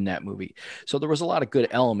character in that movie. So there was a lot of good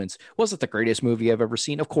elements. Was it the greatest movie I've ever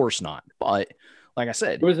seen? Of course not. But like I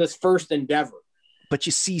said, it was his first endeavor. But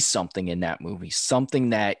you see something in that movie,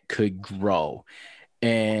 something that could grow.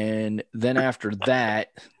 And then after that,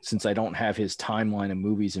 since I don't have his timeline of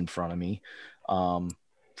movies in front of me,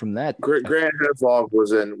 from that, Grant Heslov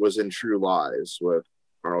was in True Lies with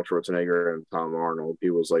Arnold Schwarzenegger and Tom Arnold. He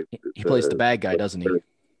was like he plays the bad guy, doesn't he?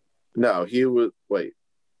 No, he was. Wait,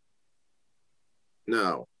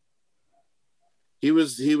 no, he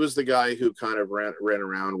was the guy who kind of ran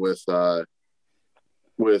around with Arnold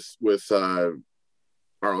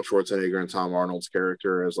Schwarzenegger and Tom Arnold's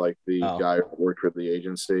character as like the guy who worked for the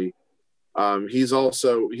agency. He's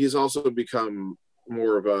also become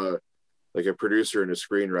more of a producer and a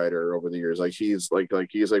screenwriter over the years. Like he's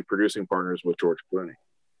producing partners with George Clooney,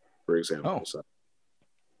 for example. Oh. So,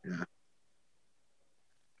 yeah.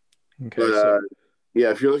 Okay. But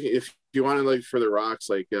yeah, if you want to like for The Rock's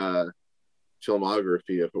like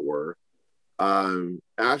filmography, if it were,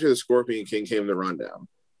 after The Scorpion King came The Rundown.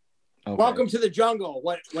 Okay. Welcome to the Jungle,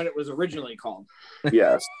 when it was originally called.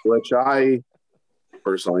 Yes, which I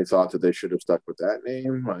personally thought that they should have stuck with that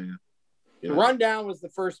name. The Rundown was the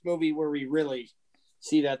first movie where we really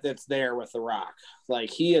see that's there with The Rock. Like,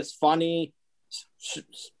 he is funny.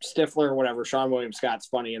 Stifler, whatever, Sean William Scott's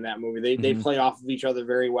funny in that movie. They play off of each other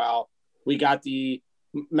very well. We got the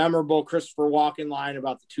memorable Christopher Walken line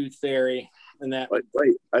about the Tooth Fairy and that.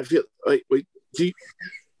 Wait, I feel wait.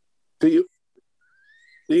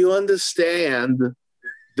 Do you understand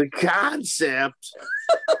the concept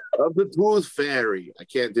of the Tooth Fairy? I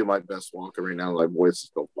can't do my best walking right now. My voice is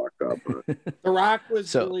still fucked up. The Rock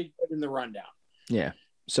was really good in The Rundown. Yeah.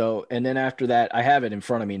 So, and then after that, I have it in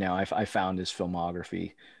front of me now. I found his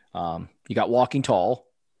filmography. You got Walking Tall,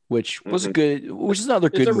 which was which is another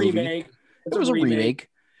good movie. Remake. It was a remake.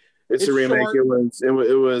 It's a remake. Short.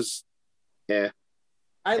 It was. Yeah.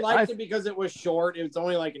 I liked it because it was short. It was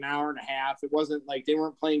only like an hour and a half. It wasn't like they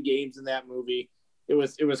weren't playing games in that movie. It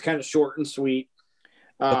was kind of short and sweet.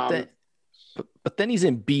 But then he's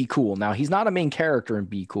in Be Cool. Now he's not a main character in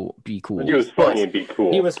Be Cool. He was funny in Be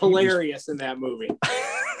Cool. He was hilarious in that movie.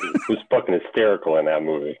 He was fucking hysterical in that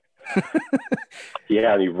movie.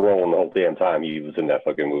 Yeah, and he rolling the whole damn time he was in that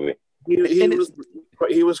fucking movie.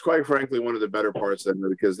 He was quite frankly one of the better parts of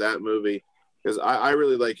that movie because I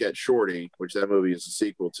really like Get Shorty, which that movie is a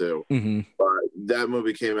sequel to. But that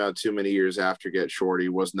movie came out too many years after Get Shorty,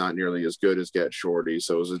 was not nearly as good as Get Shorty,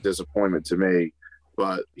 so it was a disappointment to me.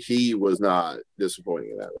 But he was not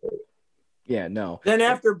disappointing in that movie. Yeah, no. Then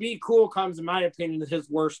after Be Cool comes, in my opinion, his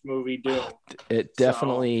worst movie, Doom. It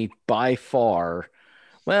definitely, by far.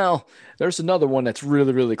 Well, there's another one that's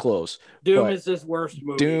really, really close. Doom is his worst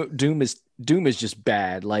movie. Doom is just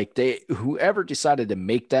bad. Like whoever decided to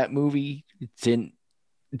make that movie didn't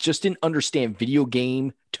understand video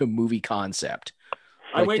game to movie concept.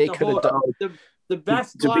 Like, they could have done the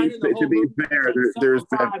best line in the whole movie. To be fair, there's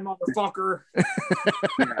been motherfucker.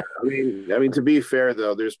 I mean, to be fair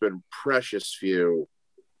though, there's been precious few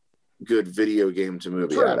good video game to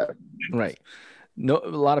movie adaptations. Right. No, a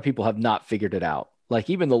lot of people have not figured it out. Like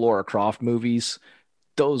even the Lara Croft movies,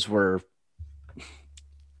 those were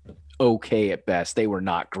okay at best. They were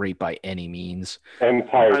not great by any means.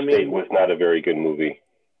 Empire State was not a very good movie.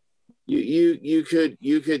 You could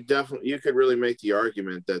really make the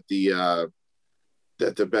argument that the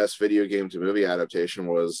best video game to movie adaptation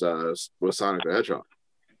was Sonic the Hedgehog.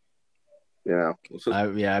 Yeah.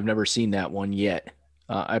 I've never seen that one yet.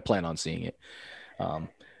 I plan on seeing it.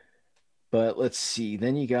 But let's see.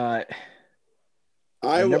 Then you got.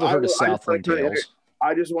 I've never heard of Southland Tales.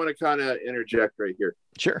 I just want to kind of interject right here.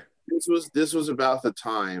 Sure. This was about the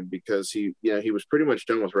time because he was pretty much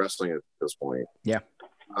done with wrestling at this point. Yeah.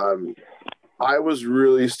 I was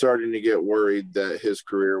really starting to get worried that his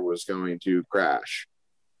career was going to crash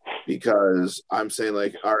because I'm saying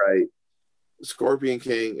like, all right, Scorpion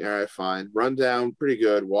King, all right, fine. Rundown, pretty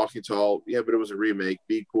good. Walking Tall, yeah, but it was a remake.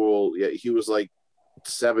 Be Cool, yeah, he was like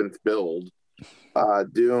 7th build.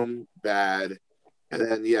 Doom, bad. And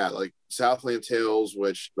then, yeah, like Southland Tales,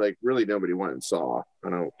 which like really nobody went and saw. I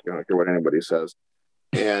don't care what anybody says.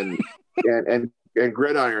 And and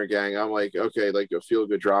Gridiron Gang, I'm like, okay, like a feel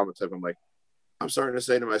good drama type. I'm like, I'm starting to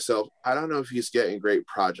say to myself, I don't know if he's getting great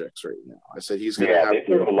projects right now. I said he's going to have they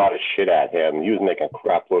threw a lot of shit at him. He was making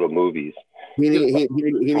crap load of movies. He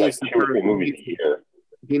needs to turn movies a year.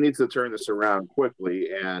 He needs to turn this around quickly,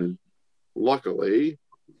 and luckily,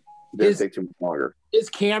 it didn't take too much longer. His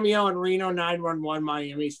cameo in Reno 911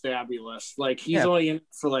 Miami's fabulous. Like he's only in it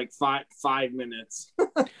for like five minutes.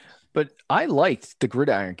 But I liked the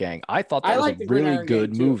Gridiron Gang. I thought that was a really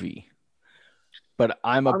good movie. But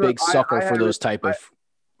I'm a big sucker for those type of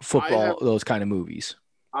football, those kind of movies.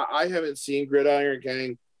 I haven't seen Gridiron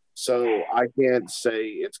Gang, so I can't say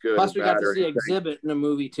it's good. Plus, we got to see Exhibit in a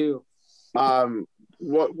movie too.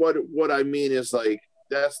 What I mean is like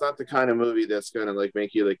that's not the kind of movie that's gonna like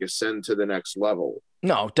make you like ascend to the next level.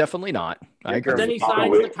 No, definitely not. I agree. Then he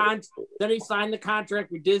signed the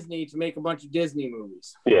contract with Disney to make a bunch of Disney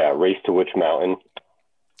movies. Yeah, Race to Witch Mountain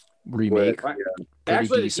remake.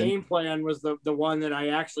 Actually, the Game Plan was the one that I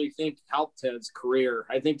actually think helped his career.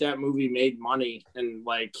 I think that movie made money, and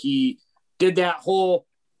like he did that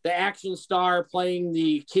the action star playing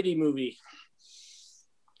the kiddie movie.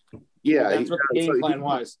 Yeah, that's what the Game Plan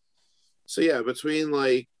was. So yeah, between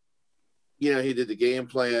like, he did the Game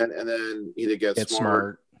Plan, and then he did Get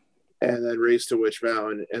Smart, and then Race to Witch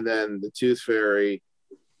Mountain, and then the Tooth Fairy,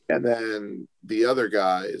 and then the other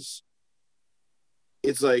guys.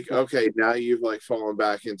 It's like, okay, now you've like fallen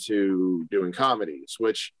back into doing comedies,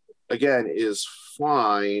 which again is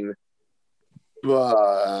fine,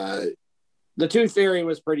 but the Tooth Fairy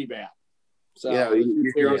was pretty bad. So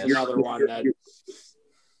you're another one that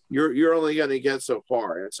you're only going to get so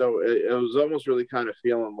far, and so it was almost really kind of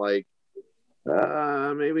feeling like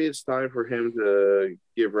maybe it's time for him to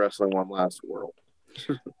give wrestling one last whirl.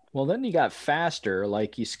 Well, then you got Faster,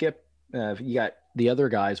 like you skip. You got the other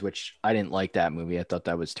guys, which I didn't like that movie. I thought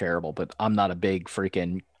that was terrible, but I'm not a big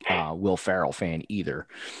freaking Will Ferrell fan either.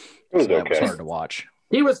 So that was hard to watch.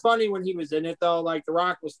 He was funny when he was in it, though. Like The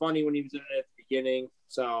Rock was funny when he was in it at the beginning.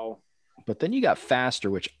 So, but then you got Faster,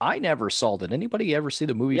 which I never saw. Did anybody ever see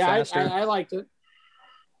the movie Faster? I liked it.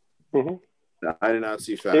 Mm-hmm. No, I did not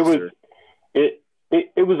see Faster. It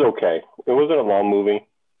was okay. It wasn't a long movie.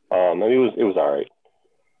 It was all right.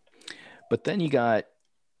 But then you got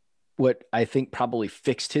what I think probably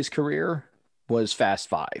fixed his career was Fast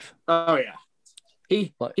Five. Oh yeah,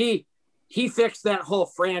 he fixed that whole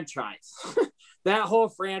franchise. That whole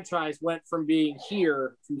franchise went from being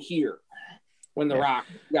here to here when The Rock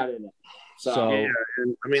got in it. So yeah,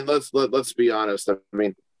 and I mean, let's be honest. I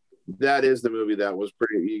mean, that is the movie that was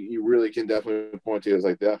pretty. You really can definitely point to as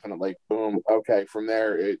like definite like boom. Okay, from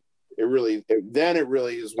there it really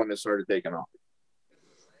is when it started taking off.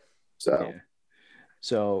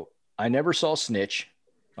 So I never saw Snitch.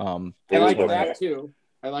 I like that too.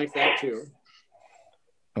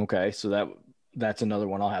 Okay, so that's another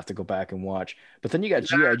one I'll have to go back and watch. But then you got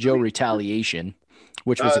G.I. Joe Retaliation,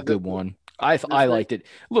 which was a good one. I liked it.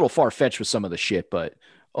 A little far-fetched with some of the shit, but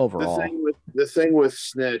overall. The thing with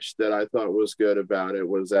Snitch that I thought was good about it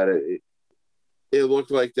was that it looked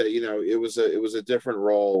like that, it was a different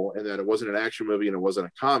role, and that it wasn't an action movie and it wasn't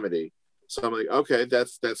a comedy. So I'm like, okay,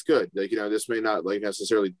 that's good. Like, this may not like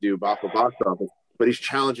necessarily do box office, but he's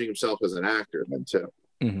challenging himself as an actor then too,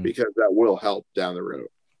 because that will help down the road.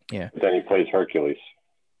 Yeah. Then he plays Hercules.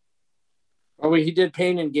 Oh, he did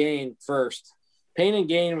Pain and Gain first. Pain and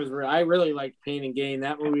Gain was I really liked Pain and Gain.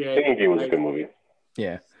 That movie. Pain and Gain was a good movie.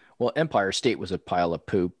 Yeah. Well, Empire State was a pile of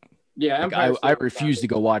poop. Yeah, like, I refused to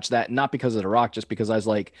go watch that, not because of The Rock, just because I was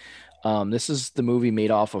like, this is the movie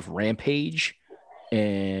made off of Rampage,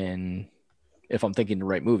 and if I'm thinking the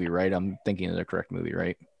right movie, right? I'm thinking of the correct movie,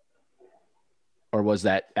 right? Or was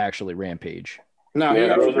that actually Rampage? No,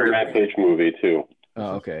 that was a Rampage movie too.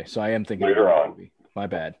 Oh, okay. So I am thinking later of the on. movie. My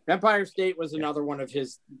bad. Empire State was another one of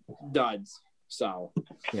his duds. So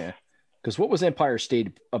yeah, because what was Empire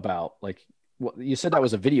State about? Like, you said that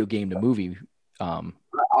was a video game to movie.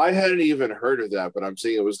 I hadn't even heard of that, but I'm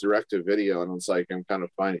seeing it was direct to video, and it's like I'm kind of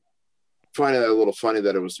finding that a little funny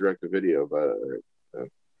that it was direct to video, but.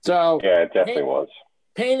 So yeah, it definitely was.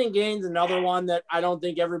 Pain and Gain's another one that I don't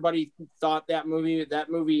think everybody thought that movie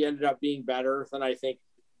ended up being better than I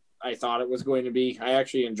thought it was going to be. I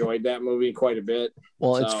actually enjoyed that movie quite a bit.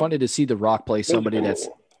 Well, it's funny to see The Rock play somebody that's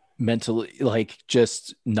mentally, like,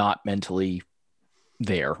 just not mentally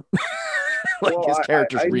there. His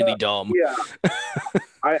character's really dumb. Yeah.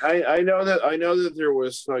 I know that there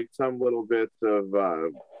was like some little bit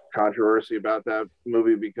of controversy about that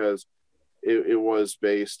movie because it was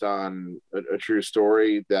based on a true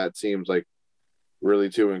story that seems like really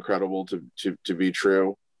too incredible to be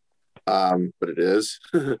true. But it is.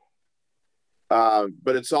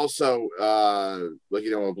 But it's also like,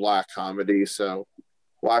 you know, a black comedy. So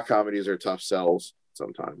black comedies are tough sells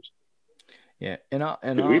sometimes. Yeah.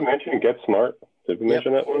 Did we mention Get Smart? Did we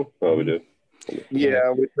mention that one? Oh, we did.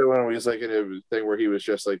 Yeah, we did when he was like in a thing where he was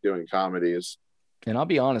just like doing comedies. And I'll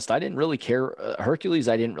be honest, I didn't really care. Hercules,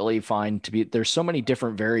 I didn't really find to be. There's so many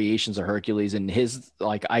different variations of Hercules, and his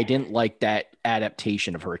like I didn't like that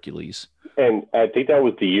adaptation of Hercules. And I think that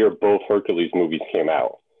was the year both Hercules movies came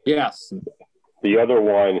out. Yes. The other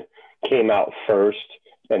one came out first,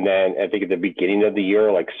 and then I think at the beginning of the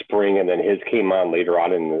year, like spring, and then his came on later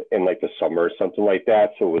on in like the summer or something like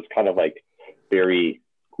that. So it was kind of like very,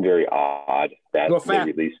 very odd that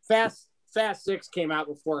they released. Fast 6 came out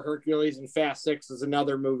before Hercules, and Fast 6 is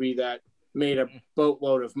another movie that made a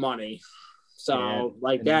boatload of money. So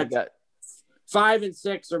like that, 5 and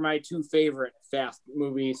 6 are my two favorite Fast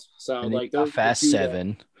movies. So like those Fast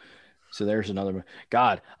 7. So there's another.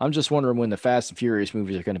 God, I'm just wondering when the Fast and Furious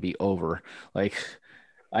movies are going to be over. Like,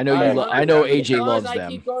 I know I know AJ loves them. As long as I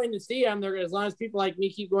keep going to see them, as long as people like me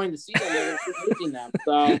keep going to see them, they're going to keep making them.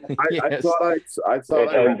 So I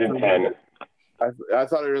thought it ends in 10. I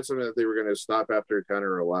thought it was something that they were going to stop after 10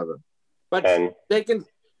 or 11. But they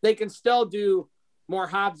can still do more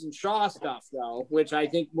Hobbs and Shaw stuff though, which I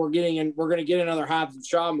think we're going to get another Hobbs and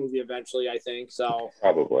Shaw movie eventually, I think. So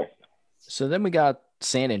probably. So then we got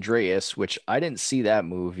San Andreas, which I didn't see that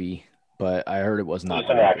movie, but I heard it was not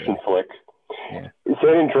an action flick. Yeah.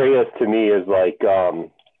 San Andreas to me is like what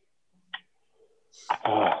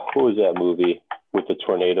was that movie with the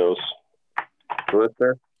tornadoes?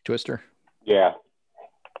 Twister. Yeah,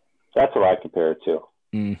 that's what I compare it to.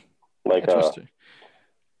 Like it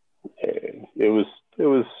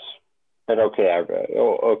was an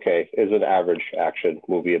okay is an average action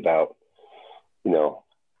movie about, you know,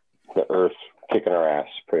 the Earth kicking our ass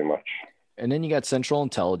pretty much. And then you got Central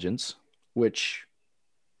Intelligence, which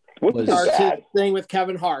was his thing with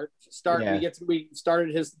Kevin Hart. We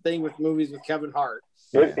started his thing with movies with Kevin Hart.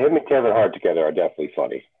 Him and Kevin Hart together are definitely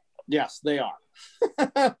funny. Yes, they are.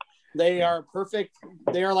 They are perfect.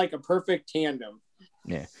 They are like a perfect tandem.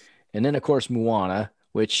 Yeah. And then, of course, Moana,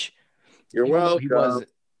 which you're welcome.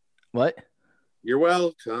 What? You're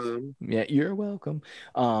welcome. Yeah, you're welcome.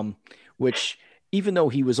 Which, even though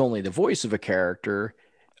he was only the voice of a character,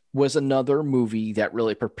 was another movie that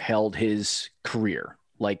really propelled his career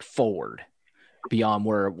like forward beyond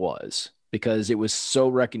where it was, because it was so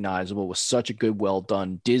recognizable. It was such a good, well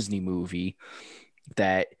done Disney movie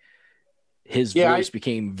that his voice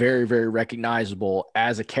became very, very recognizable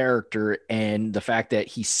as a character. And the fact that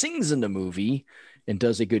he sings in the movie and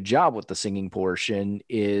does a good job with the singing portion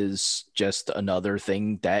is just another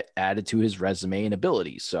thing that added to his resume and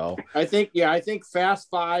abilities. So I think Fast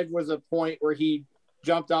 5 was a point where he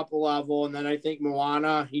jumped up a level. And then I think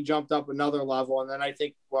Moana, he jumped up another level. And then I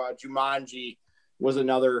think Jumanji was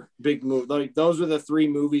another big move. Like those are the three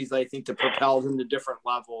movies I think that propelled him to different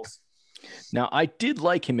levels. Now, I did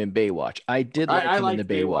like him in Baywatch. I did like him in the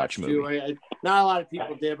Baywatch movie. Not a lot of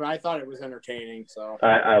people did, but I thought it was entertaining. So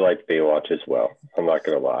I liked Baywatch as well. I'm not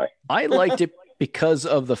going to lie. I liked it because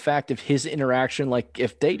of the fact of his interaction. Like,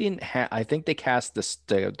 if they didn't have, I think they cast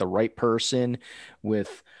the right person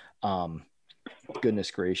with,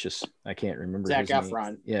 goodness gracious, I can't remember Zac his Efron.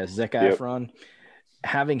 name. Yeah, Zac Efron.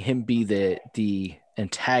 Having him be the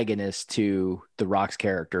antagonist to The Rock's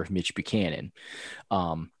character, Mitch Buchanan.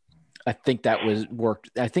 I think that worked.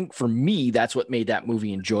 I think for me, that's what made that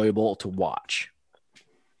movie enjoyable to watch.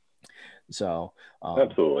 So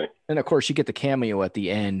absolutely. And of course you get the cameo at the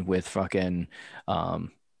end with fucking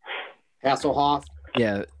Hasselhoff.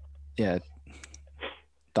 Yeah.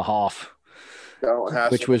 The Hoff,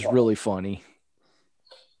 which was really funny.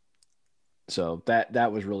 So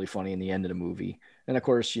that was really funny in the end of the movie. And of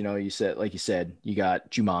course, you know, you said, you got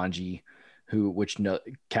Jumanji, which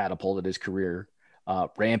catapulted his career.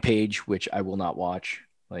 Rampage, which I will not watch.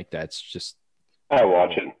 Like, that's just, I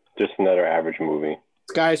watch it. Just another average movie.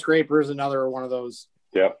 Skyscraper is another one of those.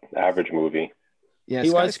 Yep, average movie. Yeah, he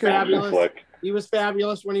was fabulous. He was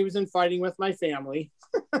fabulous when he was in Fighting with My Family.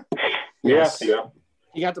 Yes. Yeah.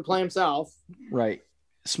 He got to play himself. Right.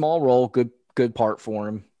 Small role, good part for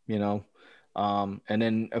him, you know. And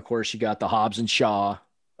then of course you got the Hobbs and Shaw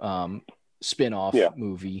spin-off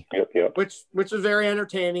movie. Yep. Which was very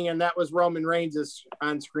entertaining, and that was Roman Reigns'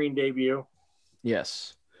 on-screen debut.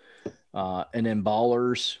 Yes. And then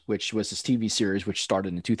Ballers, which was this TV series which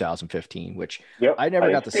started in 2015, which I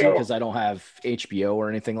never got to see because I don't have HBO or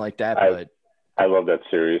anything like that. But I love that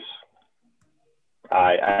series.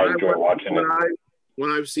 I enjoy watching it.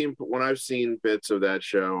 When I've seen bits of that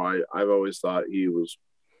show, I've always thought he was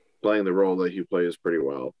playing the role that he plays pretty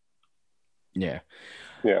well. Yeah.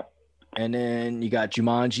 Yeah. And then you got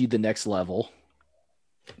Jumanji: The Next Level.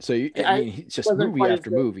 So I mean, it's just wasn't movie quite after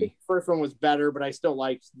as good. movie. The first one was better, but I still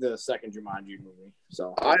liked the second Jumanji movie.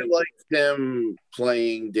 So I liked him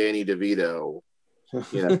playing Danny DeVito,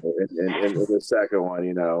 you know, in the second one.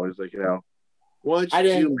 You know, it's like, you know, what's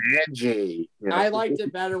Jumanji? You know? I liked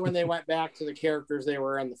it better when they went back to the characters they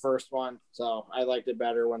were in the first one. So I liked it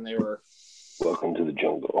better when they were. Welcome to the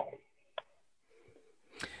jungle.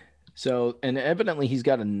 So, and evidently he's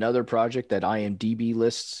got another project that IMDb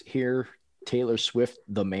lists here. Taylor Swift,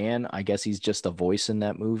 The Man. I guess he's just a voice in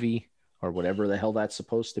that movie or whatever the hell that's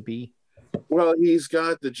supposed to be. Well, he's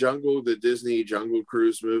got the Disney Jungle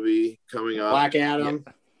Cruise movie coming up. Black Adam.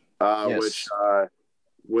 Yes.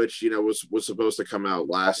 Which, you know, was supposed to come out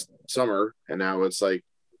last summer. And now it's like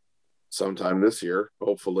sometime this year,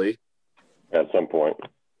 hopefully. At some point.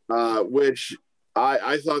 Which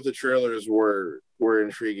I thought the trailers were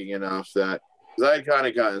intriguing enough that I had kind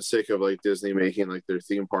of gotten sick of like Disney making like their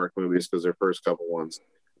theme park movies because their first couple ones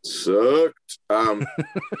sucked.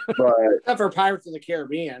 But except for Pirates of the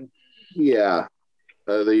Caribbean. Yeah,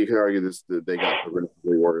 you could argue that they got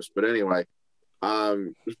progressively worse. But anyway,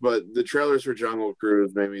 but the trailers for Jungle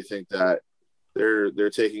Cruise made me think that they're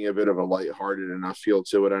taking a bit of a lighthearted enough feel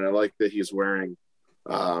to it, and I like that he's wearing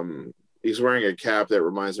a cap that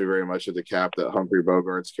reminds me very much of the cap that Humphrey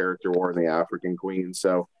Bogart's character wore in The African Queen.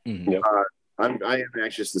 So I am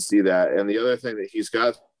anxious to see that. And the other thing that he's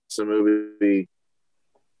got some movie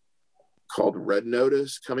called Red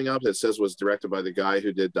Notice coming up that says was directed by the guy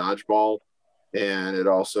who did Dodgeball, and it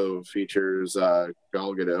also features Gal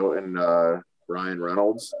Gadot and Ryan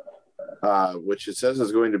Reynolds, which it says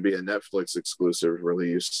is going to be a Netflix exclusive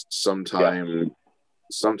release sometime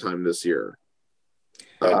this year.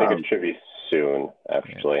 I think it should be soon,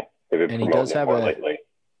 actually. They've been promoting it more lately.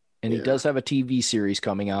 And he does have a TV series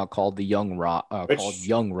coming out called Young Rock. I'm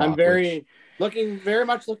very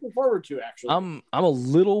much looking forward to. Actually, I'm a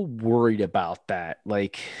little worried about that.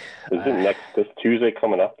 Like, is it this Tuesday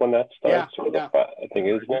coming up when that starts? Yeah. I think,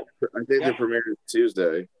 isn't it? I think the premiere is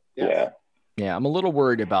Tuesday. Yeah. Yeah, I'm a little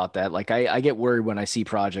worried about that. Like, I get worried when I see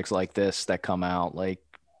projects like this that come out. Like,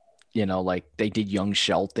 you know, like they did Young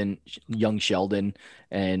Sheldon,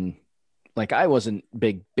 and like I wasn't a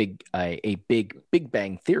big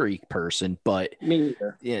Bang Theory person, but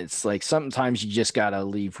it's like sometimes you just gotta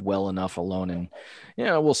leave well enough alone, and you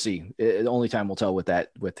know, we'll see. The only time will tell with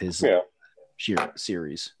his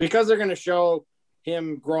series, because they're gonna show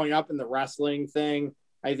him growing up in the wrestling thing.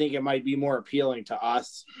 I think it might be more appealing to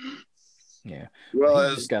us. Yeah.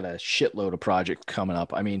 Well, he's got a shitload of projects coming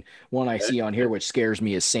up. I mean, one I see on here which scares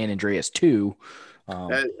me is San Andreas 2.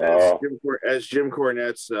 As Jim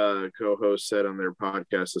Cornette's co-host said on their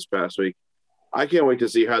podcast this past week, I can't wait to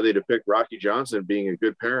see how they depict Rocky Johnson being a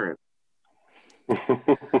good parent.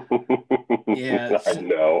 Yeah, I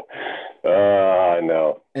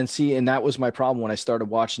know. And that was my problem when I started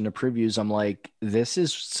watching the previews. I'm like, this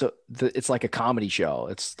is it's like a comedy show.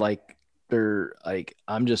 It's like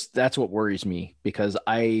that's what worries me, because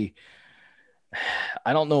I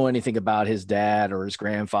don't know anything about his dad or his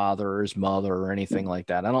grandfather or his mother or anything like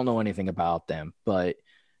that. I don't know anything about them, but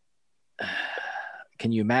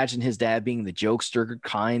can you imagine his dad being the jokester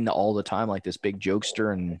kind all the time, like this big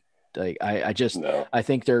jokester? And like, I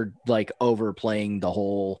think they're like overplaying the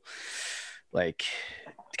whole like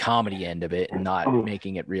comedy end of it and not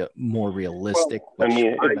making it more realistic. Well, I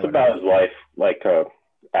mean, it's about his life, like a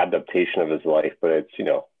adaptation of his life, but it's, you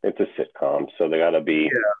know, it's a sitcom, so they gotta be.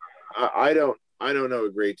 Yeah, I don't know a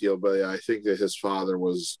great deal, but I think that his father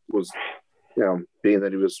was you know, being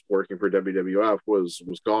that he was working for WWF, was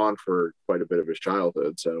gone for quite a bit of his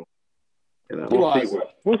childhood. So, you know,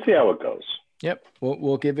 we'll see how it goes. Yep,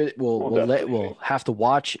 we'll give it. We'll have to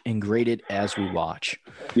watch and grade it as we watch.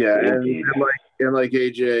 Yeah, and like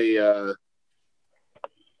AJ.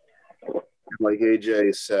 Like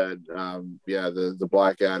AJ said, the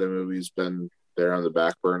Black Adam movie's been there on the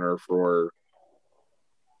back burner for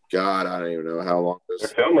God, I don't even know how long. They're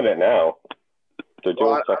filming it now. They're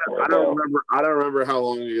doing stuff I don't remember how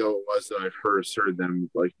long ago it was that I first heard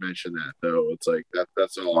them like mention that, though. It's like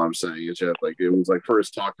that's all I'm saying. It's just like it was like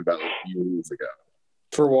first talked about like a few years ago.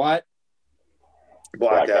 For what?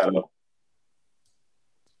 Black Adam.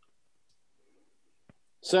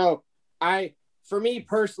 So for me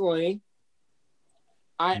personally,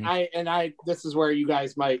 this is where you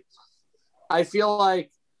guys might. I feel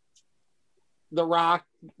like The Rock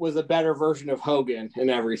was a better version of Hogan in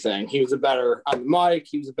everything. He was a better on the mic,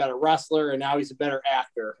 he was a better wrestler, and now he's a better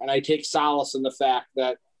actor. And I take solace in the fact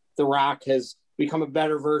that The Rock has become a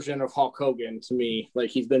better version of Hulk Hogan to me.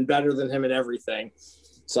 Like, he's been better than him in everything.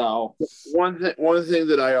 So one thing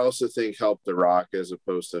that I also think helped The Rock as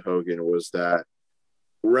opposed to Hogan was that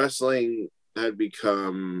wrestling had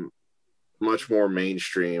become much more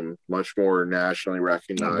mainstream, much more nationally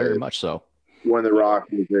recognized. Very much so. When The Rock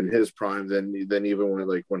was in his prime, than even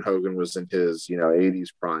when Hogan was in his 80s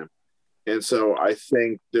prime. And so I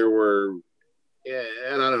think there were,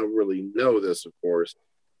 and I don't really know this, of course,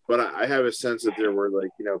 but I have a sense that there were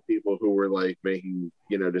people who were making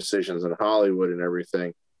decisions in Hollywood and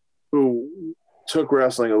everything, who took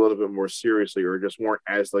wrestling a little bit more seriously or just weren't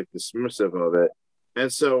as dismissive of it.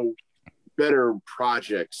 And so better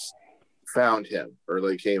projects found him or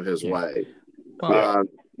came his way. And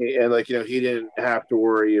he didn't have to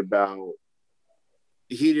worry about,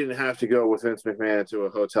 he didn't have to go with Vince McMahon to a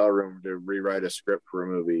hotel room to rewrite a script for a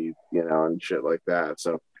movie, and shit like that.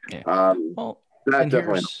 So, that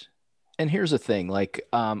definitely. And here's the thing,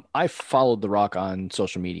 I followed The Rock on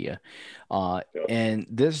social media, and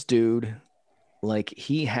this dude,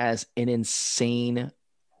 he has an insane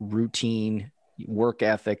routine, work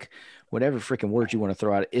ethic, whatever freaking words you want to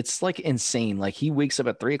throw out. It's insane. He wakes up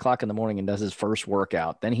at 3:00 in the morning and does his first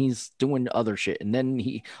workout. Then he's doing other shit. And then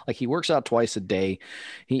he works out twice a day.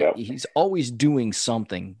 He's always doing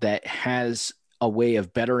something that has a way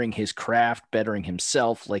of bettering his craft, bettering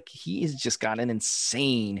himself. He's just got an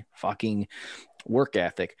insane fucking work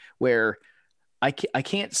ethic where I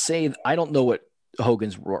can't say, I don't know what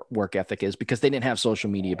Hogan's work ethic is because they didn't have social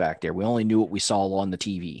media back there. We only knew what we saw on the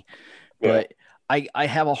TV. But I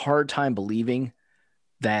have a hard time believing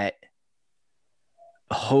that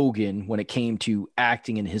Hogan, when it came to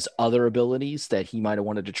acting and his other abilities that he might have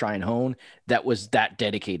wanted to try and hone, that was that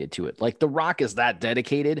dedicated to it. The Rock is that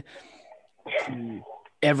dedicated to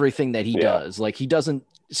everything that he does. He doesn't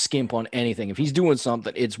skimp on anything. If he's doing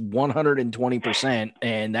something, it's 120%,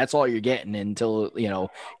 and that's all you're getting until,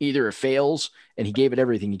 either it fails and he gave it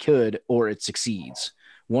everything he could, or it succeeds.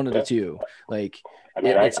 One of the two. It's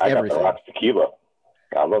I everything. got the Rock's tequila.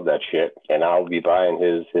 I love that shit, and I'll be buying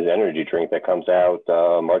his energy drink that comes out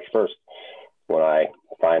March 1st. When I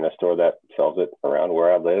find a store that sells it around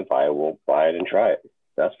where I live, I will buy it and try it.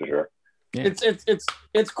 That's for sure. Yeah.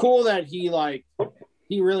 It's cool that he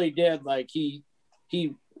really did he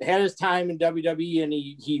had his time in WWE and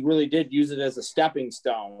he really did use it as a stepping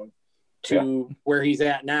stone to where he's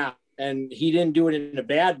at now. And he didn't do it in a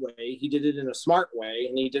bad way. He did it in a smart way,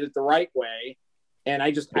 and he did it the right way. And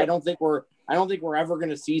I don't think we're ever going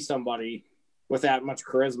to see somebody with that much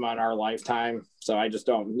charisma in our lifetime. So I just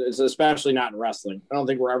don't. It's especially not in wrestling. I don't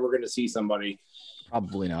think we're ever going to see somebody.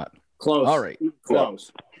 Probably not. Close. All right.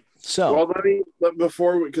 Close. So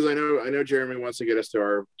because I know Jeremy wants to get us to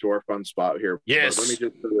our fun spot here. Yes. Let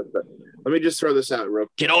me just throw this out real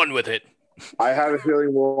quick. Get on with it. I have a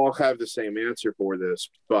feeling we'll all have the same answer for this,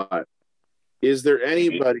 but is there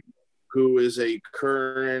anybody who is a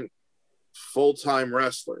current full-time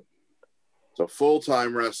wrestler,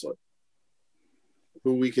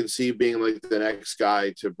 who we can see being the next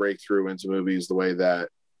guy to break through into movies the way that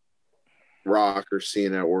Rock or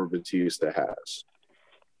Cena or Batista has?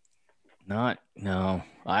 No,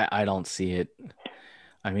 I don't see it.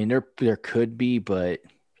 I mean, there could be, but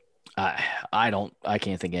I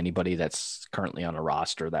can't think anybody that's currently on a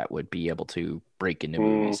roster that would be able to break into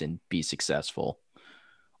movies and be successful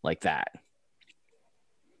like that.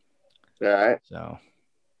 All right. So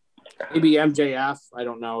maybe MJF. I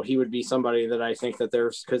don't know. He would be somebody that I think that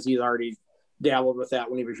there's, because he's already dabbled with that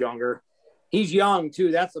when he was younger. He's young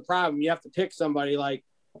too. That's the problem. You have to pick somebody.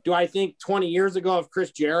 Do I think 20 years ago if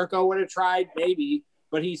Chris Jericho would have tried? Maybe,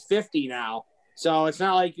 but he's 50 now. So it's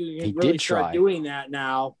not like you can really start doing that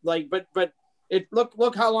now. But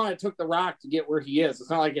look how long it took The Rock to get where he is. It's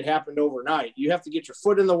not like it happened overnight. You have to get your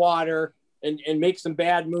foot in the water and make some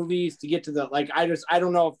bad movies to get to the, I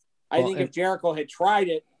don't know if Jericho had tried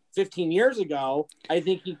it 15 years ago, I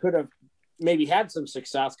think he could have maybe had some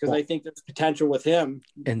success, because I think there's potential with him.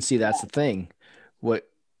 And see, that's the thing. What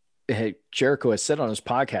Jericho has said on his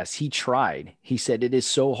podcast, he tried. He said it is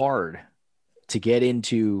so hard to get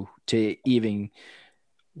into, to even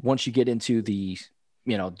once you get into the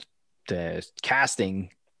casting,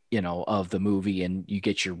 of the movie and you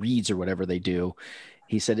get your reads or whatever they do.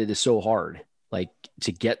 He said it is so hard,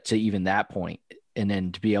 to get to even that point, and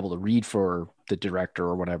then to be able to read for the director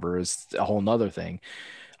or whatever is a whole nother thing.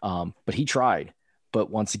 But he tried. But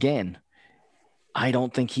once again, I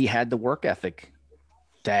don't think he had the work ethic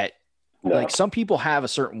that, some people have a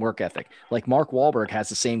certain work ethic. Mark Wahlberg has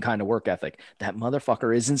the same kind of work ethic. That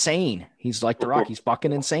motherfucker is insane. He's like The Rock. He's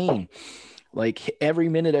fucking insane. Every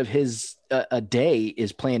minute of his a day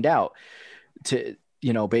is planned out to,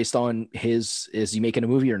 based on is he making a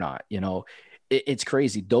movie or not, it's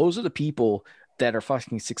crazy. Those are the people that are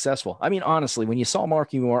fucking successful. I mean, honestly, when you saw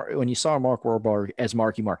Mark Wahlberg as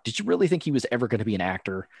Marky Mark, did you really think he was ever going to be an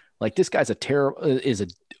actor? Like, this guy's is a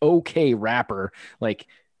okay rapper. Like,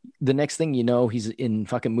 the next thing you know, he's in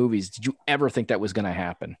fucking movies. Did you ever think that was going to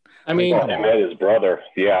happen? I mean, him and his brother.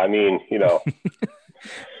 Yeah, I mean,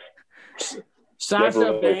 Sasha never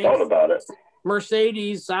really Banks, thought about it.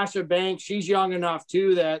 Mercedes, Sasha Banks, she's young enough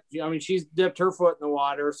too that, I mean, she's dipped her foot in the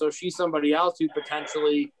water. So she's somebody else who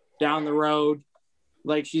potentially down the road,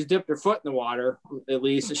 like, she's dipped her foot in the water, at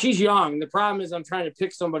least. She's young. The problem is I'm trying to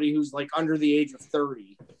pick somebody who's like under the age of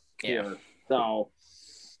 30 here. So,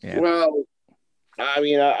 yeah. Well, I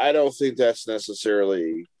mean, I don't think that's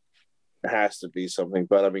necessarily has to be something,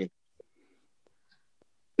 but I mean,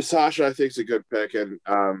 Sasha, I think, is a good pick. And,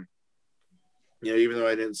 even though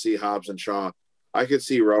I didn't see Hobbs and Shaw, I could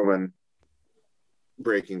see Roman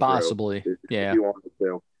breaking possibly through yeah if you wanted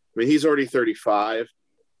to. I mean, he's already 35,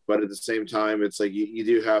 but at the same time, it's like you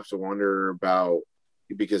do have to wonder about,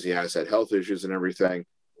 because he has had health issues and everything,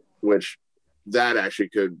 which that actually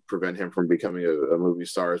could prevent him from becoming a movie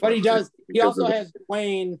star. But he does. He also has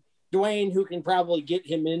Dwayne, who can probably get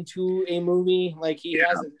him into a movie. Like, he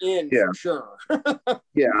has an in for sure.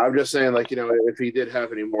 Yeah, I'm just saying, like, if he did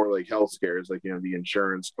have any more like health scares, like, the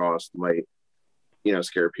insurance cost might,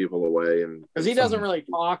 scare people away. And because he doesn't really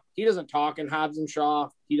talk. He doesn't talk in Hobbs and Shaw.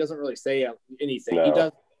 He doesn't really say anything.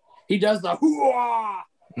 No. He does the hoo-ah,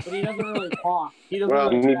 but he doesn't really talk. He doesn't. Well,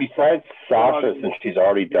 really besides Sasha, since she's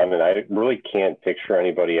already done it, I really can't picture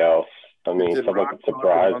anybody else. I mean, someone could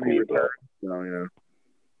surprise me.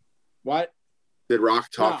 What? Did Rock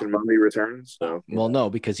talk in Mummy Returns? No. Well, no,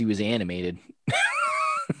 because he was animated.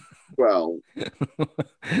 Well,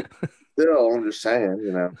 still, I'm just saying,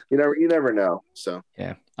 you never know. So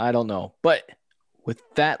yeah, I don't know. But with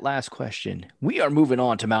that last question, we are moving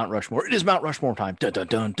on to Mount Rushmore. It is Mount Rushmore time. Dun, dun,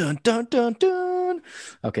 dun, dun, dun, dun, dun.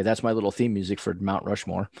 Okay, that's my little theme music for Mount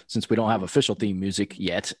Rushmore, since we don't have official theme music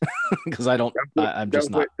yet, because I'm just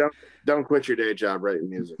not. Don't quit your day job writing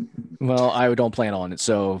music. Well, I don't plan on it,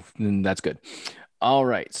 so that's good. All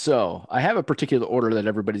right, so I have a particular order that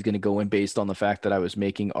everybody's going to go in based on the fact that I was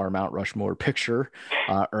making our Mount Rushmore picture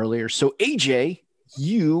earlier. So AJ,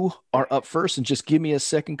 you are up first, and just give me a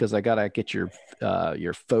second because I gotta get your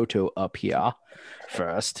photo up here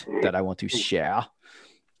first that I want to share.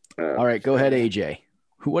 All right, go ahead, AJ.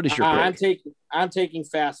 What is your pick? I'm taking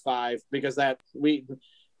Fast Five because Pat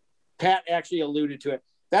actually alluded to it.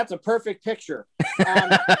 That's a perfect picture.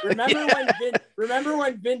 Remember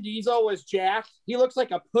when Vin Diesel was jacked? He looks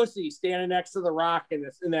like a pussy standing next to The Rock in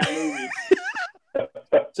that movie.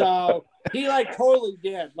 So he totally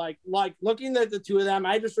did. Like looking at the two of them,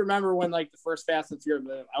 I just remember when the first Fast and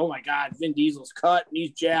Furious, oh my God, Vin Diesel's cut and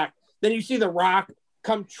he's jacked. Then you see The Rock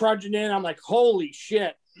come trudging in. I'm like, holy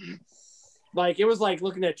shit. It was like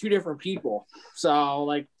looking at two different people.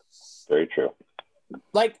 So very true.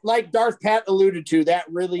 Like Darth Pat alluded to, that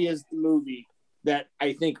really is the movie that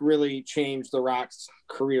I think really changed The Rock's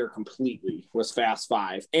career completely, was Fast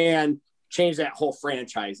Five, and changed that whole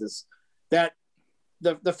franchises. That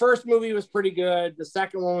the first movie was pretty good. The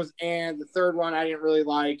second one was, and the third one I didn't really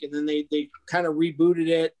like. And then they kind of rebooted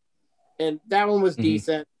it, and that one was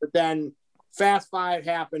decent. But then Fast Five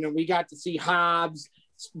happened, and we got to see Hobbs,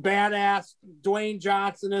 badass Dwayne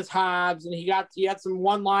Johnson as Hobbs, and he had some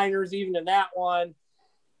one-liners even in that one.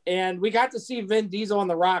 And we got to see Vin Diesel and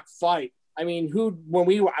The Rock fight. I mean,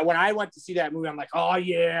 when I went to see that movie, I'm like, oh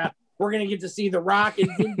yeah, we're gonna get to see The Rock and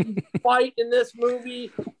Vin Diesel fight in this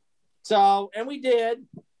movie. So, and we did.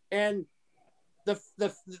 And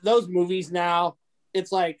those movies now,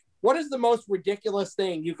 it's like, what is the most ridiculous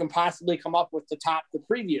thing you can possibly come up with to top the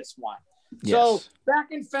previous one? Yes. So back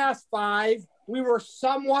in Fast Five, we were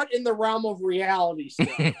somewhat in the realm of reality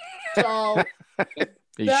still. So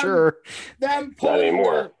sure? Them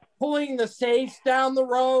pulling the safes down the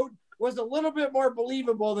road was a little bit more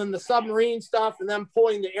believable than the submarine stuff and them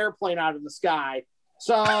pulling the airplane out of the sky.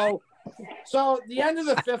 So the end of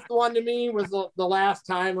the fifth one to me was the last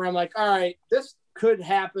time where I'm like, all right, this could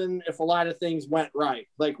happen if a lot of things went right.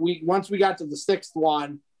 Once we got to the sixth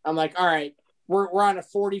one, I'm like, all right, we're on a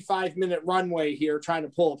 45-minute runway here trying to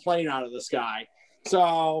pull a plane out of the sky.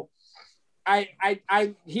 So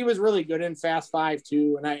he was really good in Fast Five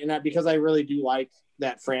too. And I because I really do like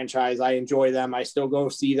that franchise. I enjoy them. I still go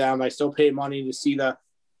see them. I still pay money to see the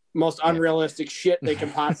most unrealistic shit they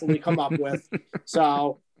can possibly come up with.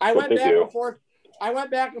 So I went back and forth. I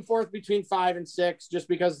went back and forth between 5 and 6, just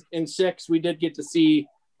because in 6 we did get to see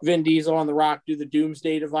Vin Diesel and The Rock do the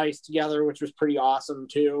Doomsday device together, which was pretty awesome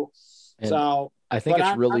too. And so I think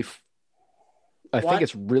it's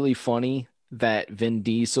really funny that Vin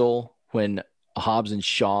Diesel, when Hobbs and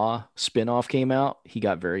Shaw spinoff came out, he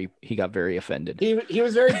got very offended. He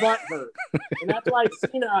was very butthurt, and that's why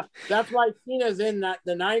Cena's in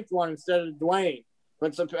the ninth one instead of Dwayne.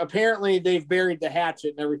 But apparently they've buried the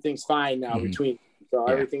hatchet and everything's fine now between. So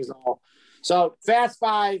everything's all. So Fast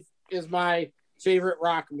Five is my favorite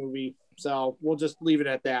Rock movie. So we'll just leave it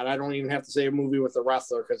at that. I don't even have to say a movie with a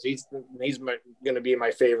wrestler because he's going to be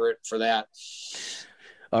my favorite for that.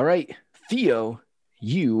 All right, Theo,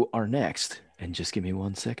 you are next. And just give me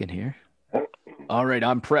 1 second here. All right,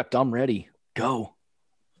 I'm prepped. I'm ready. Go.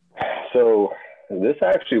 So this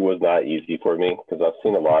actually was not easy for me because I've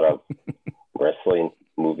seen a lot of wrestling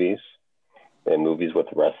movies and movies with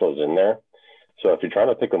wrestlers in there. So if you're trying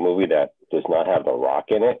to pick a movie that does not have The Rock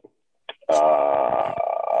in it,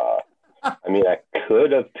 I mean, I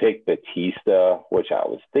could have picked Batista, which I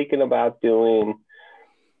was thinking about doing,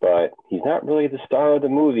 but he's not really the star of the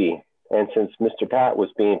movie. And since Mr. Pat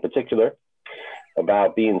was being particular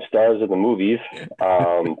about being stars of the movies,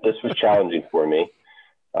 this was challenging for me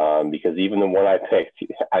because even the one I picked,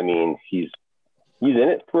 I mean, he's in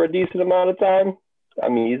it for a decent amount of time. I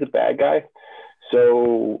mean, he's a bad guy.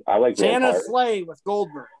 So I like Santa Slay with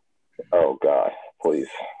Goldberg. Oh, God, please.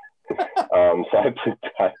 So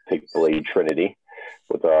I picked Blade Trinity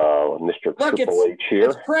with Mr. Triple H here.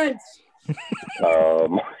 It's Prince.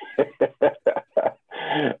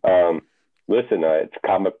 Listen, it's a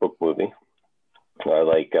comic book movie. I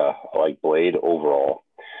like Blade overall,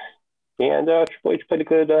 and Triple H played a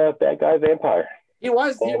good bad guy vampire. He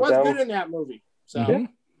was good in that movie. So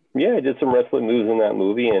yeah, he did some wrestling moves in that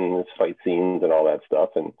movie and his fight scenes and all that stuff.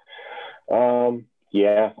 And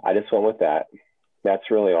I just went with that.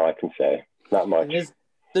 That's really all I can say. Not much.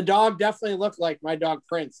 The dog definitely looked like my dog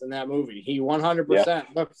Prince in that movie. He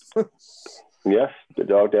 100% looks. Yes, the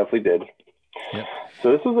dog definitely did. Yep.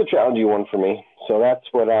 So this was a challenging one for me. So that's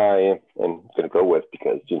what I am going to go with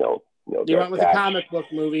because, you went with a comic book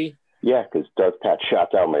movie. Yeah, because Darth Pat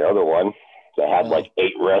shot down my other one that had like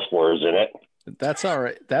 8 wrestlers in it. That's all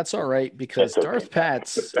right. That's all right because Darth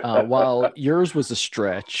Pat's, while yours was a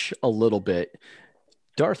stretch a little bit,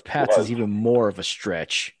 Darth Pat's is even more of a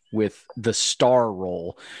stretch with the star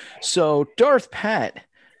role. So Darth Pat,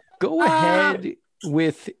 go ahead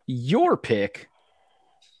with your pick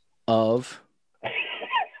of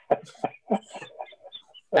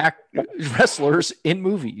wrestlers in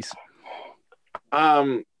movies.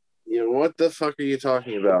 What the fuck are you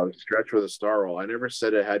talking about? Stretch with a star role. I never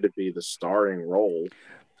said it had to be the starring role.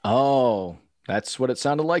 Oh, that's what it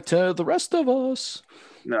sounded like to the rest of us.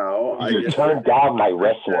 No, you turned down my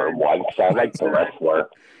wrestler once. I like the wrestler.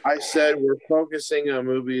 I said we're focusing on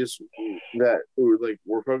movies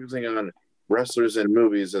we're focusing on wrestlers in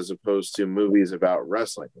movies as opposed to movies about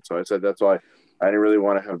wrestling. So I said that's why I didn't really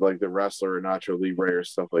want to have like the wrestler or Nacho Libre or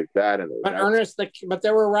stuff like that. But Ernest, but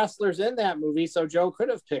there were wrestlers in that movie, so Joe could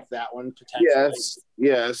have picked that one potentially.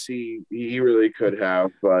 Yes, he really could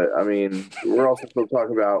have. But I mean, we're also still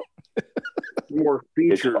talking about more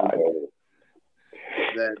features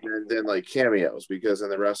than like cameos, because in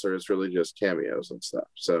the wrestler it's really just cameos and stuff.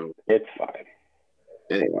 So it's fine.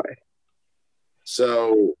 Anyway,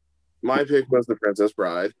 so my pick was The Princess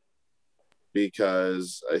Bride,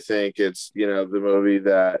 because I think it's, the movie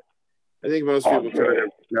that I think most people kind of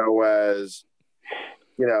know as,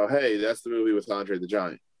 hey, that's the movie with Andre the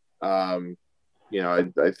Giant. I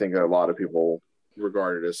think a lot of people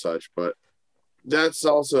regard it as such, but that's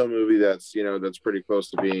also a movie that's, that's pretty close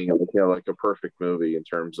to being, like a perfect movie in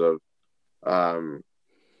terms of, that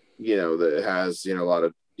it has, a lot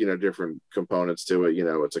of, different components to it.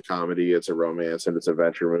 It's a comedy, it's a romance, and it's an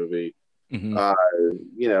adventure movie. Mm-hmm.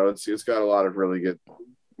 It's got a lot of really good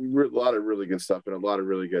stuff and a lot of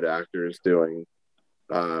really good actors doing,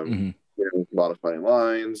 a lot of funny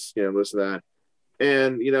lines, this and that.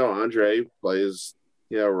 And, Andre plays,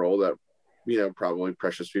 a role that, probably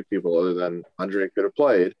precious few people other than Andre could have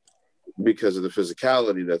played because of the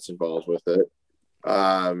physicality that's involved with it.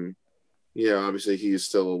 Obviously he's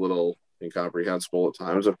still a little incomprehensible at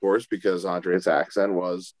times, of course, because Andre's accent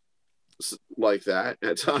was like that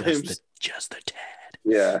at times. Just a tad.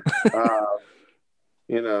 Yeah.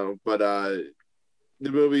 But the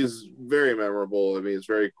movie's very memorable. I mean, it's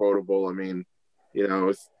very quotable. I mean,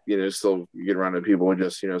 still you get around to people and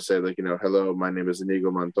just, say like, hello, my name is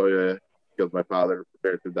Inigo Montoya, killed my father,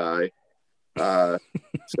 prepared to die.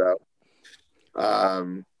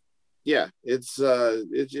 It's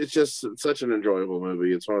just such an enjoyable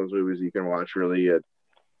movie. It's one of those movies you can watch really at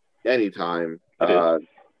any time. And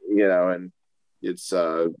it's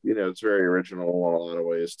it's very original in a lot of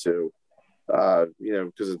ways too.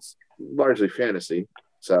 Because it's largely fantasy.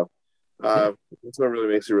 So That's what really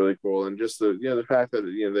makes it really cool. And just the fact that,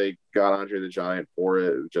 they got Andre the Giant for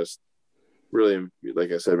it just really,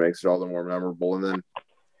 like I said, makes it all the more memorable. And then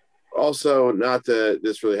also, not that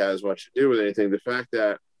this really has much to do with anything, the fact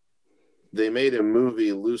that they made a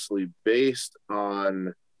movie loosely based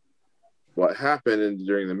on what happened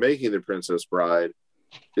during the making of The Princess Bride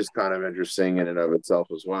is kind of interesting in and of itself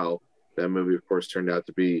as well. That movie, of course, turned out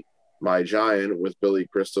to be My Giant with Billy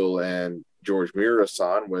Crystal and George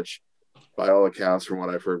Mirasan, which by all accounts, from what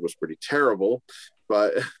I've heard, was pretty terrible.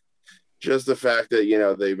 But just the fact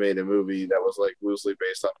that, they made a movie that was like loosely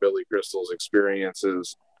based on Billy Crystal's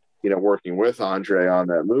experiences, working with Andre on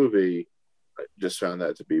that movie, I just found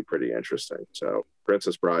that to be pretty interesting. So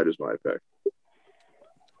Princess Bride is my pick.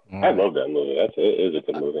 I love that movie. It is a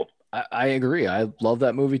good movie. I agree. I love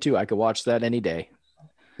that movie too. I could watch that any day.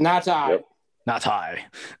 Not high. Yep. Not high.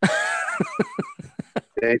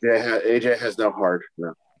 AJ has no heart.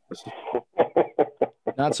 No.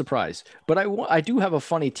 Not surprised. But I do have a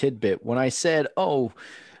funny tidbit. When I said,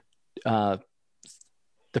 The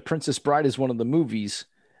Princess Bride is one of the movies,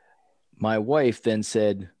 my wife then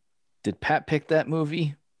said, did Pat pick that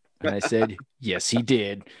movie? And I said, yes, he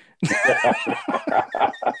did.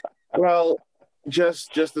 Well,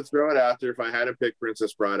 just to throw it out there, if I had to pick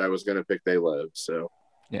Princess Bride, I was going to pick They Live. So,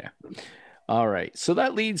 yeah. All right. So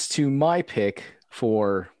that leads to my pick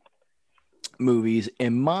for movies.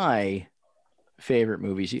 And my favorite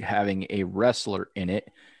movies having a wrestler in it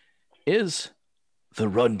is The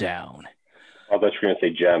Rundown. I thought you were going to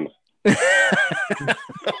say Gem.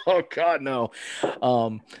 Oh God, no.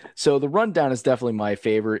 So The Rundown is definitely my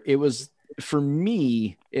favorite. It was, for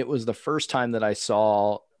me, it was the first time that I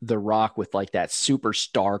saw The Rock with like that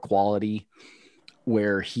superstar quality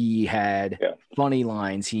where he had funny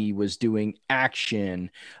lines. He was doing action.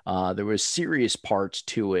 There was serious parts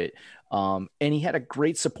to it. And he had a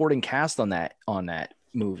great supporting cast on that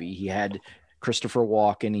movie. He had Christopher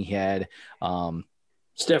Walken. He had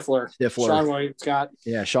Stifler. Sean William Scott.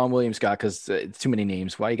 Yeah, Sean William Scott, because too many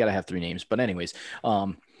names. Why you got to have 3 names? But anyways,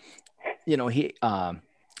 he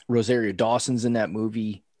Rosario Dawson's in that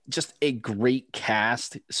movie. Just a great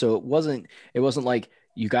cast. So it wasn't like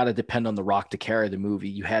you got to depend on The Rock to carry the movie.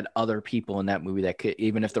 You had other people in that movie that could,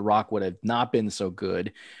 even if The Rock would have not been so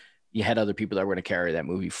good, you had other people that were going to carry that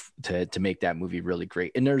movie to make that movie really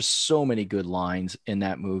great. And there's so many good lines in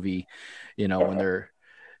that movie, when they're,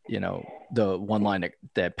 the one line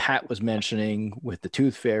that Pat was mentioning with the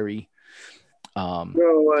Tooth Fairy. Go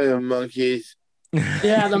away, monkeys.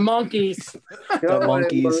 Yeah, the monkeys. The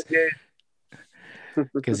monkeys.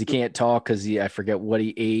 Because he can't talk because I forget what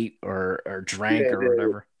he ate or drank or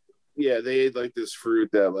whatever. Yeah, they ate like this fruit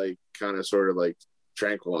that like kind of sort of like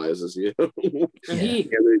tranquilizes you.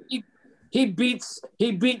 He beats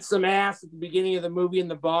some ass at the beginning of the movie in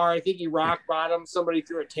the bar. I think he rock bottomed somebody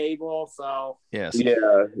through a table. So yes, yeah.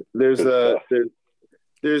 I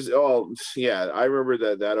remember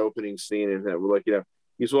that opening scene and that, like,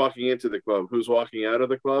 he's walking into the club. Who's walking out of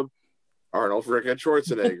the club? Arnold freaking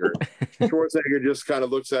Schwarzenegger. Schwarzenegger just kind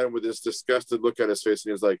of looks at him with this disgusted look on his face,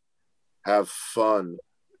 and he's like, "Have fun."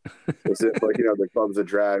 As if like the club's a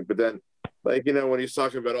drag, but then. Like, when he's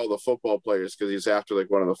talking about all the football players, because he's after like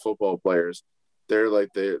one of the football players, they're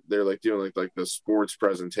doing like the sports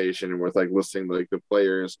presentation and with like listing like the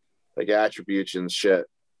players like attributes and shit.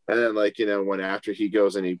 And then like, when after he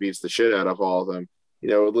goes and he beats the shit out of all of them,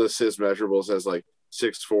 it lists his measurables as like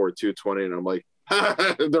 6'4", 220, and I'm like,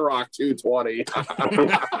 The Rock 220.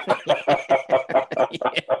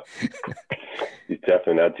 He's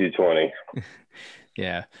definitely not 220.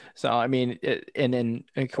 Yeah. So, I mean, and then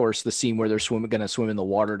of course the scene where they're going to swim in the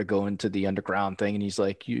water to go into the underground thing. And he's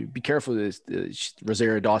like, you be careful.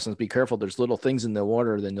 Rosario Dawson's, be careful. There's little things in the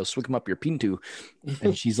water. Then they'll swim up your pinto.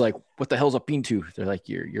 And she's like, what the hell's a pinto? They're like,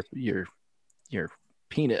 your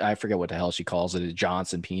penis. I forget what the hell she calls it. A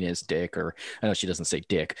Johnson penis, dick, or I know she doesn't say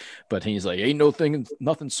dick, but he's like, ain't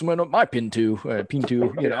nothing swimming up my pinto. It's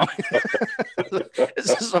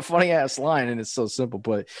just a funny ass line. And it's so simple,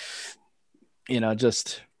 but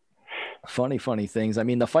just funny things. I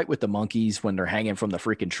mean, the fight with the monkeys when they're hanging from the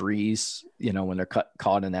freaking trees, when they're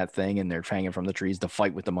caught in that thing and they're hanging from the trees, the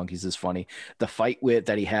fight with the monkeys is funny. The fight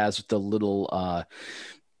that he has with the little,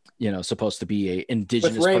 supposed to be a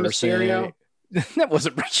indigenous with Rey person. Mysterio? That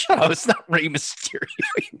wasn't it's not Rey Mysterio,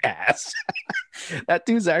 you ass. That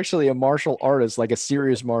dude's actually a martial artist, like a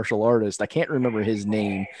serious martial artist. I can't remember his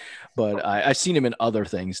name, but I've seen him in other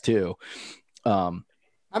things too.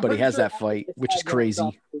 But he has that fight, which is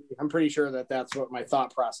crazy. I'm pretty sure that's what my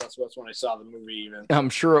thought process was when I saw the movie. Even I'm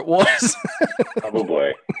sure it was.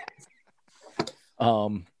 Probably.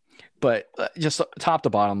 But just top to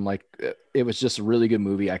bottom, like it was just a really good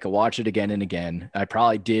movie. I could watch it again and again. I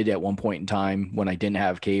probably did at one point in time when I didn't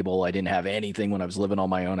have cable. I didn't have anything when I was living on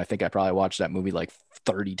my own. I think I probably watched that movie like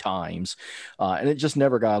 30 times, and it just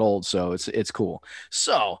never got old. So it's cool.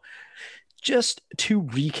 So just to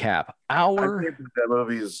recap, that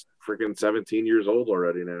movie's freaking 17 years old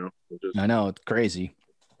already now. I know, it's crazy.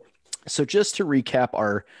 So just to recap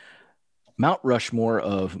our Mount Rushmore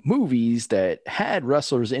of movies that had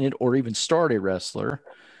wrestlers in it or even starred a wrestler,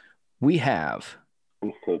 we have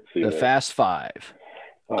the Fast Five.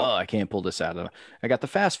 Oh, I can't pull this out of. I got the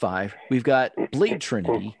Fast Five. We've got Blade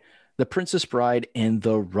Trinity, The Princess Bride, and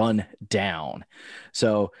The Rundown.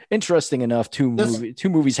 So interesting enough, two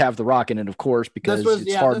movies have The Rock in it, of course, because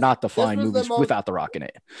it's hard not to find movies without The Rock in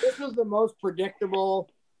it. This was the most predictable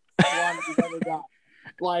one we've ever done.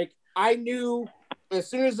 Like, I knew as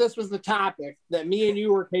soon as this was the topic that me and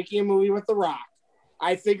you were taking a movie with The Rock.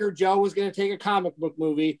 I figured Joe was going to take a comic book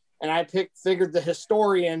movie, and I figured the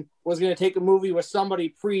historian was going to take a movie with somebody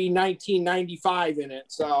pre-1995 in it.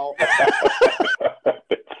 So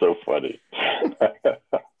it's so funny.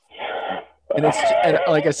 and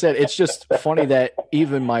like I said, it's just funny that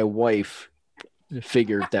even my wife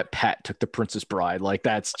figured that Pat took The Princess Bride. Like,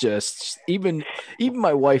 that's just even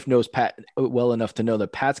my wife knows Pat well enough to know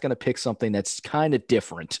that Pat's going to pick something that's kind of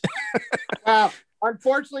different.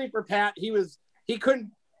 Unfortunately for Pat, he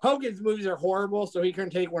couldn't. Hogan's movies are horrible, so he couldn't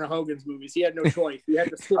take one of Hogan's movies. He had no choice. He had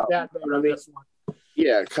to skip that vote on this one.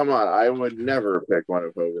 Yeah, come on. I would never pick one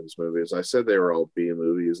of Hogan's movies. I said they were all B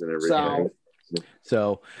movies and everything.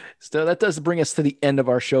 So that does bring us to the end of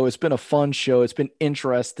our show. It's been a fun show. It's been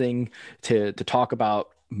interesting to talk about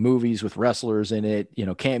movies with wrestlers in it,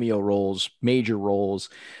 cameo roles, major roles,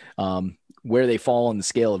 where they fall on the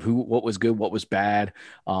scale of what was good, what was bad.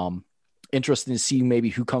 Interesting to see maybe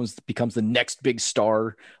who becomes the next big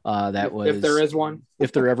star. If there is one,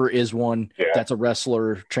 if there ever is one, that's a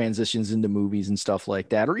wrestler, transitions into movies and stuff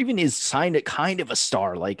like that, or even is signed at kind of a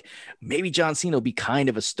star. Like maybe John Cena will be kind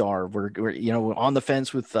of a star. We're on the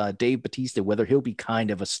fence with Dave Bautista whether he'll be kind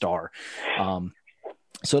of a star.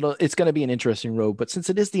 So it's going to be an interesting road. But since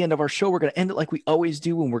it is the end of our show, we're going to end it like we always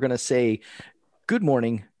do, and we're going to say good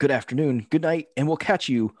morning, good afternoon, good night, and we'll catch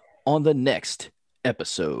you on the next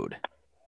episode.